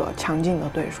是一个强劲的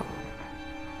对手。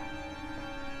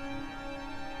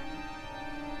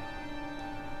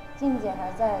静姐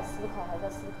还在思考，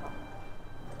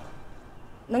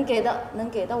能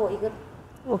给到我一个。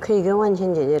我可以跟万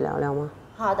茜姐姐聊聊吗？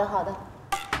好的。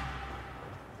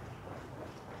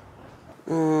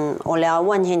我聊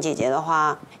万茜姐姐的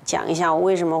话，讲一下我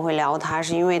为什么会聊她，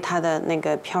是因为她的那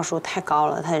个票数太高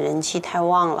了，她的人气太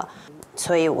旺了，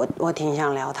所以我挺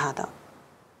想聊她的。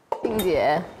静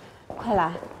姐，快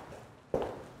来，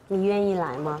你愿意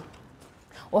来吗？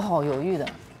我好犹豫的，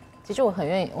其实我很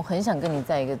愿意，我很想跟你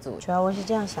在一个组。主要我是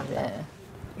这样想的，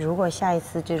如果下一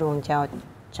次这种叫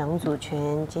整组全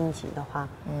员晋级的话，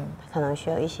他可能需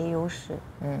要一些优势。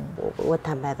我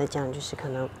坦白的讲，就是可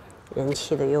能人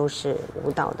气的优势、舞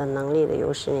蹈的能力的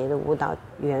优势，你的舞蹈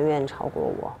远远超过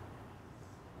我，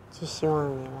就希望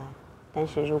你来。但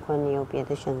是如果你有别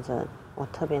的选择，我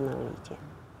特别能理解。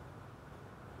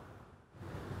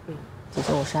姐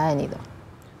姐，我是爱你的，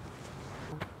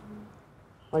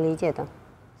我理解的。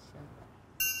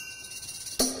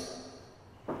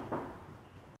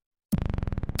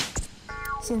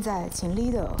现在，请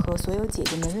leader 和所有姐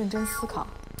姐们认真思考，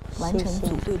完成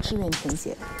组队志愿填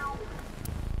写。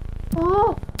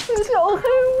哦，这个小黑屋。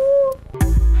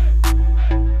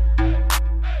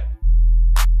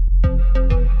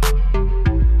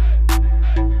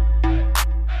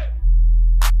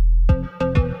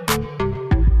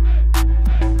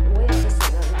我也是写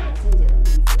的两个静姐的名字，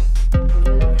我觉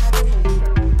得她就是那个。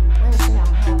我也是2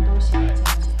号都写了静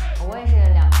姐，我也是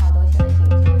2号都写了静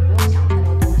姐，不用想太多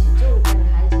东西，就是跟着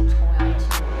她一起冲，然后一起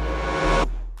努力。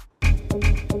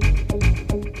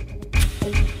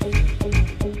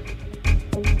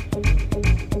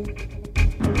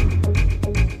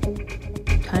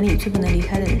团里最不能离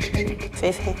开的人是谁？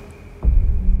菲菲。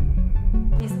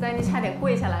李斯丹妮差点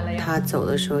跪下来了呀。她走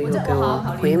的时候又给我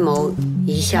回眸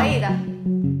一笑。可以的。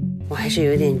我还是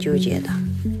有点纠结的，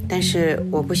但是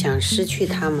我不想失去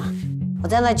她嘛。我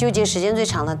在那纠结时间最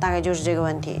长的大概就是这个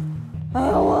问题。哎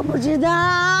呀，我不知道。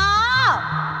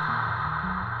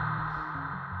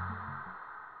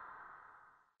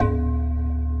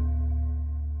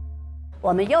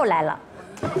我们又来了。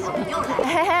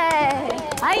嘿嘿，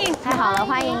欢迎！太好了，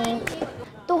欢迎！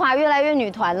杜华越来越女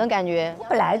团了，感觉。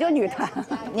本来就女团，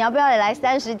你要不要也来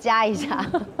30加一下？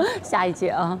下一届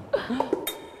啊！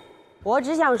我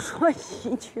只想说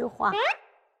一句话，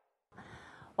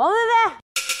王菲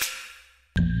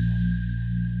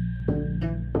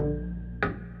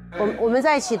菲，我们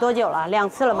在一起多久了？2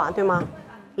次了嘛，对吗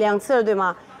？2次了，对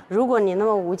吗？如果你那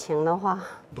么无情的话，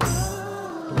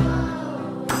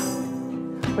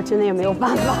我真的也没有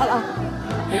办法了。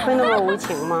你会那么无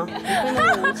情吗？你会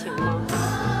那么无情吗？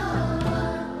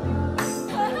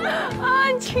啊，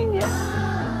亲姐，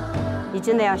你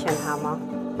真的要选他吗？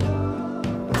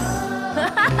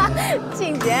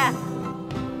静姐，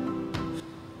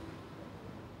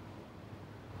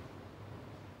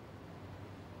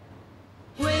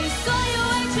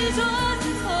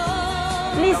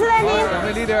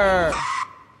位 leader，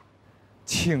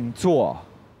 请坐。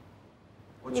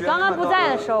你刚刚不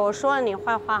在的时候，我说了你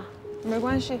坏话。没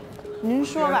关系，您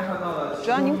说吧，只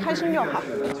要您开心就好。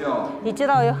你知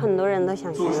道有很多人都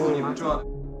想见你吗？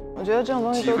我觉得这种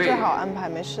东西都最好安排，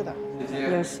没事的。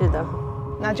有事的，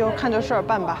那就看着事儿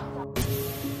办吧。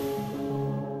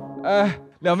哎，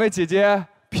两位姐姐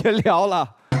别聊了，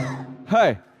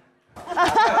嗨。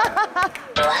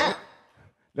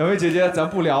两位姐姐，咱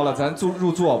不聊了，咱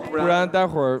入座，不然待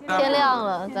会儿天亮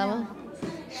了，咱们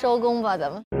收工吧，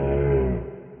咱们。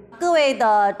各位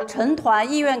的成团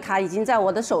意愿卡已经在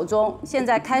我的手中，现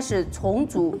在开始重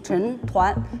组成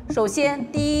团。首先，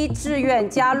第一志愿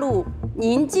加入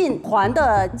宁静团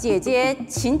的姐姐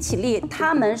请起立，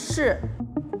她们是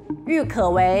郁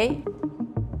可唯、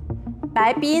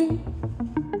白冰、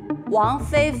王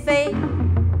菲菲、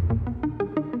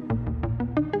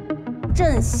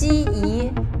郑希怡、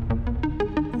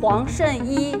黄圣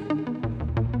依、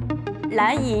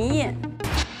蓝莹莹。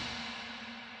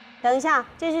等一下，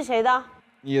这是谁的？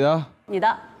你的。你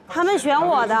的。他们选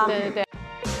我的。对对对。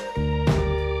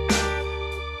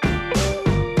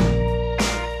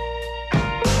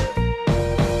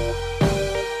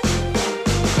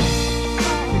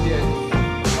静姐，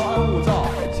稍安勿躁，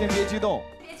先别激动。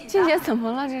静姐怎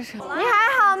么了？这是？你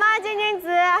还好吗，静静子？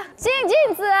静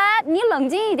子，你冷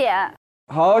静一点。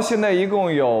好，现在一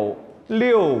共有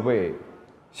6位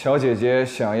小姐姐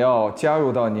想要加入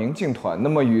到宁静团，那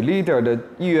么与 leader 的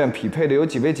意愿匹配的有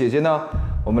几位姐姐呢？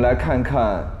我们来看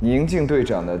看宁静队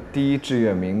长的第一志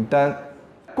愿名单。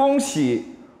恭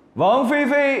喜王菲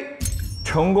菲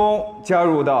成功加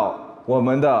入到我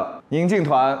们的宁静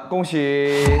团，恭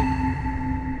喜！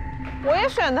我也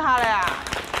选她了呀。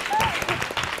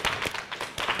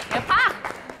别怕，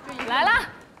来了。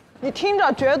你听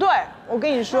着，绝对，我跟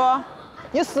你说，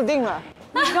你死定了。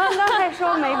你刚刚还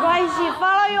说没关系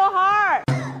 ，Follow your heart。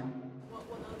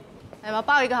来吧，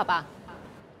抱一个好吧？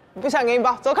不想给你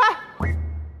抱，走开。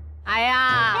哎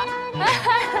呀！来，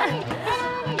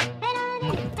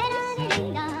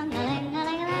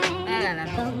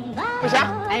不行。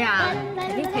哎呀，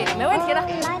肯定可以的，没问题的。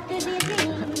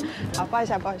好，抱一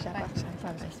下。加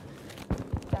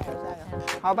油！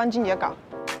好，帮静姐搞。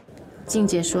静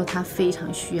姐说她非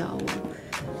常需要我。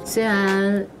虽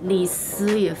然李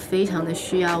斯也非常的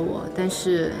需要我，但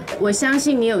是我相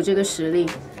信你有这个实力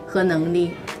和能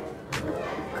力。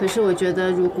可是我觉得，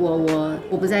如果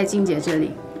我不在静姐这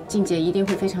里，静姐一定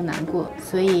会非常难过，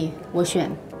所以我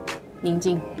选宁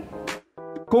静。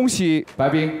恭喜白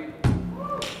冰、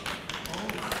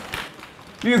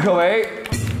郁可唯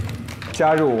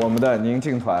加入我们的宁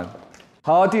静团。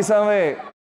好，第3位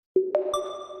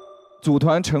组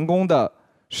团成功的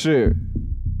是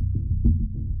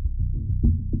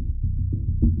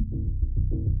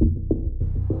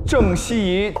郑希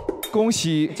怡，恭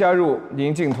喜加入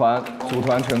宁静团，组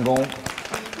团成功。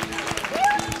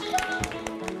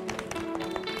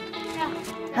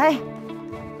哎，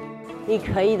你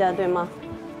可以的，对吗？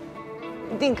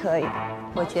一定可以。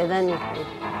我觉得你可以。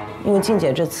因为静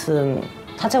姐这次，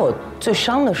她在我最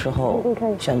伤的时候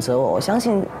选择我，我相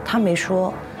信她没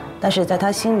说，但是在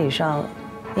她心理上，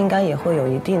应该也会有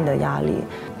一定的压力。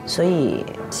所以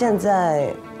现在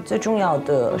最重要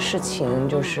的事情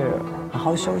就是好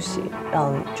好休息，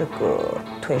让这个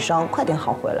腿伤快点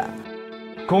好回来。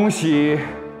恭喜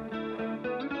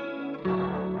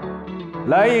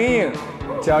蓝莹莹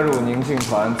加入宁静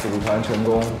团，组团成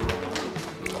功。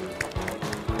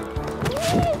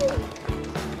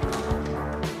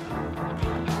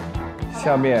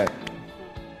下面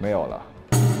没有了。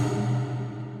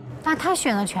那他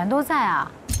选的全都在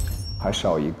啊？还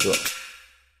少一个。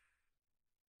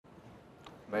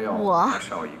没有，我还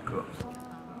少一个。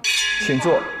请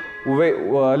坐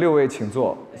，6位请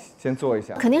坐，先坐一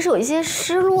下。肯定是有一些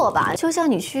失落吧，就像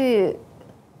你去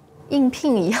应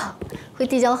聘一样，会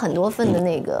递交很多份的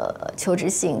那个求职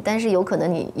信，但是有可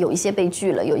能你有一些被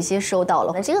拒了，有一些收到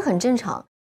了，这个很正常。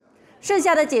剩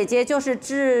下的姐姐就是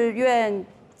志愿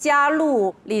加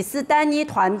入李斯丹妮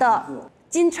团的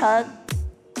金晨、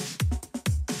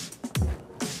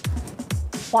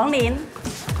黄龄。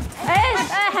哎，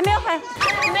还没有很，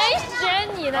没选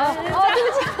你的。哦，对不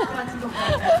起。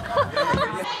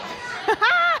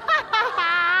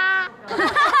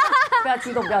不要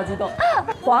激动，不要激动。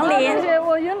黄龄，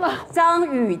我晕了。张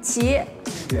雨绮、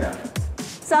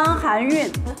张含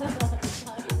韵、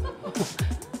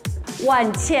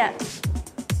万茜。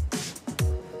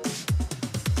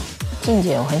静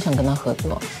姐，我很想跟她合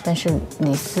作，但是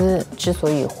李斯之所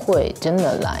以会真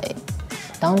的来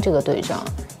当这个队长，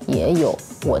也有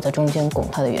我在中间拱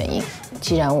他的原因。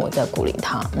既然我在鼓励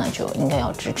他，那就应该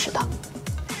要支持他。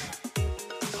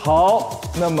好，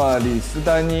那么李斯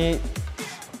丹妮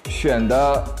选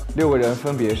的6个人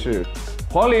分别是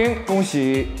黄龄，恭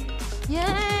喜，耶！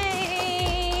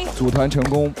组团成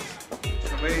功。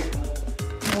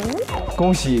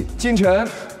恭喜金晨，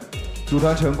组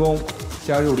团成功，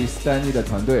加入李斯丹妮的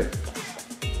团队。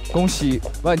恭喜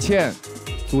万茜，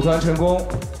组团成功，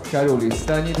加入李斯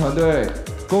丹妮团队。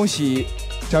恭喜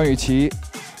张雨绮，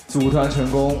组团成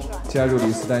功，加入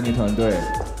李斯丹妮团队。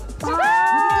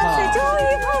终于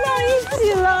碰到一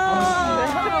起了，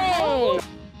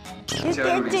有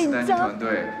点紧张。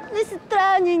李斯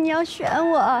丹妮，你要选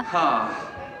我。哈，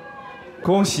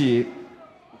恭喜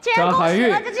张含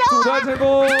韵，组团成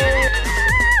功。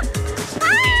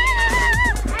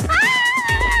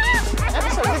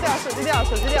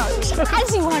手机掉，太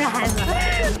喜欢这孩子。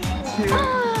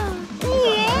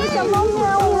小猫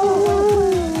喵。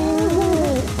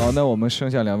好，那我们剩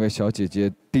下2位小姐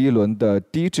姐，第1轮的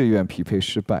第1志愿匹配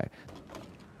失败。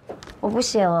我不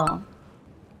写了，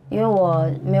因为我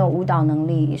没有舞蹈能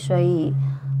力，所以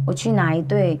我去哪一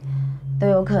队都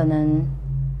有可能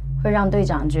会让队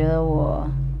长觉得我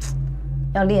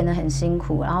要练得很辛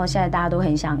苦，然后现在大家都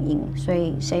很想赢，所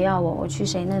以谁要我，我去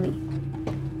谁那里，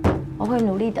我会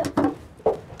努力的。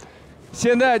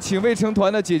现在，请未成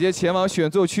团的姐姐前往选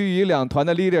座区与2团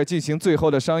的 leader 进行最后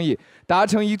的商议，达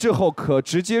成一致后可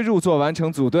直接入座完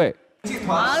成组队。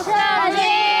好，上去。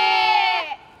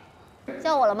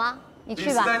叫我了吗？你去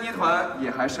吧。李斯丹妮团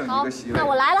也还剩1个席位。那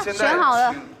我来了，选好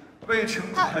了。未成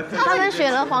团的他们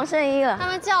选了黄圣依了，他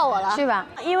们叫我了，去吧。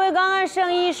因为刚刚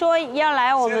圣依说要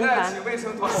来我们团，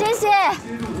谢谢，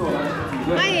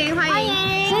欢迎，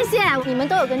谢谢。你们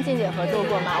都有跟静姐合作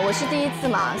过吗？我是第1次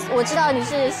嘛，我知道你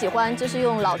是喜欢就是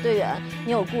用老队员，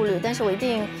你有顾虑，但是我一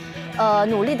定，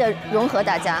努力的融合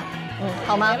大家，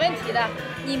好吗？没问题的，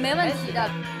你没问题的。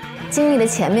经历了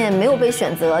前面没有被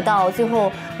选择，到最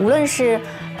后无论是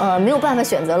没有办法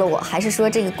选择了我，还是说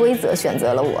这个规则选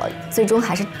择了我，最终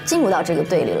还是进入到这个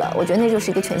队里了。我觉得那就是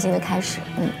一个全新的开始。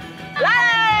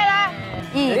来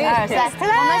，1、2、3，我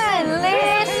们是李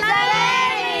斯丹妮。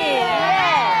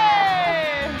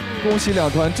恭喜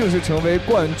2团正式成为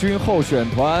冠军候选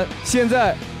团。现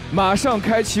在马上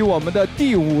开启我们的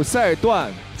第5赛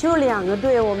段。就2个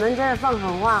队，我们在放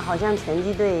狠话，好像拳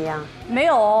击队一样。没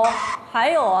有，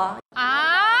还有啊。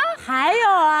还有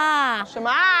啊？什么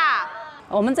啊？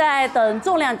我们在等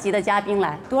重量级的嘉宾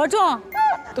来。多重？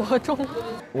多重？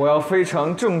我要非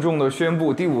常郑重地宣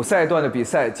布，第5赛段的比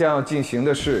赛将要进行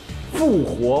的是复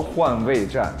活换位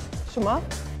战。什么？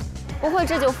不会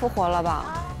这就复活了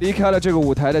吧？离开了这个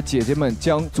舞台的姐姐们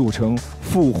将组成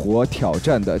复活挑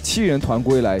战的7人团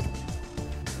归来。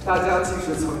大家既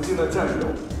是曾经的战友，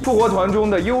复活团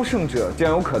中的优胜者将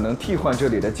有可能替换这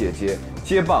里的姐姐，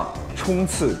接棒冲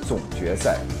刺总决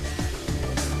赛。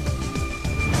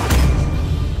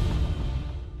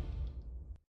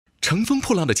乘风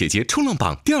破浪的姐姐冲浪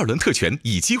榜第2轮特权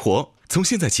已激活，从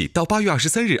现在起到8月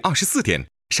23日24点，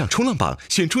上冲浪榜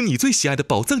选出你最喜爱的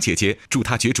宝藏姐姐，助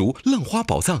她角逐浪花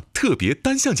宝藏特别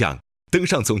单项奖，登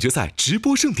上总决赛直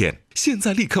播盛典。现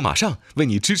在立刻马上为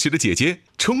你支持的姐姐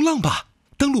冲浪吧！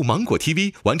登录芒果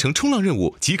TV 完成冲浪任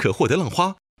务即可获得浪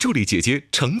花，助力姐姐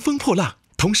乘风破浪。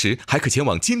同时还可前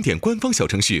往经典官方小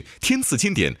程序天赐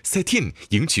经典 Set-in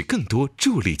赢取更多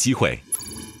助力机会。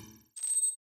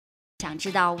想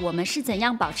知道我们是怎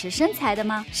样保持身材的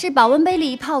吗？是保温杯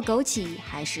里泡枸杞，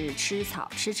还是吃草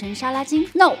吃成沙拉精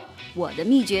 ？No， 我的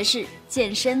秘诀是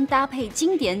健身搭配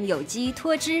经典有机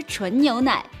脱脂纯牛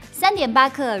奶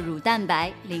，3.8克乳蛋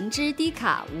白，零脂低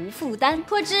卡无负担，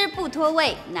脱脂不脱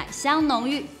味，奶香浓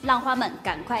郁，浪花们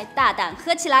赶快大胆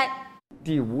喝起来！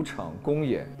第5场公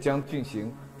演将进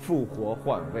行复活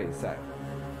换位赛。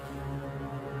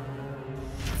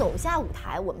走下舞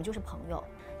台，我们就是朋友。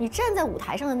你站在舞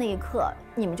台上的那一刻，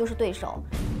你们就是对手。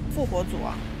复活组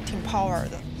啊，挺 power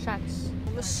的。杀气，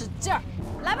我们使劲儿！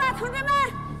来吧，同志们，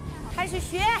开始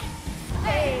学。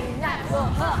嘿，那我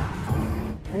呵。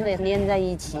我们得连在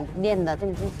一起，练得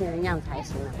跟机器人一样才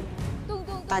行啊！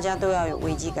大家都要有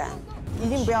危机感，一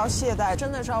定不要懈怠，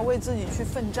真的是要为自己去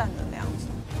奋战的那样子。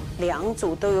 2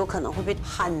组都有可能会被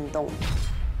撼动。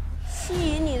细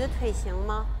雨，你的腿行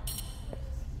吗？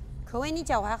可薇，你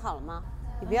脚踝好了吗？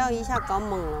你不要一下搞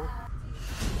猛了。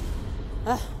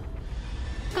哎，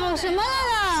搞什么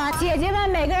呢？姐姐们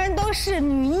每个人都是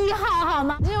女1号，好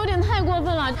吗？这有点太过分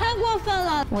了，太过分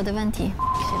了。我的问题，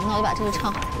行，那我就把这个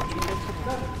唱好。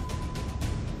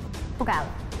不改了，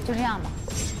就这样吧。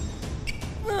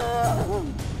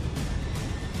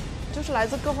就是来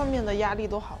自各方面的压力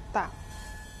都好大。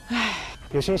 唉，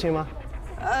有信心吗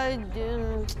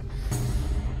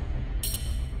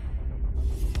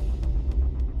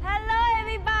？Hello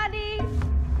everybody，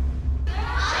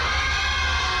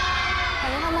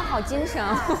好精神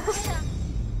啊！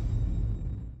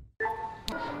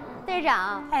队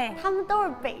长，哎，他们都是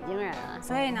北京人啊，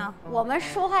所以呢，我们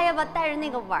说话要不要带着那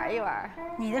个玩一玩？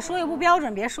你的说又不标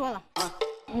准，别说了。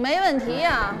没问题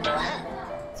呀，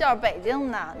就是北京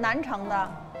的，南城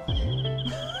的，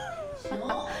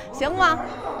行吗？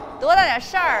多大点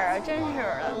事儿啊，真是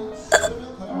的。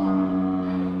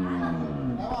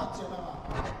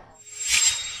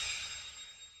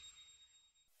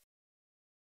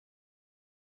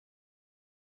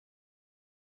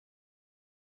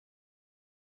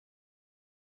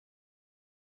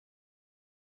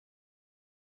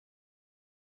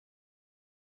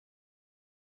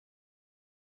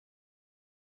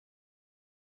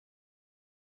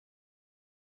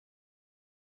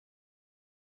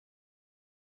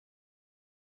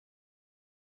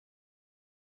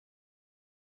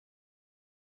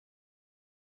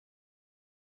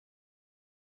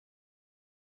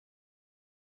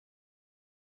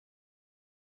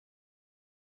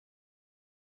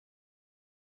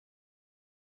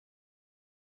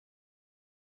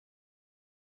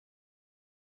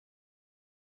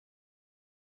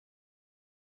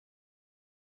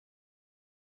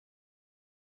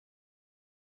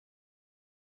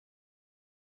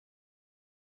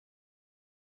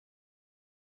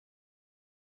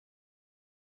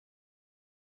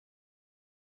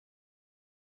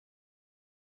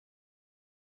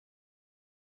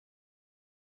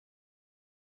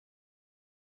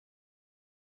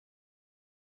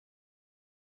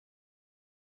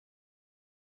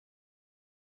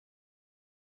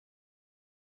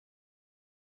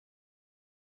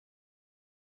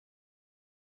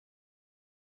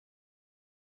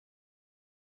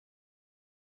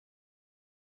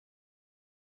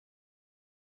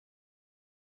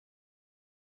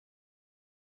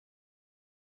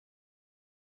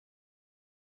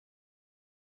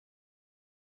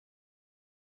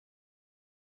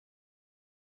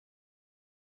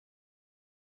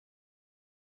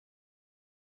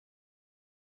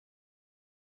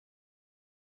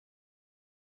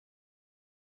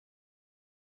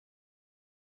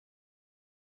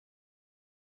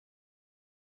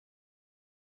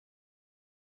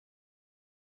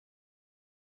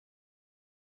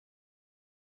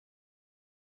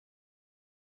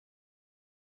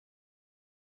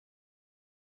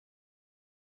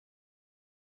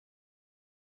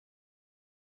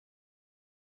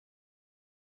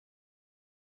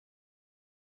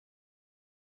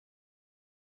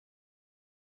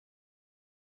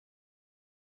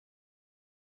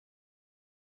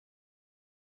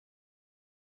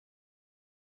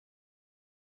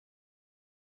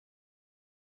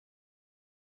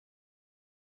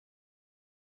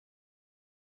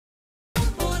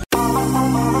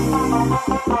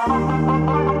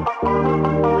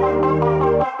Thank you.